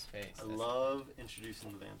lose some space. I love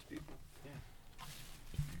introducing the van to people. Yeah.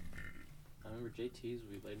 I remember JT's.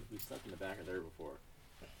 We slept in the back of there before,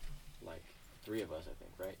 3 of us, I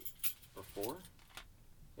think, right? Or 4?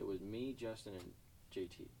 It was me, Justin, and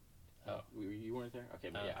JT. Oh, you weren't there? Okay,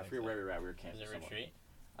 but I forget so. where we were at. We were camping. Was it a retreat?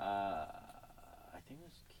 I think it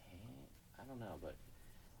was I don't know, but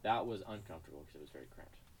that was uncomfortable because it was very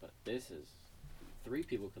cramped. But this is 3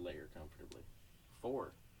 people could lay here comfortably.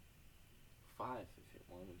 4, 5 if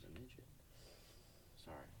one of them's a midget.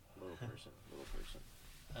 Sorry, little person.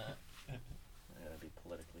 I gotta be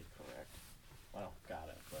politically correct. Well, got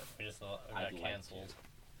it, but we got canceled.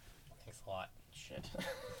 Thanks a lot. Shit.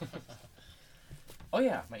 Oh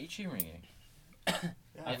yeah, my Ichi ring.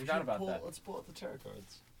 I forgot about that. Let's pull out the tarot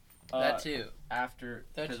cards. That too. After,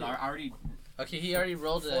 because I Okay, he already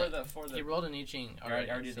rolled he rolled an I Ching already.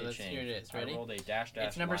 I already did so the let's Ching. hear it is. Ready? I rolled a dash dash.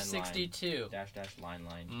 It's number line, 62. Dash dash line.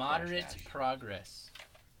 Moderate dash, dash. progress.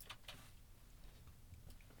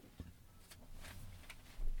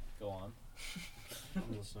 Go on.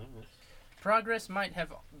 I'm listening. Progress might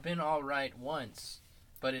have been all right once,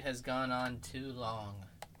 but it has gone on too long.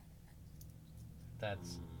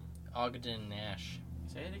 That's Ogden Nash.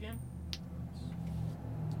 Say it again.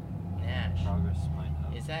 Nash. Progress might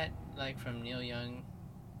have. Is that like from Neil Young?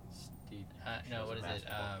 Steve. No, was what a is it?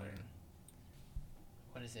 basketball player.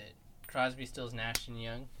 What is it? Crosby, Stills, Nash and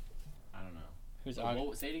Young. I don't know.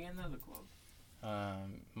 Who's Say it again though. The quote.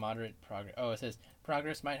 Moderate progress. Oh, it says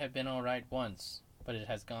progress might have been all right once, but it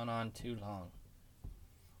has gone on too long.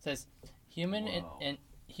 It says human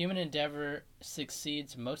endeavor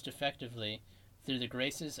succeeds most effectively through the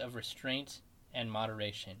graces of restraint and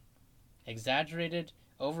moderation. Exaggerated,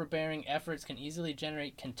 overbearing efforts can easily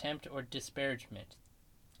generate contempt or disparagement.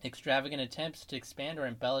 Extravagant attempts to expand or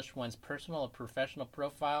embellish one's personal or professional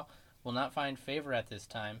profile will not find favor at this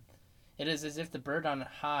time. It is as if the bird on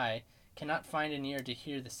high cannot find an ear to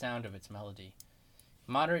hear the sound of its melody.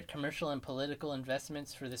 Moderate commercial and political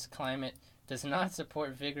investments for this climate does not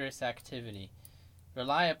support vigorous activity.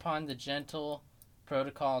 Rely upon the gentle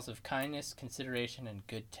protocols of kindness, consideration, and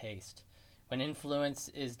good taste. When influence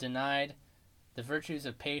is denied, the virtues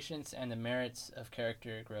of patience and the merits of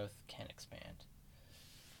character growth can expand.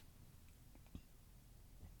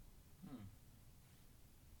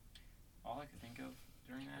 All I could think of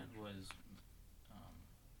during that was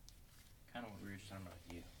kind of what we were just talking about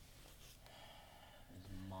with you. Is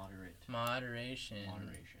Moderation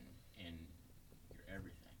in your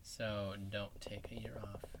everything. So don't take a year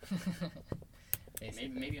off.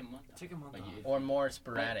 Maybe a month off. Take a month Like, off. Or more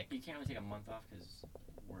sporadic. But you can't really take a month off because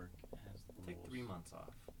work has the Take rules. 3 months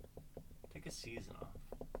off. Take a season off.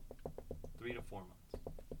 3 to 4 months.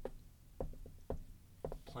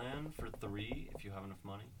 Plan for 3 if you have enough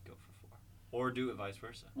money. Go for 4, or do it vice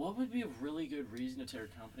versa. What would be a really good reason to tell your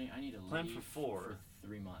company I need to Plan leave for 4. for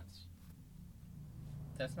 3 months?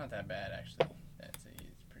 That's not that bad, actually. It's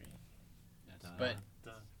pretty. That's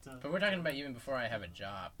But we're talking about even before I have a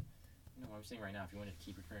job. no. I'm saying right now, if you wanted to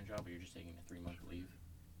keep your current job, but you're just taking a 3-month leave,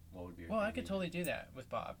 what would be? Well, I could totally do that with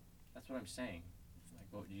Bob. That's what I'm saying. Like,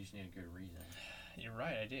 what? You just need a good reason. You're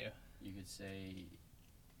right, I do. You could say,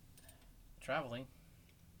 Traveling.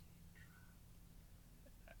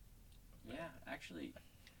 yeah, actually,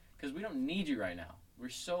 because we don't need you right now. We're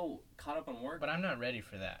so caught up on work. But I'm not ready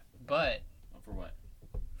for that. But For what?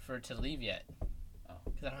 for to leave yet. Oh.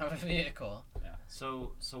 Because I don't have a vehicle.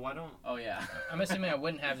 So why don't Oh yeah. I'm assuming I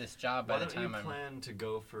wouldn't have this job by why the don't time you I'm. plan to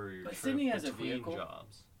go for your But trip Sydney has a between vehicle.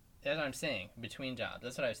 jobs? That's what I'm saying. Between jobs.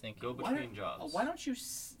 That's what I was thinking. Go between jobs. Why don't you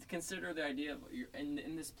consider the idea of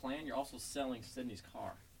in this plan? You're also selling Sydney's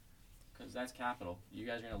car, because that's capital. You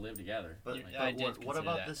guys are gonna live together. But, Yeah, but I did what consider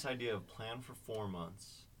about that. this idea of plan for 4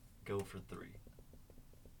 months, go for 3?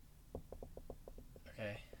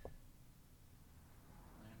 Okay.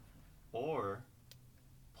 Or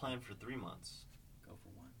plan for 3 months, Go for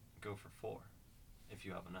 1. go for 4, if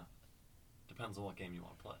you have enough. Depends on what game you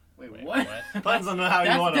want to play. Wait, Wait, what? what? Depends on how you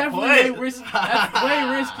That's want to definitely play. that's way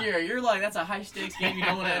riskier. You're like, that's a high stakes game you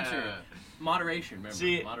don't want to enter. Moderation, remember?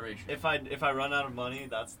 See, moderation. If I run out of money,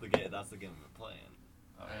 that's the game. That's the game I'm playing.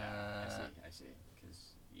 Oh, yeah. I see.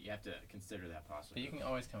 Because you have to consider that But possibility. you can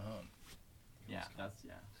always come home. Yeah.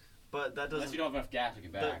 But that Unless doesn't. you don't have enough gas to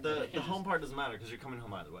get back. The home part doesn't matter because you're coming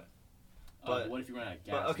home either way. But but- what if you run out of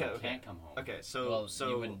gas? but okay, and you okay. can't come home. Okay, so Well, so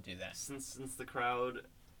you wouldn't do that. since the crowd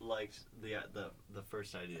liked the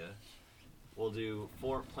first idea, we'll do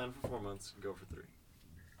plan for 4 months, go for 3.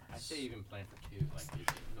 I say even plan for 2. Like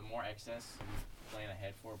the more excess you plan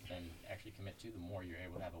ahead for, but then actually commit to, the more you're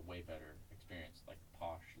able to have a way better experience, like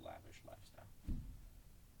posh, lavish lifestyle.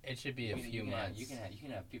 It should be a few months. You can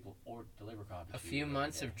have people or deliver coffee. A to you few every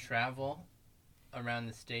months day. of travel around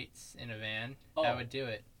the states in a van. Oh. That would do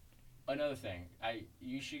it. Another thing,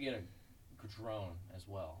 you should get a drone as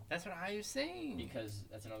well, That's what I was saying. because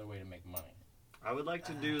that's another way to make money. I would like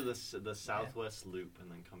to do the Southwest Loop and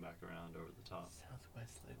then come back around over the top.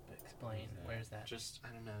 Southwest Loop. Explain. Where's that? Where's that? Just I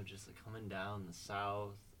don't know, just like coming down the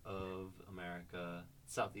south of America,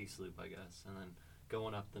 Southeast Loop, I guess, and then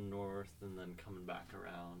going up the north and then coming back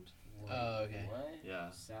around. Oh, okay. What? Yeah.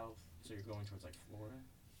 South. So you're going towards like Florida.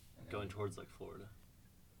 And then- Going towards like Florida.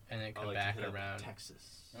 And then I come like back to hit up around.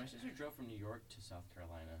 Texas. My sister drove from New York to South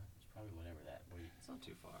Carolina. It's probably whatever that. It's not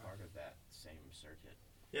too far. Part of that same circuit.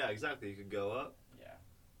 Yeah, exactly. You could go up, Yeah.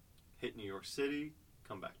 hit New York City,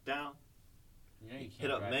 come back down, You know you can't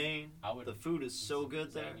hit up drive. Maine. I would. The food is so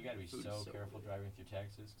good Zayne, there. You gotta be Food so is careful good. driving through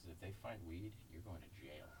Texas because if they find weed, you're going to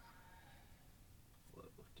jail. What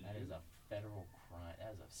did That you- is a federal crime.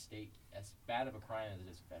 That is a state as bad of a crime as it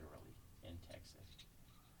is federally in Texas.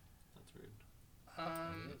 That's weird.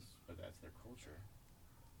 It is, but that's their culture.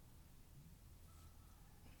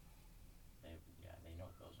 They know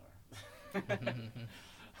what those are.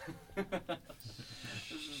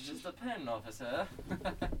 This is just a pen, officer.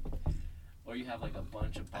 Or you have like a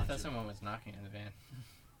bunch I of. thought someone was knocking on the van.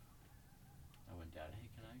 I went down. Hey,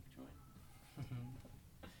 can I join?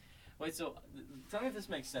 Wait, so tell me if this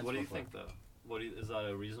makes sense. What do you real quick. think though? Is that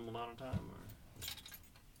a reasonable amount of time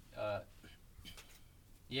or?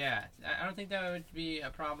 Yeah, I don't think that would be a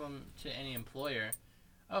problem to any employer.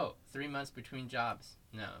 Oh, 3 months between jobs.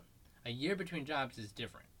 No. A year between jobs is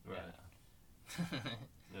different. Right.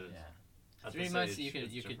 It is. Yeah. At 3 this months age, you could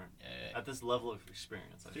it's you could different. At this level of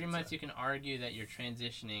experience. 3 months you can argue that you're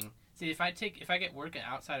transitioning. See, if I get work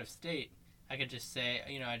outside of state, I could just say,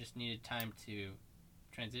 I just needed time to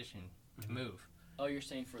transition, to move. Oh, you're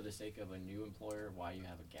saying for the sake of a new employer, why you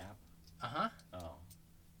have a gap? Uh-huh. Oh.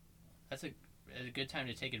 That's a good time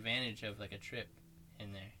to take advantage of like a trip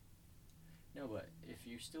in there. No, but if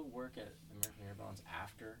you still work at American Airlines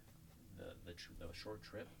after the short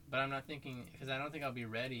trip, But I'm not thinking, because I don't think I'll be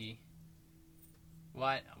ready.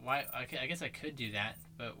 Why? I guess I could do that,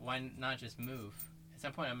 but why not just move? At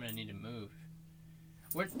some point, I'm going to need to move.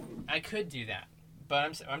 I could do that,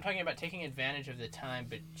 but I'm talking about taking advantage of the time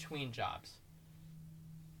between jobs,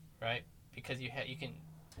 right? Because you can.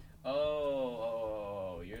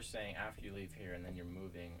 Oh, you're saying after you leave here and then you're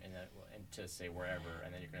moving and to say wherever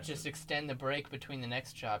and then you're gonna Just extend the break between the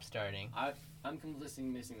next job starting. I'm completely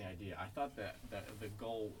missing the idea. I thought that the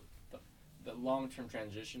goal, the long-term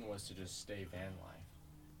transition was to just stay van life.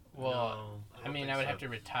 Well, I mean, I would have to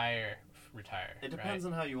retire. It depends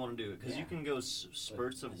on how you want to do it, because you can go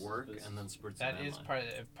spurts of this work is- and then spurts That of van is life.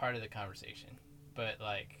 part of the conversation, but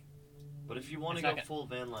like. But if you want to It's go not full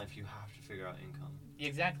van life, you have to figure out income.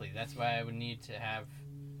 Exactly. That's why I would need to have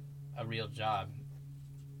a real job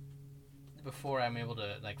before I'm able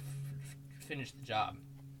to like finish the job.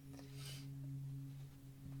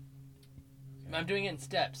 Okay. I'm doing it in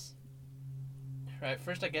steps. Right.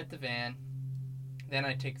 First, I get the van. Then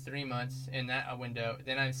I take 3 months in that window.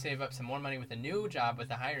 Then I save up some more money with a new job with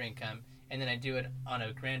a higher income, and then I do it on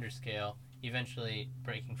a grander scale. Eventually,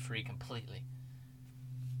 breaking free completely.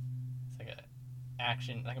 It's like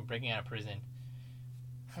like I'm breaking out of prison.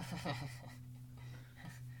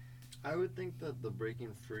 I would think that the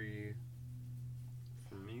breaking free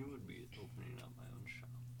for me would be opening up my own shop.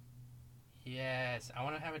 Yes, I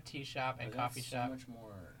want to have a tea shop and But coffee that's shop. So much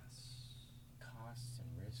more costs and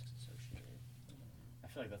risks associated. I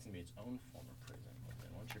feel like that's gonna be its own form of prison. But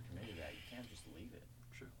then once you're committed to that, you can't just leave it.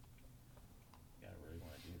 True. You gotta really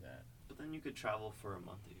want to do that. But then you could travel for a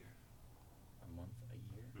month a year. A month, a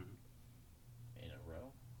year, Mhm. in a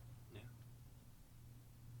row. Yeah.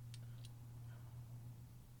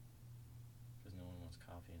 Because no one wants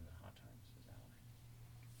coffee in the hot times. Is that why?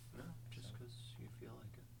 No, just because you feel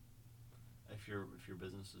like it. If your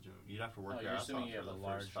business is doing, you'd have to work Oh, your you're ass assuming off you for have a the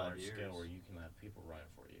large, first 5 large years. scale where you can have people run it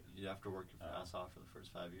for you. You'd have to work your Oh. ass off for the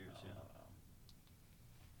first 5 years. Oh, Yeah. oh, oh.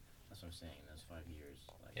 That's what I'm saying. Those 5 years,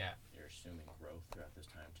 like, Yeah. you're assuming growth throughout this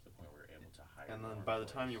time to the point where you're able to hire. And then more by the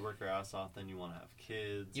time employees. you work your ass off, then you want to have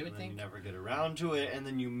kids. You would and then think- you never get around to it, and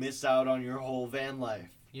then you miss out on your whole van life.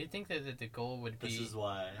 You'd think that the goal would be. This is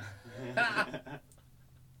why.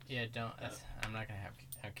 Yeah, don't. I'm not gonna have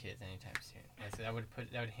kids anytime soon. Yes, that would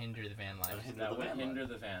hinder the van life. That would hinder that the would van hinder life.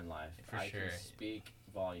 the van life. For I sure. can speak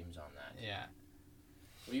volumes on that. Yeah.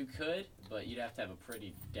 Well, you could, but you'd have to have a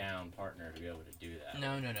pretty down partner to be able to do that.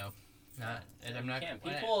 No. Not. I'm not. You can't.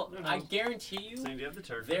 when I- People, No. I guarantee you, So do you have the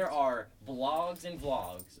turd? there are blogs and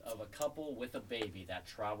vlogs of a couple with a baby that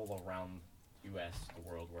travel around U.S., the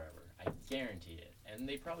world, wherever. I guarantee it, and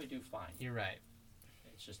they probably do fine. You're right.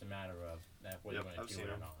 It's just a matter of whether Yep, you want I've to do seen it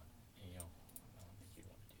or them. not. And, I don't think you'd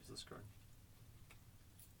want to do This card.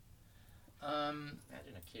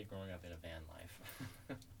 Imagine a kid growing up in a van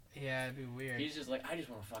life. Yeah, it'd be weird. He's just like, I just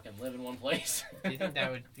want to fucking live in one place. Do you think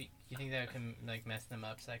that would be? You think that can like mess them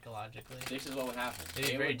up psychologically? This is what would happen. It'd be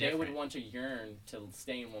They very would, they would different. want to yearn to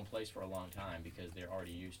stay in one place for a long time because they're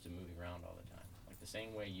already used to moving around all the time. Like the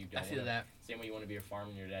same way you don't. I feel that. Same way you want to be a farmer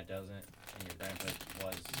and your dad doesn't, and your grandpa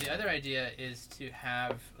was. The other idea is to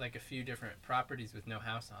have like a few different properties with no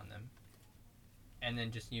house on them, and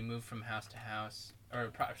then just you move from house to house or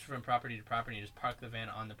from property to property. You just park the van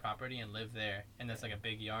on the property and live there, and that's like a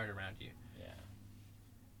big yard around you. Yeah.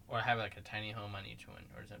 Or have like a tiny home on each one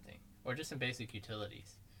or something, or just some basic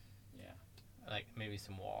utilities. Yeah. like maybe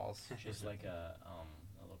some walls, Just like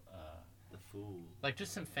The fool. like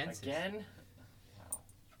just some fences. again. Wow.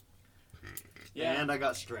 Yeah. And I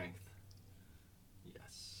got strength.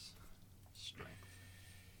 Yes. Strength.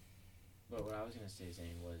 But what I was gonna say,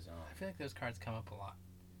 Zane, was I feel like those cards come up a lot.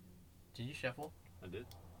 Did you shuffle? I did.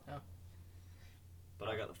 Oh. But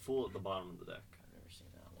I got the fool at the bottom of the deck. I've never seen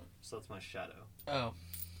that one. So that's my shadow. Oh.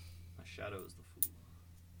 My shadow is the fool.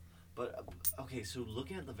 But, okay, so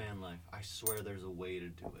looking at the van life, I swear there's a way to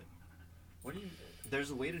do it. What do you? There's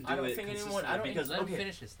a way to do I don't it think anyone- consistently I don't- because, Let him okay,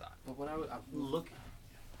 finish his thought. But what I would look,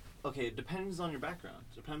 okay, it depends on your background.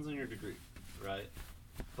 Depends on your degree, right?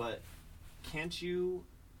 But can't you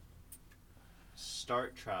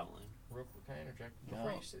start traveling? Real quick, can I interject? No.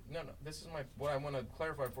 Before you say, no. This is what I want to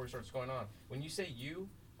clarify before we start what's going on. When you say you,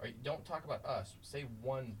 don't talk about us. Say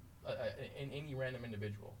one, any random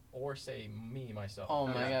individual, or say me, myself. Oh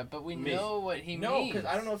my Okay. god! But we Me. know what he No, means. because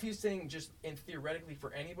I don't know if he's saying just in theoretically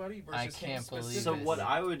for anybody versus I him can't believe specifically. So what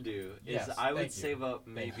I would do is Yes, I would thank you. save up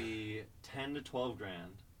maybe 10 to 12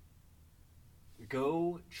 grand,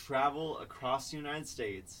 go travel across the United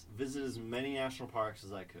States, visit as many national parks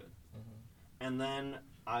as I could, and then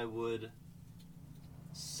I would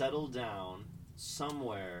settle down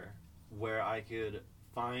somewhere where I could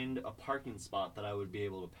find a parking spot that I would be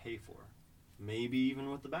able to pay for, maybe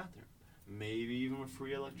even with the bathroom, maybe even with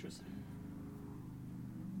free electricity,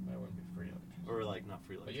 That wouldn't be free electricity. or like not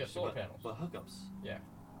free But electricity, you have solar panels. but hookups. Yeah.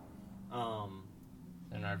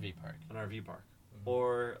 An RV park. An RV park, Mhm.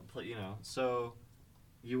 or so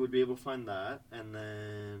you would be able to find that, and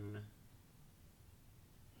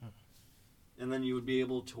then you would be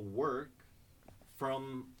able to work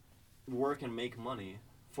and make money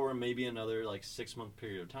for maybe another like 6-month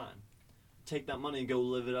period of time. Take that money and go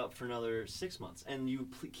live it up for another 6 months, and you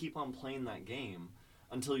keep on playing that game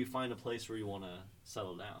until you find a place where you want to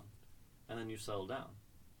settle down, and then you settle down.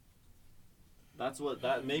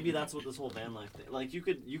 Maybe that's what this whole van life thing. Like you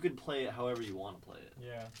could play it however you want to play it.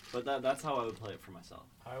 Yeah. But that's how I would play it for myself.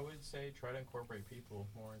 I would say try to incorporate people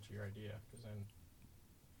more into your idea, because then.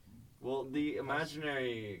 Well, the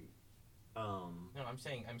imaginary. No, I'm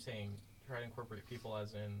saying try to incorporate people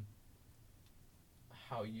as in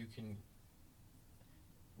how you can.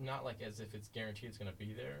 Not like as if it's guaranteed it's going to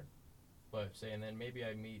be there, but say, and then maybe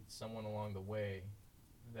I meet someone along the way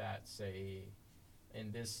that, say,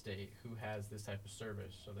 in this state who has this type of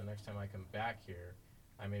service, so the next time I come back here,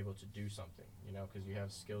 I'm able to do something, because you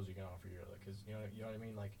have skills you can offer because you know what I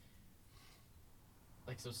mean, like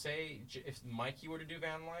so say if Mikey were to do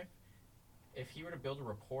van life, if he were to build a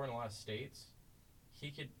rapport in a lot of states,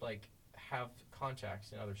 he could like have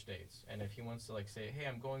contacts in other states, and if he wants to like say, hey,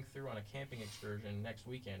 I'm going through on a camping excursion next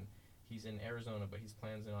weekend, he's in Arizona but he's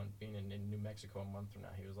plans on being in New Mexico a month from now,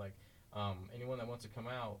 he was like, anyone that wants to come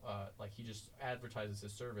out, like he just advertises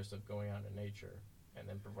his service of going out in nature and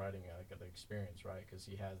then providing like the experience, right? Because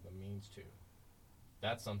he has the means to.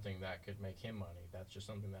 That's something that could make him money. That's just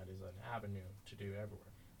something that is an avenue to do everywhere.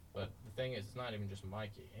 But the thing is, it's not even just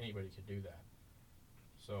Mikey. Anybody could do that.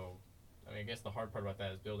 So, I mean, I guess the hard part about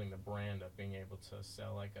that is building the brand of being able to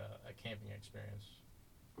sell like a camping experience.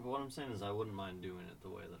 But what I'm saying is I wouldn't mind doing it the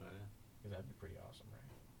way that I Because that'd be pretty awesome, right?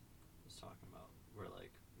 was talking about, where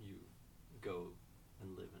like you go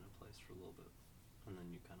and live in a place for a little bit, and then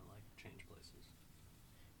you kind of like change places.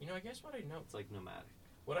 I guess what I know. It's like nomadic.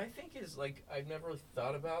 What I think is, like, I've never really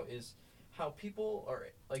thought about is how people are,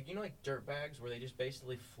 like, like dirt bags where they just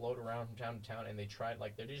basically float around from town to town and they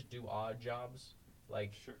just do odd jobs.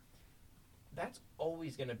 Like, Sure. That's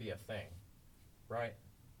always going to be a thing, right?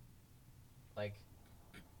 Like,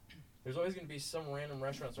 there's always going to be some random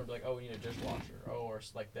restaurant somewhere like, oh, we need a dishwasher. Oh, or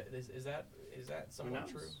like that. Is that somewhat Who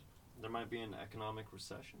knows? true? There might be an economic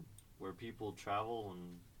recession where people travel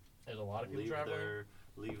and There's a lot of people traveling.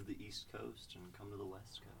 leave the East Coast and come to the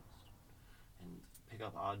West Coast and pick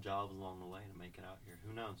up odd jobs along the way to make it out here.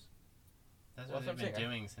 Who knows? That's Well, what that's they've what been I'm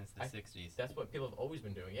doing since the 60s. That's what people have always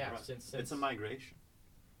been doing. Yeah, Right. since It's a migration.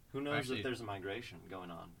 Who knows Actually- if there's a migration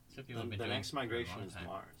going on? That's what people have been The doing next for a migration long is time.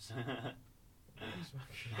 Mars.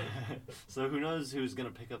 So who knows who's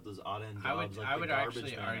gonna pick up those odd end jobs? I would the garbage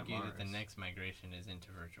actually man at argue that the Mars. next migration is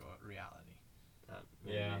into virtual reality.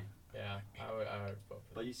 Maybe. Yeah, I would vote for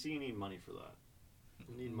But you see, you need money for that.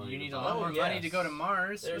 You need money. You to need a buy lot it. more money to go to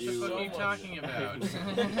Mars. There's What the fuck so are you much. talking about?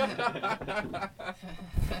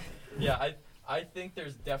 Yeah, I think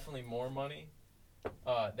there's definitely more money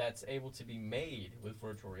that's able to be made with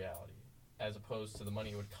virtual reality as opposed to the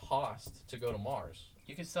money it would cost to go to Mars.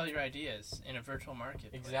 You can sell your ideas in a virtual market.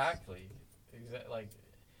 Exactly. Like,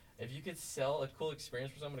 If you could sell a cool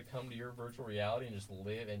experience for someone to come to your virtual reality and just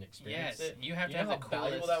live and experience Yes, it, you have to know have how the valuable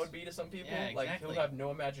coolest- that would be to some people? Yeah, Like, exactly. who have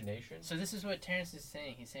no imagination. So this is what Terrence is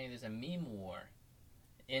saying. He's saying there's a meme war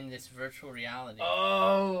in this virtual reality.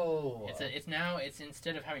 Oh! It's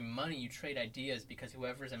instead of having money, you trade ideas because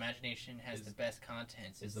whoever's imagination has the best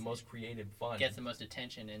content is the most creative fun. gets the most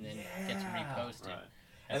attention and then gets reposted. Right.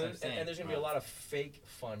 And, That's what I'm saying. and there's going to be a lot of fake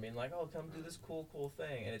fun, being like, oh, come do this cool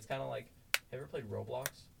thing. And it's kind of like, have you ever played Roblox?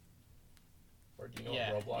 Or do you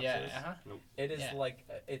know what Roblox is? Uh-huh. It is Yeah. like,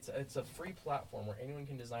 it's a free platform where anyone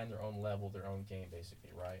can design their own level, their own game, basically,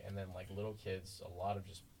 right? And then, like, little kids, a lot of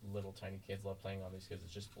just little tiny kids love playing on these because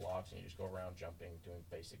it's just blocks and you just go around jumping, doing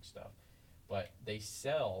basic stuff. But they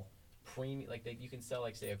sell premium, like, you can sell,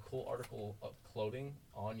 like, say, a cool article of clothing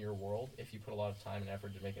on your world if you put a lot of time and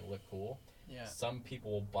effort to make it look cool. Yeah. Some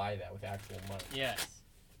people will buy that with actual money. Yes.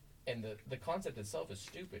 And the concept itself is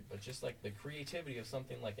stupid, but just like the creativity of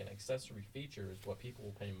something like an accessory feature is what people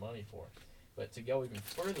will pay money for. But to go even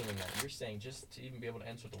further than that, you're saying just to even be able to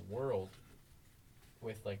enter the world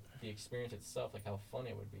with like the experience itself, like how fun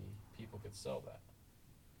it would be, people could sell that.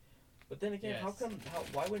 But then again, Yes.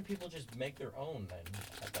 why wouldn't people just make their own then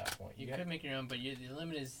at that point? You could make your own, but the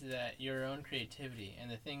limit is that your own creativity.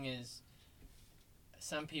 And the thing is,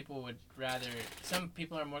 some people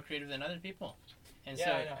are more creative than other people. And yeah,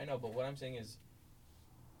 so I know, but what I'm saying is,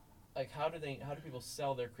 like, how do people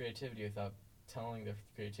sell their creativity without telling their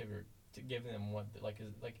creativity or to give them what,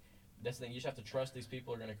 that's the thing, you just have to trust these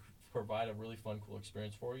people are going to provide a really fun, cool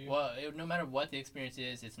experience for you. Well, no matter what the experience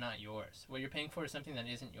is, it's not yours. What you're paying for is something that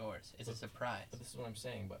isn't yours. It's a surprise. But this is what I'm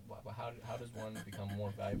saying, but how does one become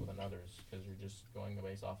more valuable than others? Because you're just going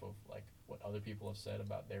based off of, like, what other people have said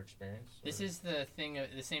about their experience? This is the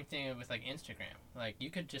same thing with, like, Instagram. Like, you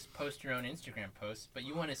could just post your own Instagram posts, but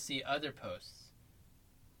you want to see other posts.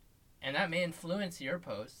 And that may influence your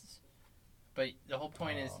posts, but the whole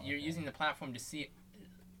point is you're using the platform to see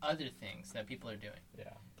other things that people are doing.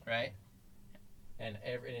 Yeah. Right? And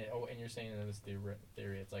you're saying in this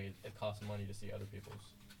theory, it's like it costs money to see other people's.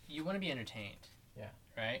 You want to be entertained. Yeah.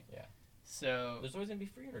 Right? Yeah. So there's always gonna be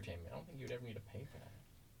free entertainment. I don't think you'd ever need to pay for that.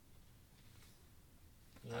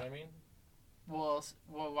 You know what I mean? Well,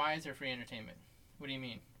 why is there free entertainment? What do you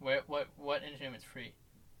mean? What entertainment's free?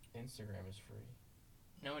 Instagram is free.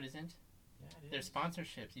 No, it isn't. Yeah, it is. There's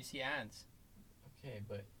sponsorships. You see ads. Okay,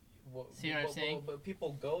 but see what I'm saying? But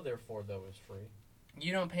people go there for though is free.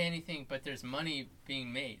 You don't pay anything, but there's money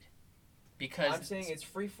being made. Because I'm saying it's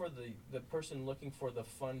free for the person looking for the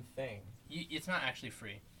fun thing. It's not actually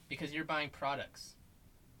free because you're buying products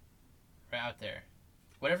right out there.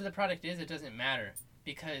 Whatever the product is, it doesn't matter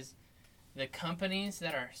because the companies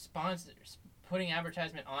that are sponsors putting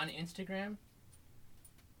advertisement on Instagram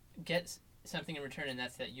get something in return, and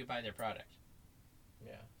that's that you buy their product.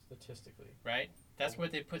 Yeah, statistically. Right? That's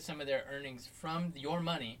what they put some of their earnings from your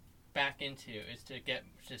money back into, is to get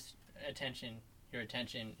just your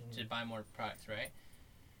attention to buy more products, right?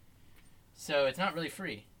 So it's not really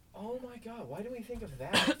free. Oh my God! Why do we think of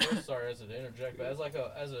that? First, sorry, as an interject, but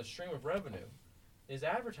as a stream of revenue, is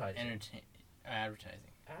advertising.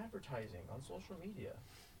 Advertising on social media,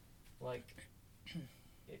 like.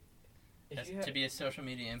 To be a social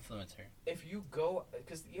media influencer. If you go,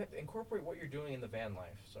 because you have to incorporate what you're doing in the van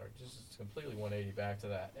life. Sorry, just completely 180 back to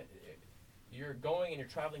that. You're going and you're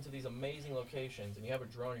traveling to these amazing locations, and you have a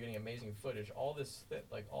drone. You're getting amazing footage. All of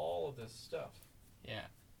this stuff. Yeah.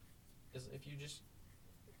 Is if you just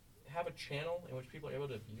have a channel in which people are able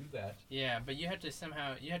to view that. Yeah, but you have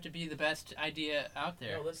to be the best idea out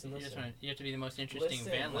there. No, listen. You have to be the most interesting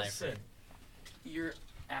van lifer. Your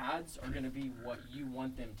ads are going to be what you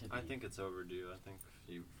want them to be. I think it's overdue. I think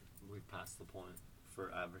we passed the point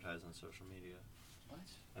for advertising on social media. What?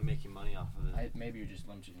 And making money off of it. Maybe you're just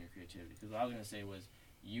limiting your creativity. Because what I was going to say was,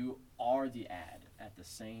 you are the ad at the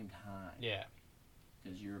same time. Yeah.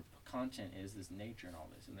 Because your content is this nature and all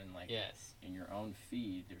this. And then, like, in your own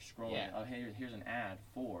feed, they're scrolling, oh, hey, here's an ad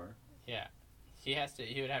for... Yeah. He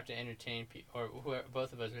would have to entertain people, or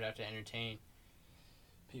both of us would have to entertain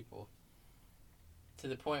people. To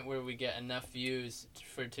the point where we get enough views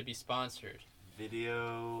for it to be sponsored.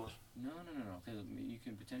 Video. No. Because you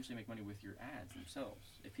can potentially make money with your ads themselves.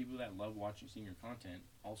 If people that love seeing your content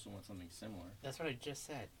also want something similar. That's what I just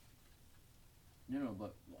said. No,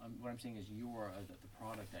 but what I'm saying is you are the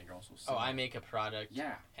product that you're also selling. Oh, I make a product.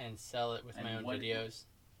 Yeah. And sell it with my own videos.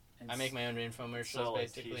 I make my own infomercials,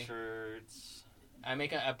 basically. T-shirts. I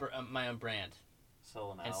make my own brand.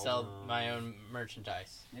 Sell an album. Sell my own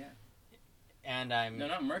merchandise. Yeah. And I'm... No,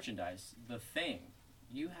 not merchandise. The thing.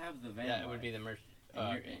 You have the van life. That would be the merch...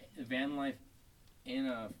 van life in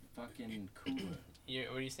a fucking cooler.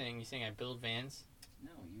 What are you saying? You saying I build vans?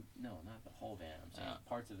 No, not the whole van. I'm saying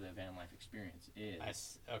parts of the van life experience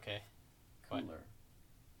is okay. cooler,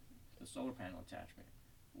 the solar panel attachment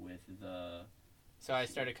with the. So I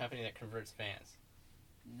start a company that converts vans.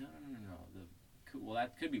 No. Well,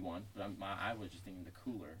 that could be one, but I was just thinking the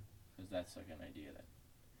cooler, because that's like an idea that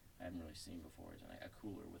I haven't really seen before. Is a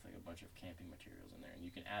cooler with like a bunch of camping materials in there, and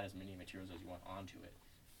you can add as many materials as you want onto it.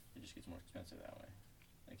 It just gets more expensive that way.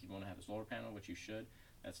 Like if you want to have a solar panel, which you should,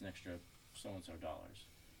 that's an extra so and so dollars.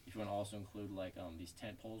 If you want to also include like these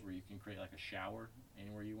tent poles where you can create like a shower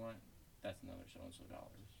anywhere you want, that's another so and so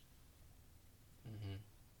dollars. Mm-hmm.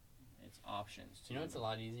 It's options. You know what's a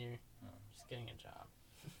lot easier? Oh. Just getting a job.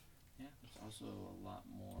 Yeah, it's also a lot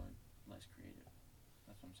less creative.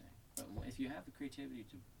 That's what I'm saying. But if you have the creativity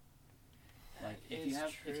to, like, if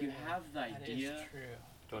you have the idea, that is true.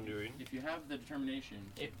 Don't do reading. If you have the determination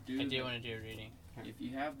to I do want to do a reading. If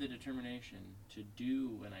you have the determination to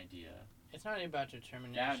do an idea, it's not about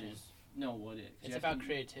determination. That is what it is. It's about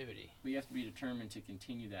creativity. But you have to be determined to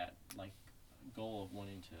continue that like goal of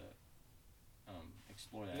wanting to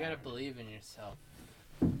explore that. You gotta believe in yourself.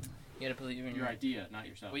 You gotta believe in your idea, not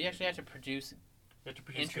yourself. Well, you actually have to produce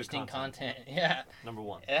interesting good content. Yeah. Number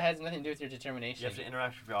 1. It has nothing to do with your determination. You have to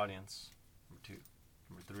interact with your audience. Number 2.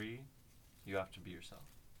 Number 3, you have to be yourself.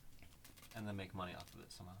 And then make money off of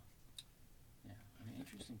it somehow. Yeah, I mean,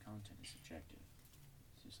 interesting content is subjective.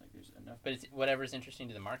 It's just like there's enough. But it's whatever's interesting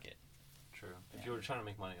to the market. True. If you were trying to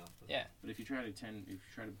make money off of it. Yeah. But if you try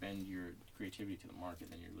to bend your creativity to the market,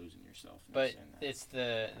 then you're losing yourself. But it's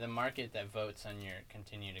the market that votes on your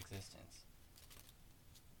continued existence.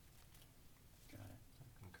 Got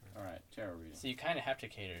it. All right, tarot reading. So you kind of have to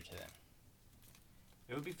cater to them.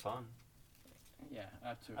 It would be fun. Yeah,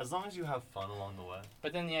 absolutely. As long as you have fun along the way.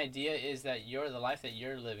 But then the idea is that the life that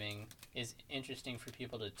you're living is interesting for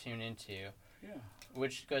people to tune into. Yeah.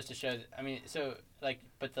 Which goes to show,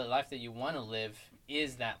 but the life that you want to live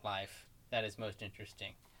is that life that is most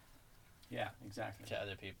interesting. Yeah, exactly. To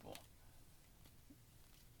other people.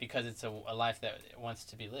 Because it's a life that wants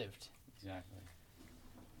to be lived. Exactly.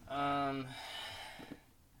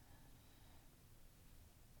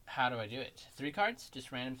 How do I do it? 3 cards?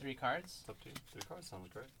 Just random 3 cards? It's up to you. 3 cards sounds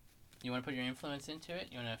great. You want to put your influence into it?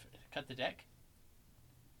 You want to cut the deck?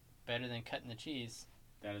 Better than cutting the cheese.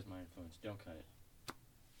 That is my influence. Don't cut it.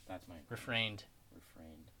 That's my influence. Refrained.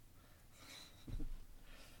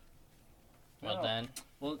 Well done.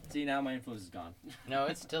 Well, see, now my influence is gone. No,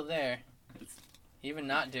 it's still there. Even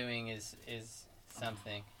not doing is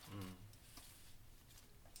something.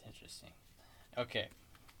 It's interesting. Okay.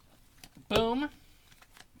 Boom.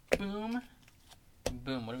 Boom.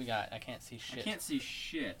 Boom. What do we got? I can't see shit. I can't see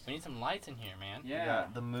shit. We need some lights in here, man. Yeah. We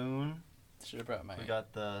got the moon. Should have brought my... We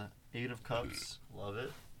got the 8 of Cups. Love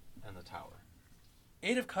it. And the Tower.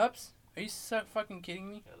 8 of Cups? Are you fucking kidding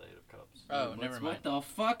me? Yeah, the 8 of Cups. Oh, never mind. What the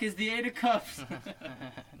fuck is the 8 of Cups?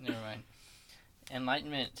 Never mind.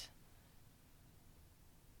 Enlightenment.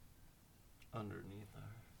 Underneath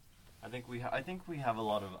there. I think we have a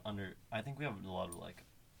lot of like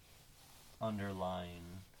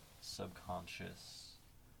underlying subconscious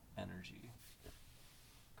energy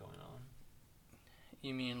going on.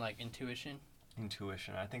 You mean like intuition?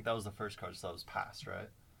 Intuition. I think that was the first card, so that was past, right?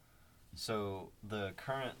 So the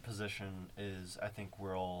current position is, I think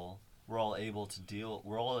we're all able to deal.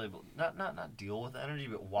 We're all able not deal with the energy,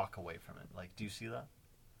 but walk away from it. Like, do you see that?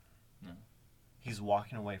 No. He's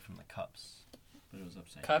walking away from the cups. But it was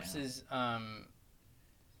upside Cups down. is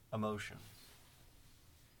Emotion.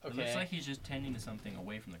 Okay. It looks like he's just tending to something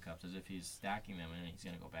away from the cups, as if he's stacking them and he's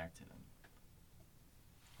gonna go back to them.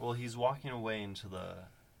 Well, he's walking away into the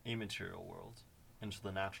immaterial world, into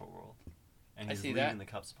the natural world, and he's leaving the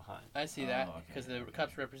cups behind. I see that because the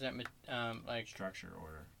cups represent like structure,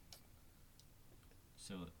 order,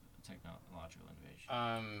 technological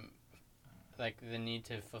innovation. Like the need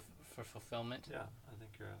for fulfillment. Yeah, I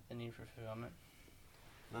think you're right. The need for fulfillment.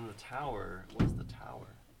 Then the Tower. What's the Tower?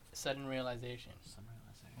 Sudden realization.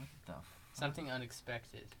 What the fuck? Something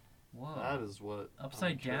unexpected. Whoa. That is what.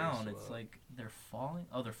 Upside down, it's like they're falling.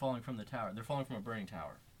 Oh, they're falling from the tower. They're falling from a burning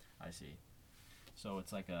tower. I see. So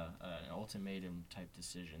it's like an ultimatum type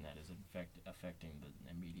decision that is affecting the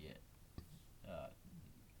immediate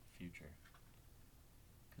future.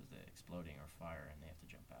 Because they're exploding or fire and they have to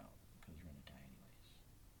jump out because they're going to die anyways.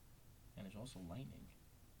 And there's also lightning.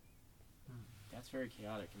 That's very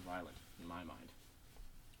chaotic and violent in my mind.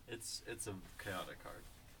 It's a chaotic card.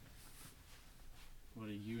 What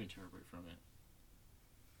do you interpret from it?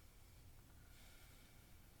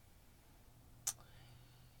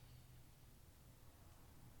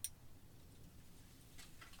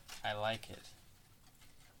 I like it.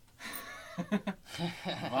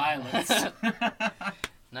 Violence.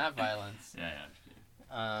 Not violence.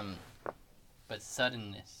 Yeah. But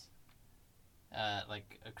suddenness.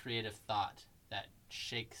 Like a creative thought that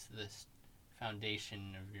shakes the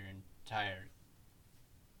foundation of your entire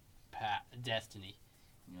destiny.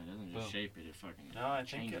 Yeah, it doesn't just Boom. shape it; it fucking No, I think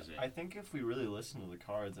changes it. I think if we really listen to the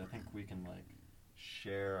cards, I think we can like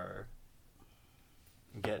share our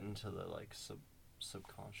get into the like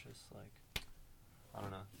subconscious, like I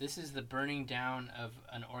don't know. This is the burning down of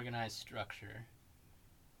an organized structure.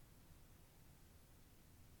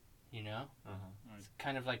 You know? Uh-huh. It's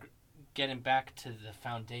kind of like getting back to the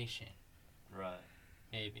foundation, Right.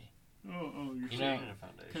 maybe. Oh, you're You Creating know, a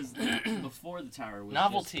foundation. Because before the tower was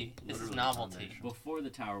novelty. Just, This is literally novelty. foundation. before the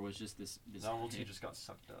tower was just this Novelty hill. just got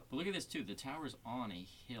sucked up. But look at this too. The tower's on a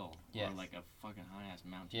hill Yes. or like a fucking high ass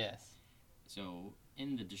mountain. Yes. So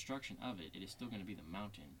in the destruction of it, it is still going to be the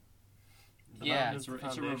mountain. The Yeah. mountain is It's the it's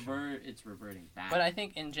a foundation. It's reverting back. But I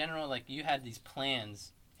think in general, like you had these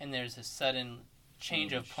plans, and there's a sudden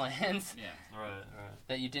change of plans yeah. Right.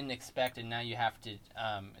 that you didn't expect, and now you have to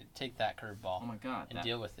take that Oh curveball my god. and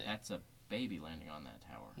deal with it. That's a baby landing on that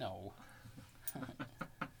tower. No.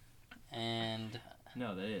 And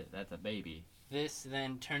No, that is. That's a baby. this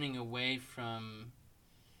then turning away from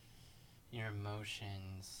your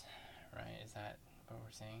emotions, right? Is that what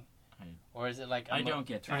we're saying? Or is it like I don't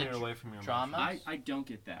get Turning that. it away from your drama? emotions. I don't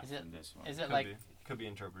get that Is it- from this one. Is it Could like be. Could be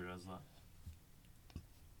interpreted as that.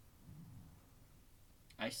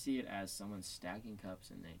 I see it as someone stacking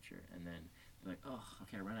cups in nature, and then they're like, oh,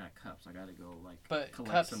 okay, I ran out of cups. I gotta go like But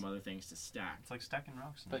collect cups- some other things to stack. It's like stacking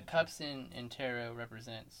rocks. But cups in tarot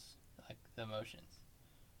represents like the emotions.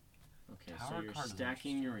 Okay, Tower so you're card is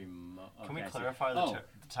stacking your Can we I see. clarify Oh.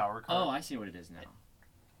 the tower card? Oh, I see what it is now.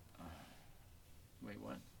 Wait,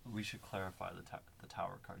 what? We should clarify the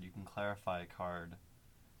tower card. You can clarify a card.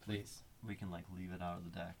 Please. We can like leave it out of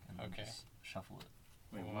the deck and then Okay. just shuffle it.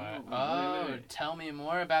 Wait, What? what? Oh, Wait. tell me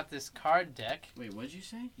more about this card deck. Wait, what did you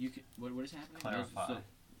say? You could, what is happening? Clarify.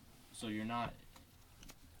 So you're not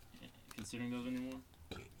considering those anymore?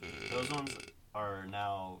 Those ones are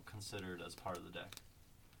now considered as part of the deck,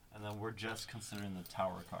 and then we're just considering the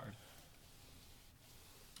tower card.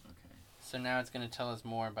 Okay. So now it's going to tell us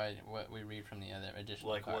more by what we read from the other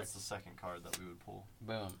additional Like, cards. what's the second card that we would pull?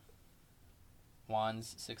 Boom.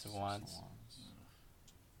 Wands, Six of Wands.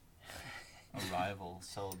 Arrival,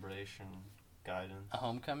 celebration, guidance, A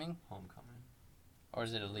homecoming? homecoming. Or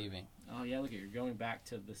is it a leaving? Oh yeah, look, you're going back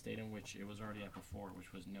to the state in which it was already at before,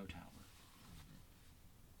 which was no tower.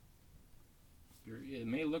 It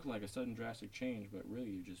may look like a sudden drastic change, but really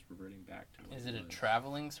you're just reverting back to what Is it a was.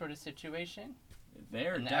 traveling sort of situation?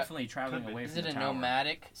 They're An- definitely traveling could be. away Is from it the a tower.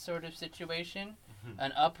 nomadic sort of situation? Mhm.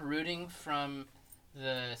 An uprooting from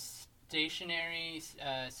the stationary,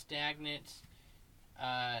 stagnant,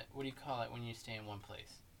 what do you call it when you stay in one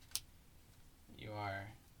place? You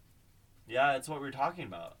are, Yeah, it's what we were talking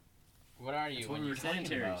about. what are you? It's when when you're you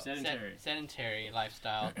sedentary. about. sedentary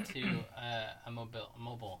lifestyle to a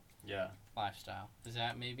mobile Yeah. lifestyle. Is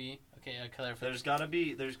that maybe okay? A clarification. There's gotta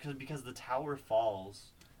be because the tower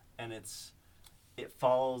falls, and it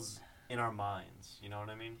falls in our minds. You know what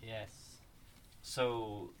I mean? Yes.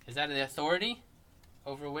 So Is that the authority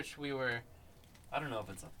over which we were, I don't know if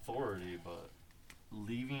it's authority, but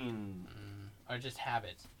leaving, or just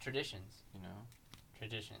habits, traditions? you know.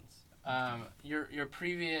 Traditions. Your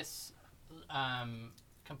previous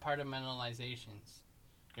compartmentalizations.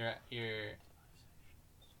 Your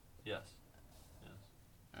Yes.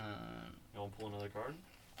 You want to pull another card?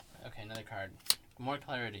 okay, another card. More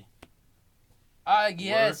clarity. Ah,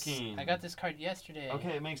 yes. Working. I got this card yesterday.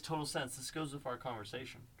 Okay, it makes total sense. This goes with our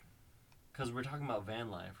conversation. Because we're talking about van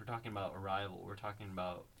life. We're talking about arrival. We're talking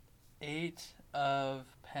about... 8 of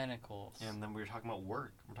Pentacles. And then we're talking about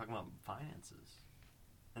work. We're talking about finances.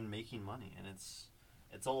 And making money. And it's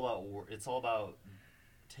all about it's all about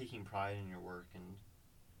taking pride in your work. And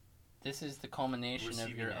This is the culmination of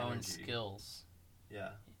Receiving your own energy. skills.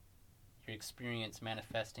 yeah. Your experience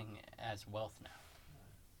manifesting as wealth now.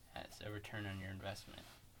 As a return on your investment.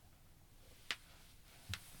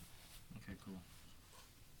 Okay, cool.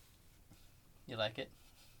 You like it?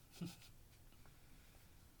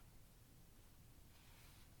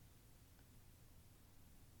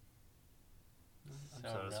 I'm So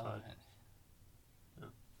satisfied. relevant. Yeah.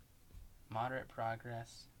 Moderate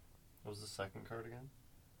progress. What was the second card again?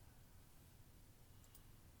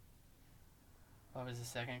 What was the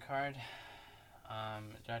second card? Do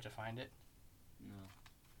I have to find it? No.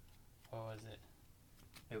 What was it?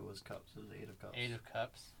 It was cups. It was 8 of cups. 8 of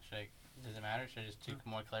Cups. Does it matter? Should I just take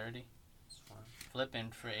more clarity? It's fine. Flip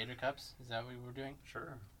in for 8 of Cups? Is that what we're doing?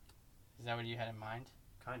 Sure. Is that what you had in mind?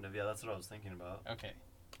 Kind of, yeah, that's what I was thinking about. Okay.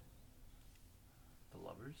 The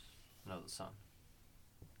lovers? No, the sun.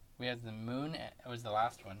 We have the moon. It was the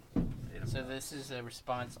last one. Eight of So Cups. this is a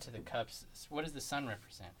response to the cups. What does the sun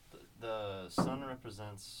represent? The sun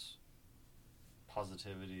represents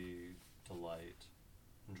positivity, delight,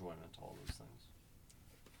 enjoyment, all those things.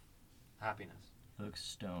 Happiness. He looks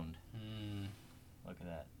stoned. Hmm. Look at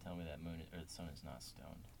that. Tell me that moon or the sun is not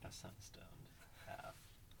stoned. That sun is stoned. Half.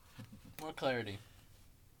 More clarity.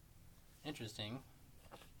 Interesting.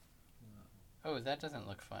 Oh, that doesn't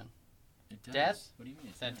look fun. It does. Death? What do you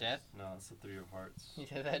mean? Is that death? No, it's the Three of Hearts.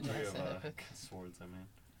 Yeah, that Three does. of Swords, I mean.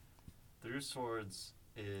 Three of Swords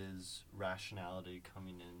is rationality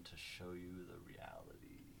coming in to show you the reality.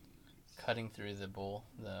 Cutting through the bull,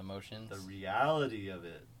 the emotions. The reality of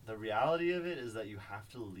it. The reality of it is that you have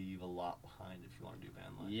to leave a lot behind if you want to do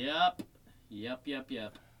van life. Yep.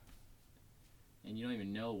 And you don't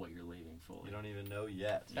even know what you're leaving fully. You don't even know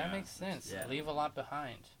yet. That Yeah. makes sense. Yeah. Leave a lot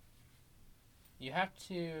behind. You have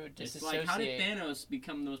to It's disassociate. like, how did Thanos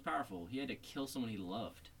become the most powerful? He had to kill someone he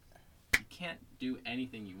loved. You can't do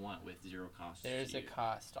anything you want with zero cost. There's to a you.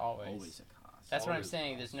 cost, always. Always a cost. That's what I'm Always a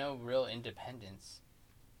saying. cost. There's no real independence.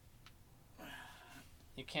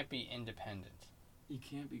 You can't be independent. You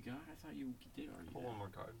can't be God? I thought you did argue Pull that. one more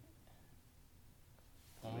card.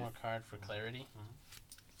 One more card for clarity.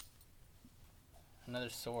 Another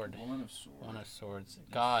sword. One of swords. One of swords.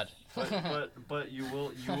 God. But you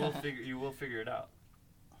will figure it out.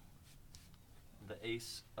 The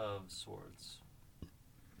Ace of Swords.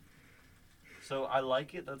 So I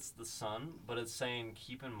like it. That's the sun, but it's saying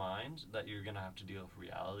keep in mind that you're gonna have to deal with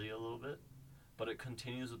reality a little bit. But it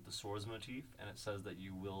continues with the swords motif, and it says that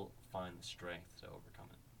you will find the strength to overcome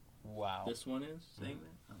it. Wow. This one is saying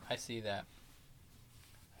that? I see that.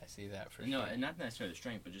 I see that for No, sure. and not necessarily the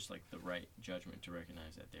strength, but just like the right judgment to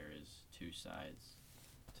recognize that there is two sides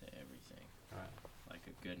to everything. Right. Like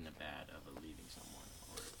a good and a bad of leaving someone,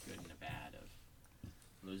 or a good and a bad of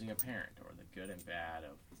losing a parent, or the good and bad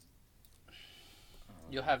of.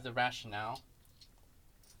 You'll have the rationale.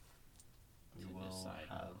 You To will decide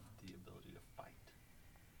have the ability to fight.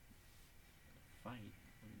 Fight.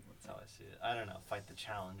 That's how I see it. I don't know. Fight the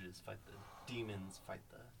challenges. Fight the demons. Fight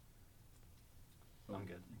the. I'm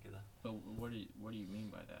good. Get that. But what do you mean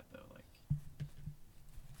by that though? Like.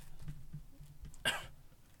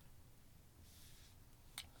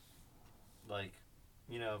 Like,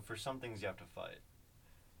 you know, for some things you have to fight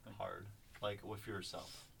hard, like with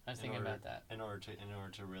yourself. I was in thinking order- about that. In order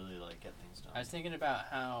to really like get things done. I was thinking about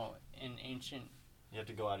how in ancient, You have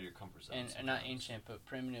to go out of your comfort zone. and not sometimes. ancient, but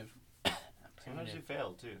primitive. Sometimes you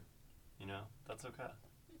fail too. You know, that's okay.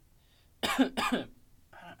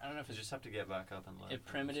 I don't know if You it's just have to get back up and learn. if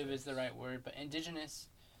from primitive is the mistakes. right word, but indigenous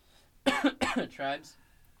tribes,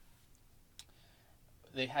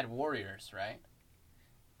 they had warriors, right?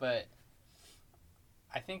 But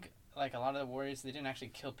I think like a lot of the warriors, they didn't actually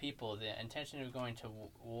kill people. The intention of going to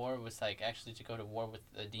war was like actually to go to war with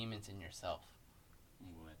the demons in yourself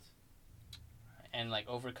What? and like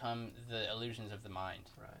overcome the illusions of the mind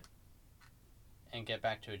Right. and get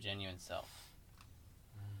back to a genuine self.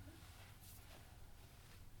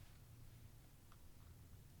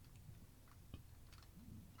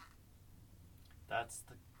 That's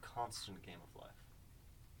the constant game of life.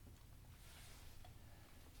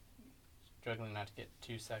 Struggling not to get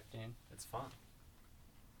too sucked in. It's fun.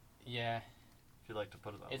 Yeah, If you like to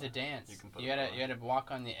put it that it's way. a dance. You can put You it gotta that way. you gotta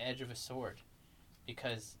walk on the edge of a sword,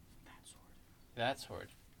 because that sword,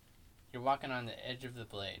 you're walking on the edge of the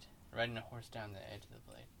blade, riding a horse down the edge of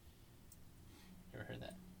the blade. You ever heard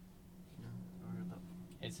that? No, never heard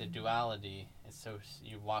that. It's a duality. It's so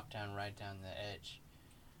you walk down right down the edge.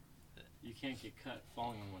 You can't get cut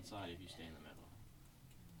falling on one side if you stay in the middle.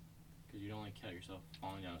 Because you'd only cut yourself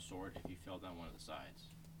falling down a sword if you fell down one of the sides.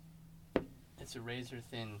 It's a razor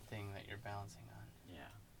thin thing that you're balancing on. Yeah.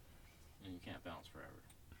 And you can't balance forever.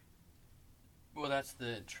 Well, that's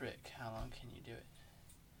the trick. How long can you do it?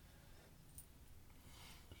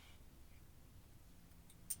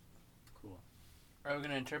 Cool. Are we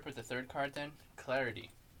gonna interpret the third card then?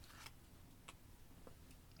 Clarity.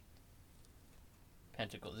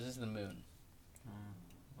 Pentacle. This is the moon.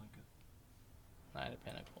 Like it. Knight of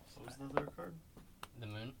Pentacles. What was the third card? The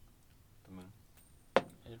moon. The moon.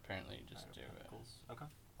 It apparently you just Knight of do it. Pentacles. Okay,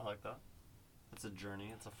 I like that. It's a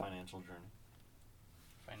journey. It's a financial journey.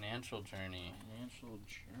 Financial journey. Financial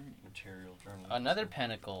journey. Material journey. Another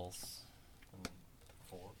Pentacles. And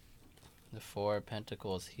 4. The Four of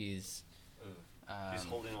Pentacles. He's He's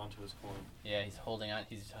holding on to his coin. Yeah, he's holding on.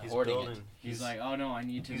 He's He's hoarding building. it. He's like, oh no, I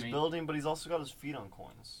need to He's make. building, but he's also got his feet on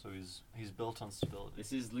coins, so he's built on stability.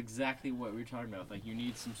 This is exactly what we were talking about. Like, you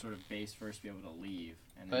need some sort of base first to be able to leave,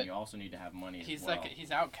 and then But you also need to have money He's as well. he's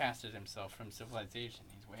outcasted himself from civilization.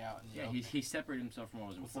 He's way out. In the open. he separated himself from what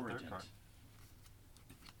was What's the third important. card?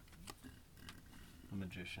 The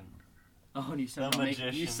magician. Oh, and you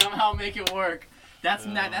magician. somehow make it work. That's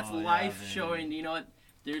that's Oh, yeah, life baby. showing. You know what?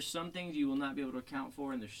 There's some things you will not be able to account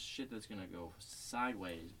for, and there's shit that's gonna go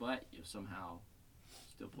sideways, but you somehow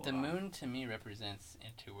still pull The it off. moon to me represents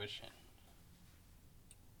intuition.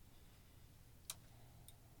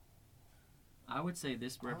 I would say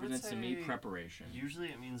this I would represents to me say preparation. Usually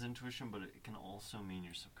it means intuition, but it can also mean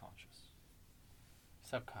your subconscious.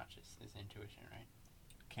 Subconscious is intuition, right?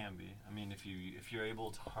 Can be. I mean, if you're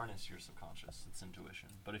able to harness your subconscious, it's intuition.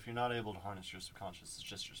 But if you're not able to harness your subconscious, it's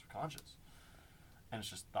just your subconscious, and it's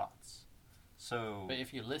just thoughts. So, But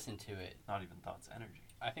if you listen to it, not even thoughts, energy.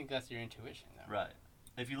 I think that's your intuition, though. Right.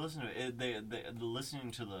 If you listen to it, the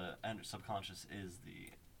listening to the subconscious is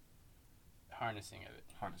the Harnessing of it.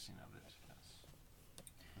 harnessing of it. Yes.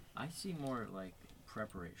 I see more like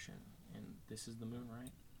preparation, and this is the moon,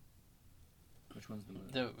 right? Which one's the moon?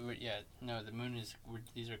 The moon is.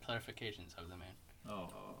 These are clarifications of the moon. Oh.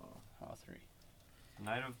 All three.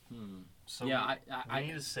 Night of. So yeah, we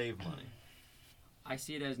need to save money. I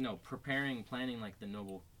see it as planning like the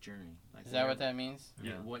noble journey. Like Is that what that means?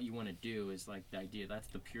 Yeah. What you want to do is like the idea. That's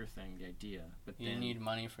the pure thing, the idea. But You then need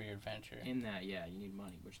money for your adventure. in that, you need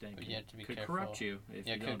money, which then But you have to be could careful. corrupt you if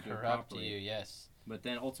Yeah, you it don't could do it corrupt properly. you. Yes. But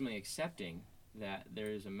then ultimately accepting that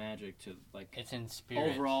there is a magic to like It's in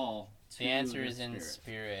spirit. overall. The answer is in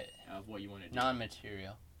spirit, of what you want to do.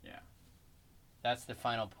 non-material. Yeah. That's the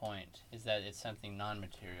final point. Is that it's something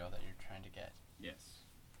non-material that you're trying to get. Yes.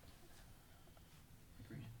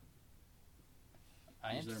 Agreed.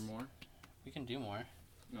 Is there more? We can do more.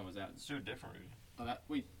 No, was that? Let's do a different reading. Oh, that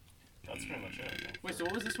wait. That's pretty much it. I think. Wait. So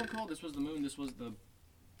what was this one called? This was the moon. This was the.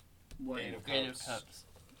 What? Eight of Eight of Cups. Cups.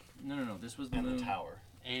 No. This was the And moon. the Tower.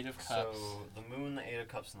 Eight of Cups. So the moon, the Eight of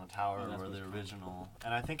Cups, and the Tower that's were what's the called. original,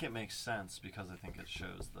 and I think it makes sense because I think it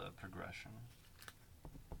shows the progression.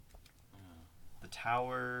 The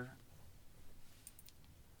Tower.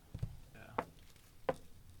 Yeah.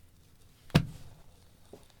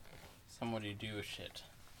 Somebody do a shit.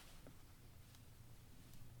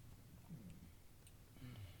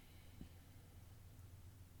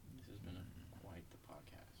 This has been quite the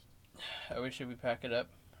podcast. Should we pack it up?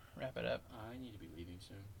 Wrap it up? I need to be leaving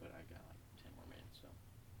soon, but I got like 10 more minutes, so.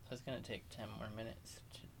 It's gonna take 10 more minutes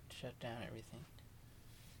to shut down everything.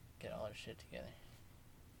 Get all our shit together.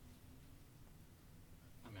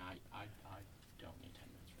 I mean, I don't need 10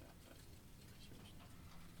 minutes for that, but seriously.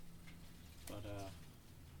 But,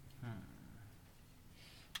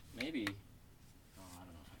 maybe. Oh, I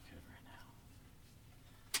don't know if I could right now.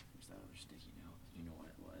 There's that other sticky note. You know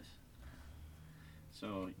what it was.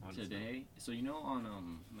 So What is today, so you know on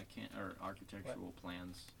or architectural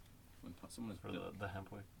plans, when someone is For the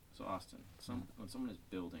hempwick. So Austin, when someone is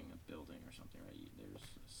building a building or something, right? There's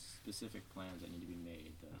specific plans that need to be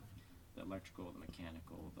made. The electrical, the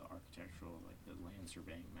mechanical, the architectural, like the land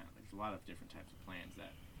surveying map. There's a lot of different types of plans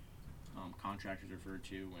that contractors refer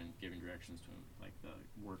to when giving directions to like the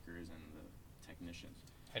workers and the technicians.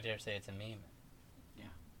 I dare say it's a meme.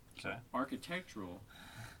 Okay. Architectural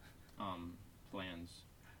plans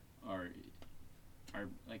are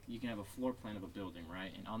like you can have a floor plan of a building,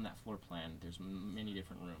 right? And on that floor plan, there's many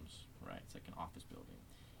different rooms, right? It's like an office building.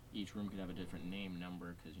 Each room could have a different name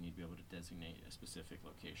number because you need to be able to designate a specific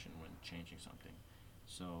location when changing something.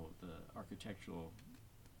 So the architectural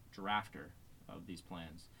drafter of these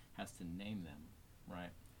plans has to name them, right?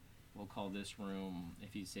 We'll call this room,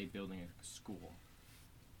 if you say building a school,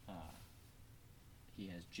 he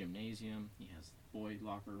has gymnasium, he has boy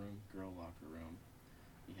locker room, girl locker room,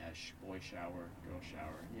 he has boy shower, girl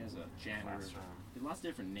shower, he has a janitor. Classroom. There's lots of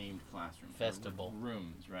different named classrooms. Vestibule.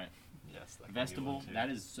 Rooms, right? Yes. That can be Vestibule, one, too. that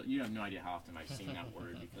is, so, you have no idea how often I've seen that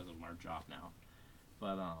word because of our job now.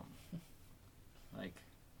 But, like,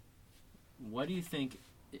 what do you think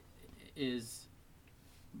is,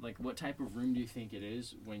 like, what type of room do you think it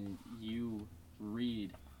is when you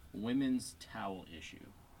read women's towel issue?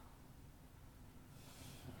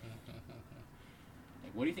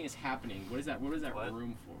 Like, what do you think is happening? What is that What?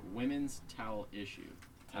 room for? Women's towel issue.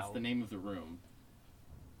 That's Towel? the name of the room.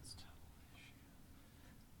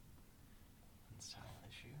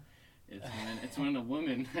 It's when a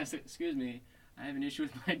woman has, excuse me, I have an issue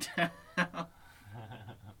with my towel.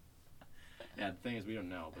 Yeah, the thing is, we don't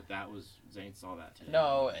know, but that was Zayne saw that today.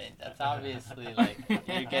 No, that's obviously like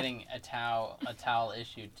you're getting a towel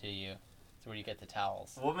issued to you. It's where you get the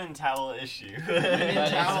towels. Woman towel issue. But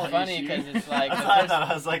Towel it's funny issue. because it's like That's the what I first- thought.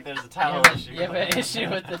 I was like, there's a towel issue. You have an issue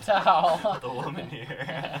with the towel. With the woman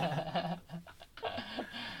here.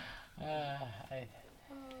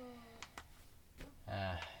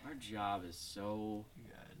 Our job is so, You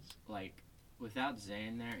guys. like, without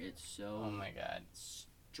Zayne there, it's so Oh my god.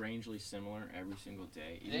 strangely similar every single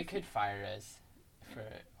day. Even They if could fire us for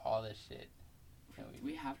all this shit.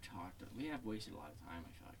 we have talked, we have wasted a lot of time,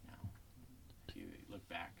 I feel like, now. If you look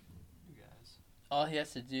back. You guys. All he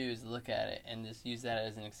has to do is look at it and just use that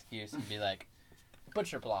as an excuse and be like,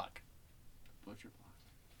 butcher block. Butcher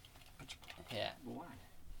block. Yeah. But why?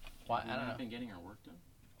 Why? Have we I don't not know. been getting our work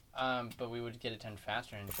done? But we would get it done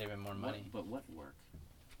faster and save him more money. But what work?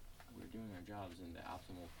 We're doing our jobs in the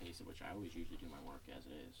optimal pace at which I always usually do my work as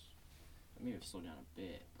it is. I may have slowed down a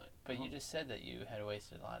bit, but But you just said that you had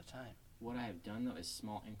wasted a lot of time. what I have done though is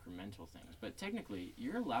small incremental things. But technically,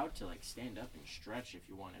 you're allowed to like stand up and stretch if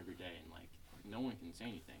you want every day, and like no one can say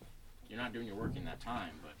anything. You're not doing your work in that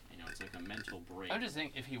time, but you know it's like a mental break. I'm just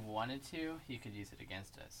saying, if he wanted to, he could use it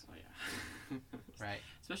against us, Oh yeah. right?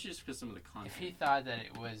 Especially just because some of the content. If he thought that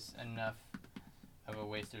it was enough of a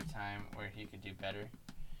waste of time where he could do better.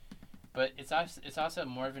 But it's also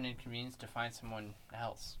more of an inconvenience to find someone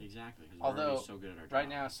else. Exactly. 'Cause we're Although, already so good at our job. Right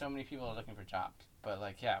now, so many people are looking for jobs. But,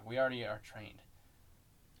 like, yeah, we already are trained.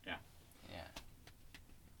 Yeah. Yeah.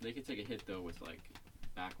 They could take a hit though with like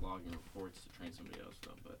backlogging reports to train somebody else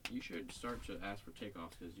though. But you should start to ask for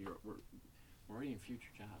takeoffs because we're already in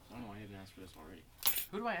future jobs. I don't know why I haven't asked for this already.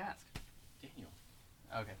 Who do I ask? Daniel.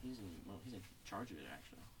 Okay. He's in charge of it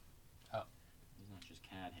actually. Oh. He's not just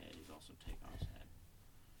CAD head. He's also takeoffs head.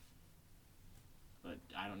 But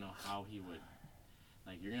I don't know how he would.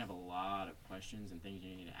 Like you're gonna have a lot of questions and things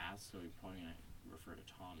you need to ask, so you're probably gonna refer to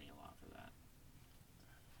Tommy a lot for that.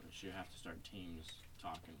 But you have to start teams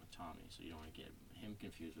talking with Tommy, so you don't want to get him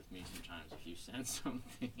confused with me sometimes if you send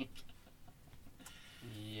something.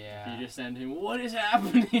 Yeah. You just send him, what is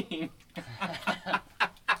happening?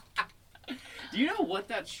 Do you know what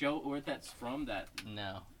that show, or what that's from? That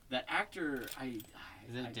No. actor,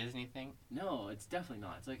 Is it a Disney thing? No, it's definitely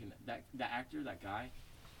not. It's like that actor, that guy,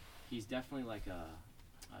 he's definitely like a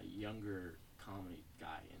younger comedy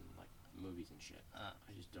guy in like movies and shit. I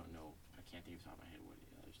just don't know. I can't think of the top of my head what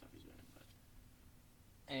other stuff he's doing. But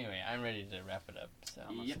Anyway, I'm ready to wrap it up. So,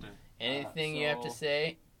 Yep. anything you have to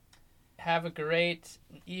say? Have a great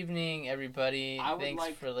evening, everybody. I would Thanks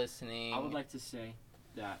like- for listening. I would like to say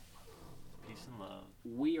that Peace and love.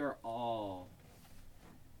 we are all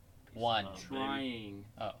One. Peace and love, trying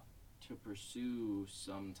Oh. to pursue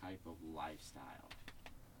some type of lifestyle,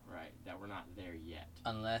 right? That we're not there yet.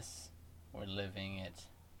 Unless we're living it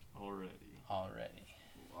Already. already.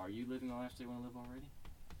 Are you living the lifestyle you want to live already?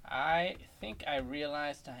 I think I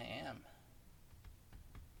realized I am.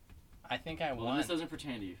 I think I Well, won. this doesn't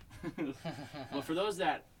pertain to you. Well, for those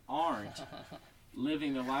that aren't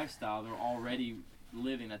living the lifestyle they're already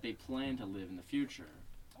living, that they plan to live in the future,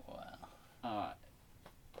 Wow.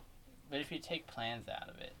 But if you take plans out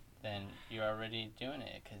of it, then you're already doing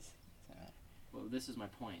it. Because well, this is my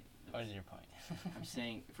point. what is your point? I'm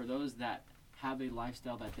saying for those that have a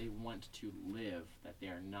lifestyle that they want to live that they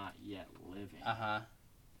are not yet living,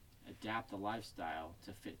 adapt the lifestyle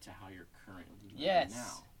to fit to how you're currently living Yes.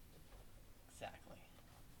 now. Exactly.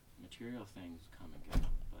 Material things come and go,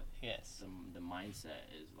 but Yes. the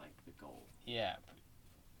mindset is like the goal. Yeah.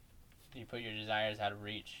 You put your desires out of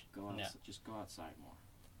reach. Go out, No. just go outside more.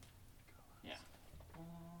 Yeah.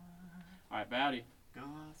 All right, Bowdy. Go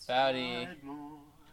outside Bowdy. more.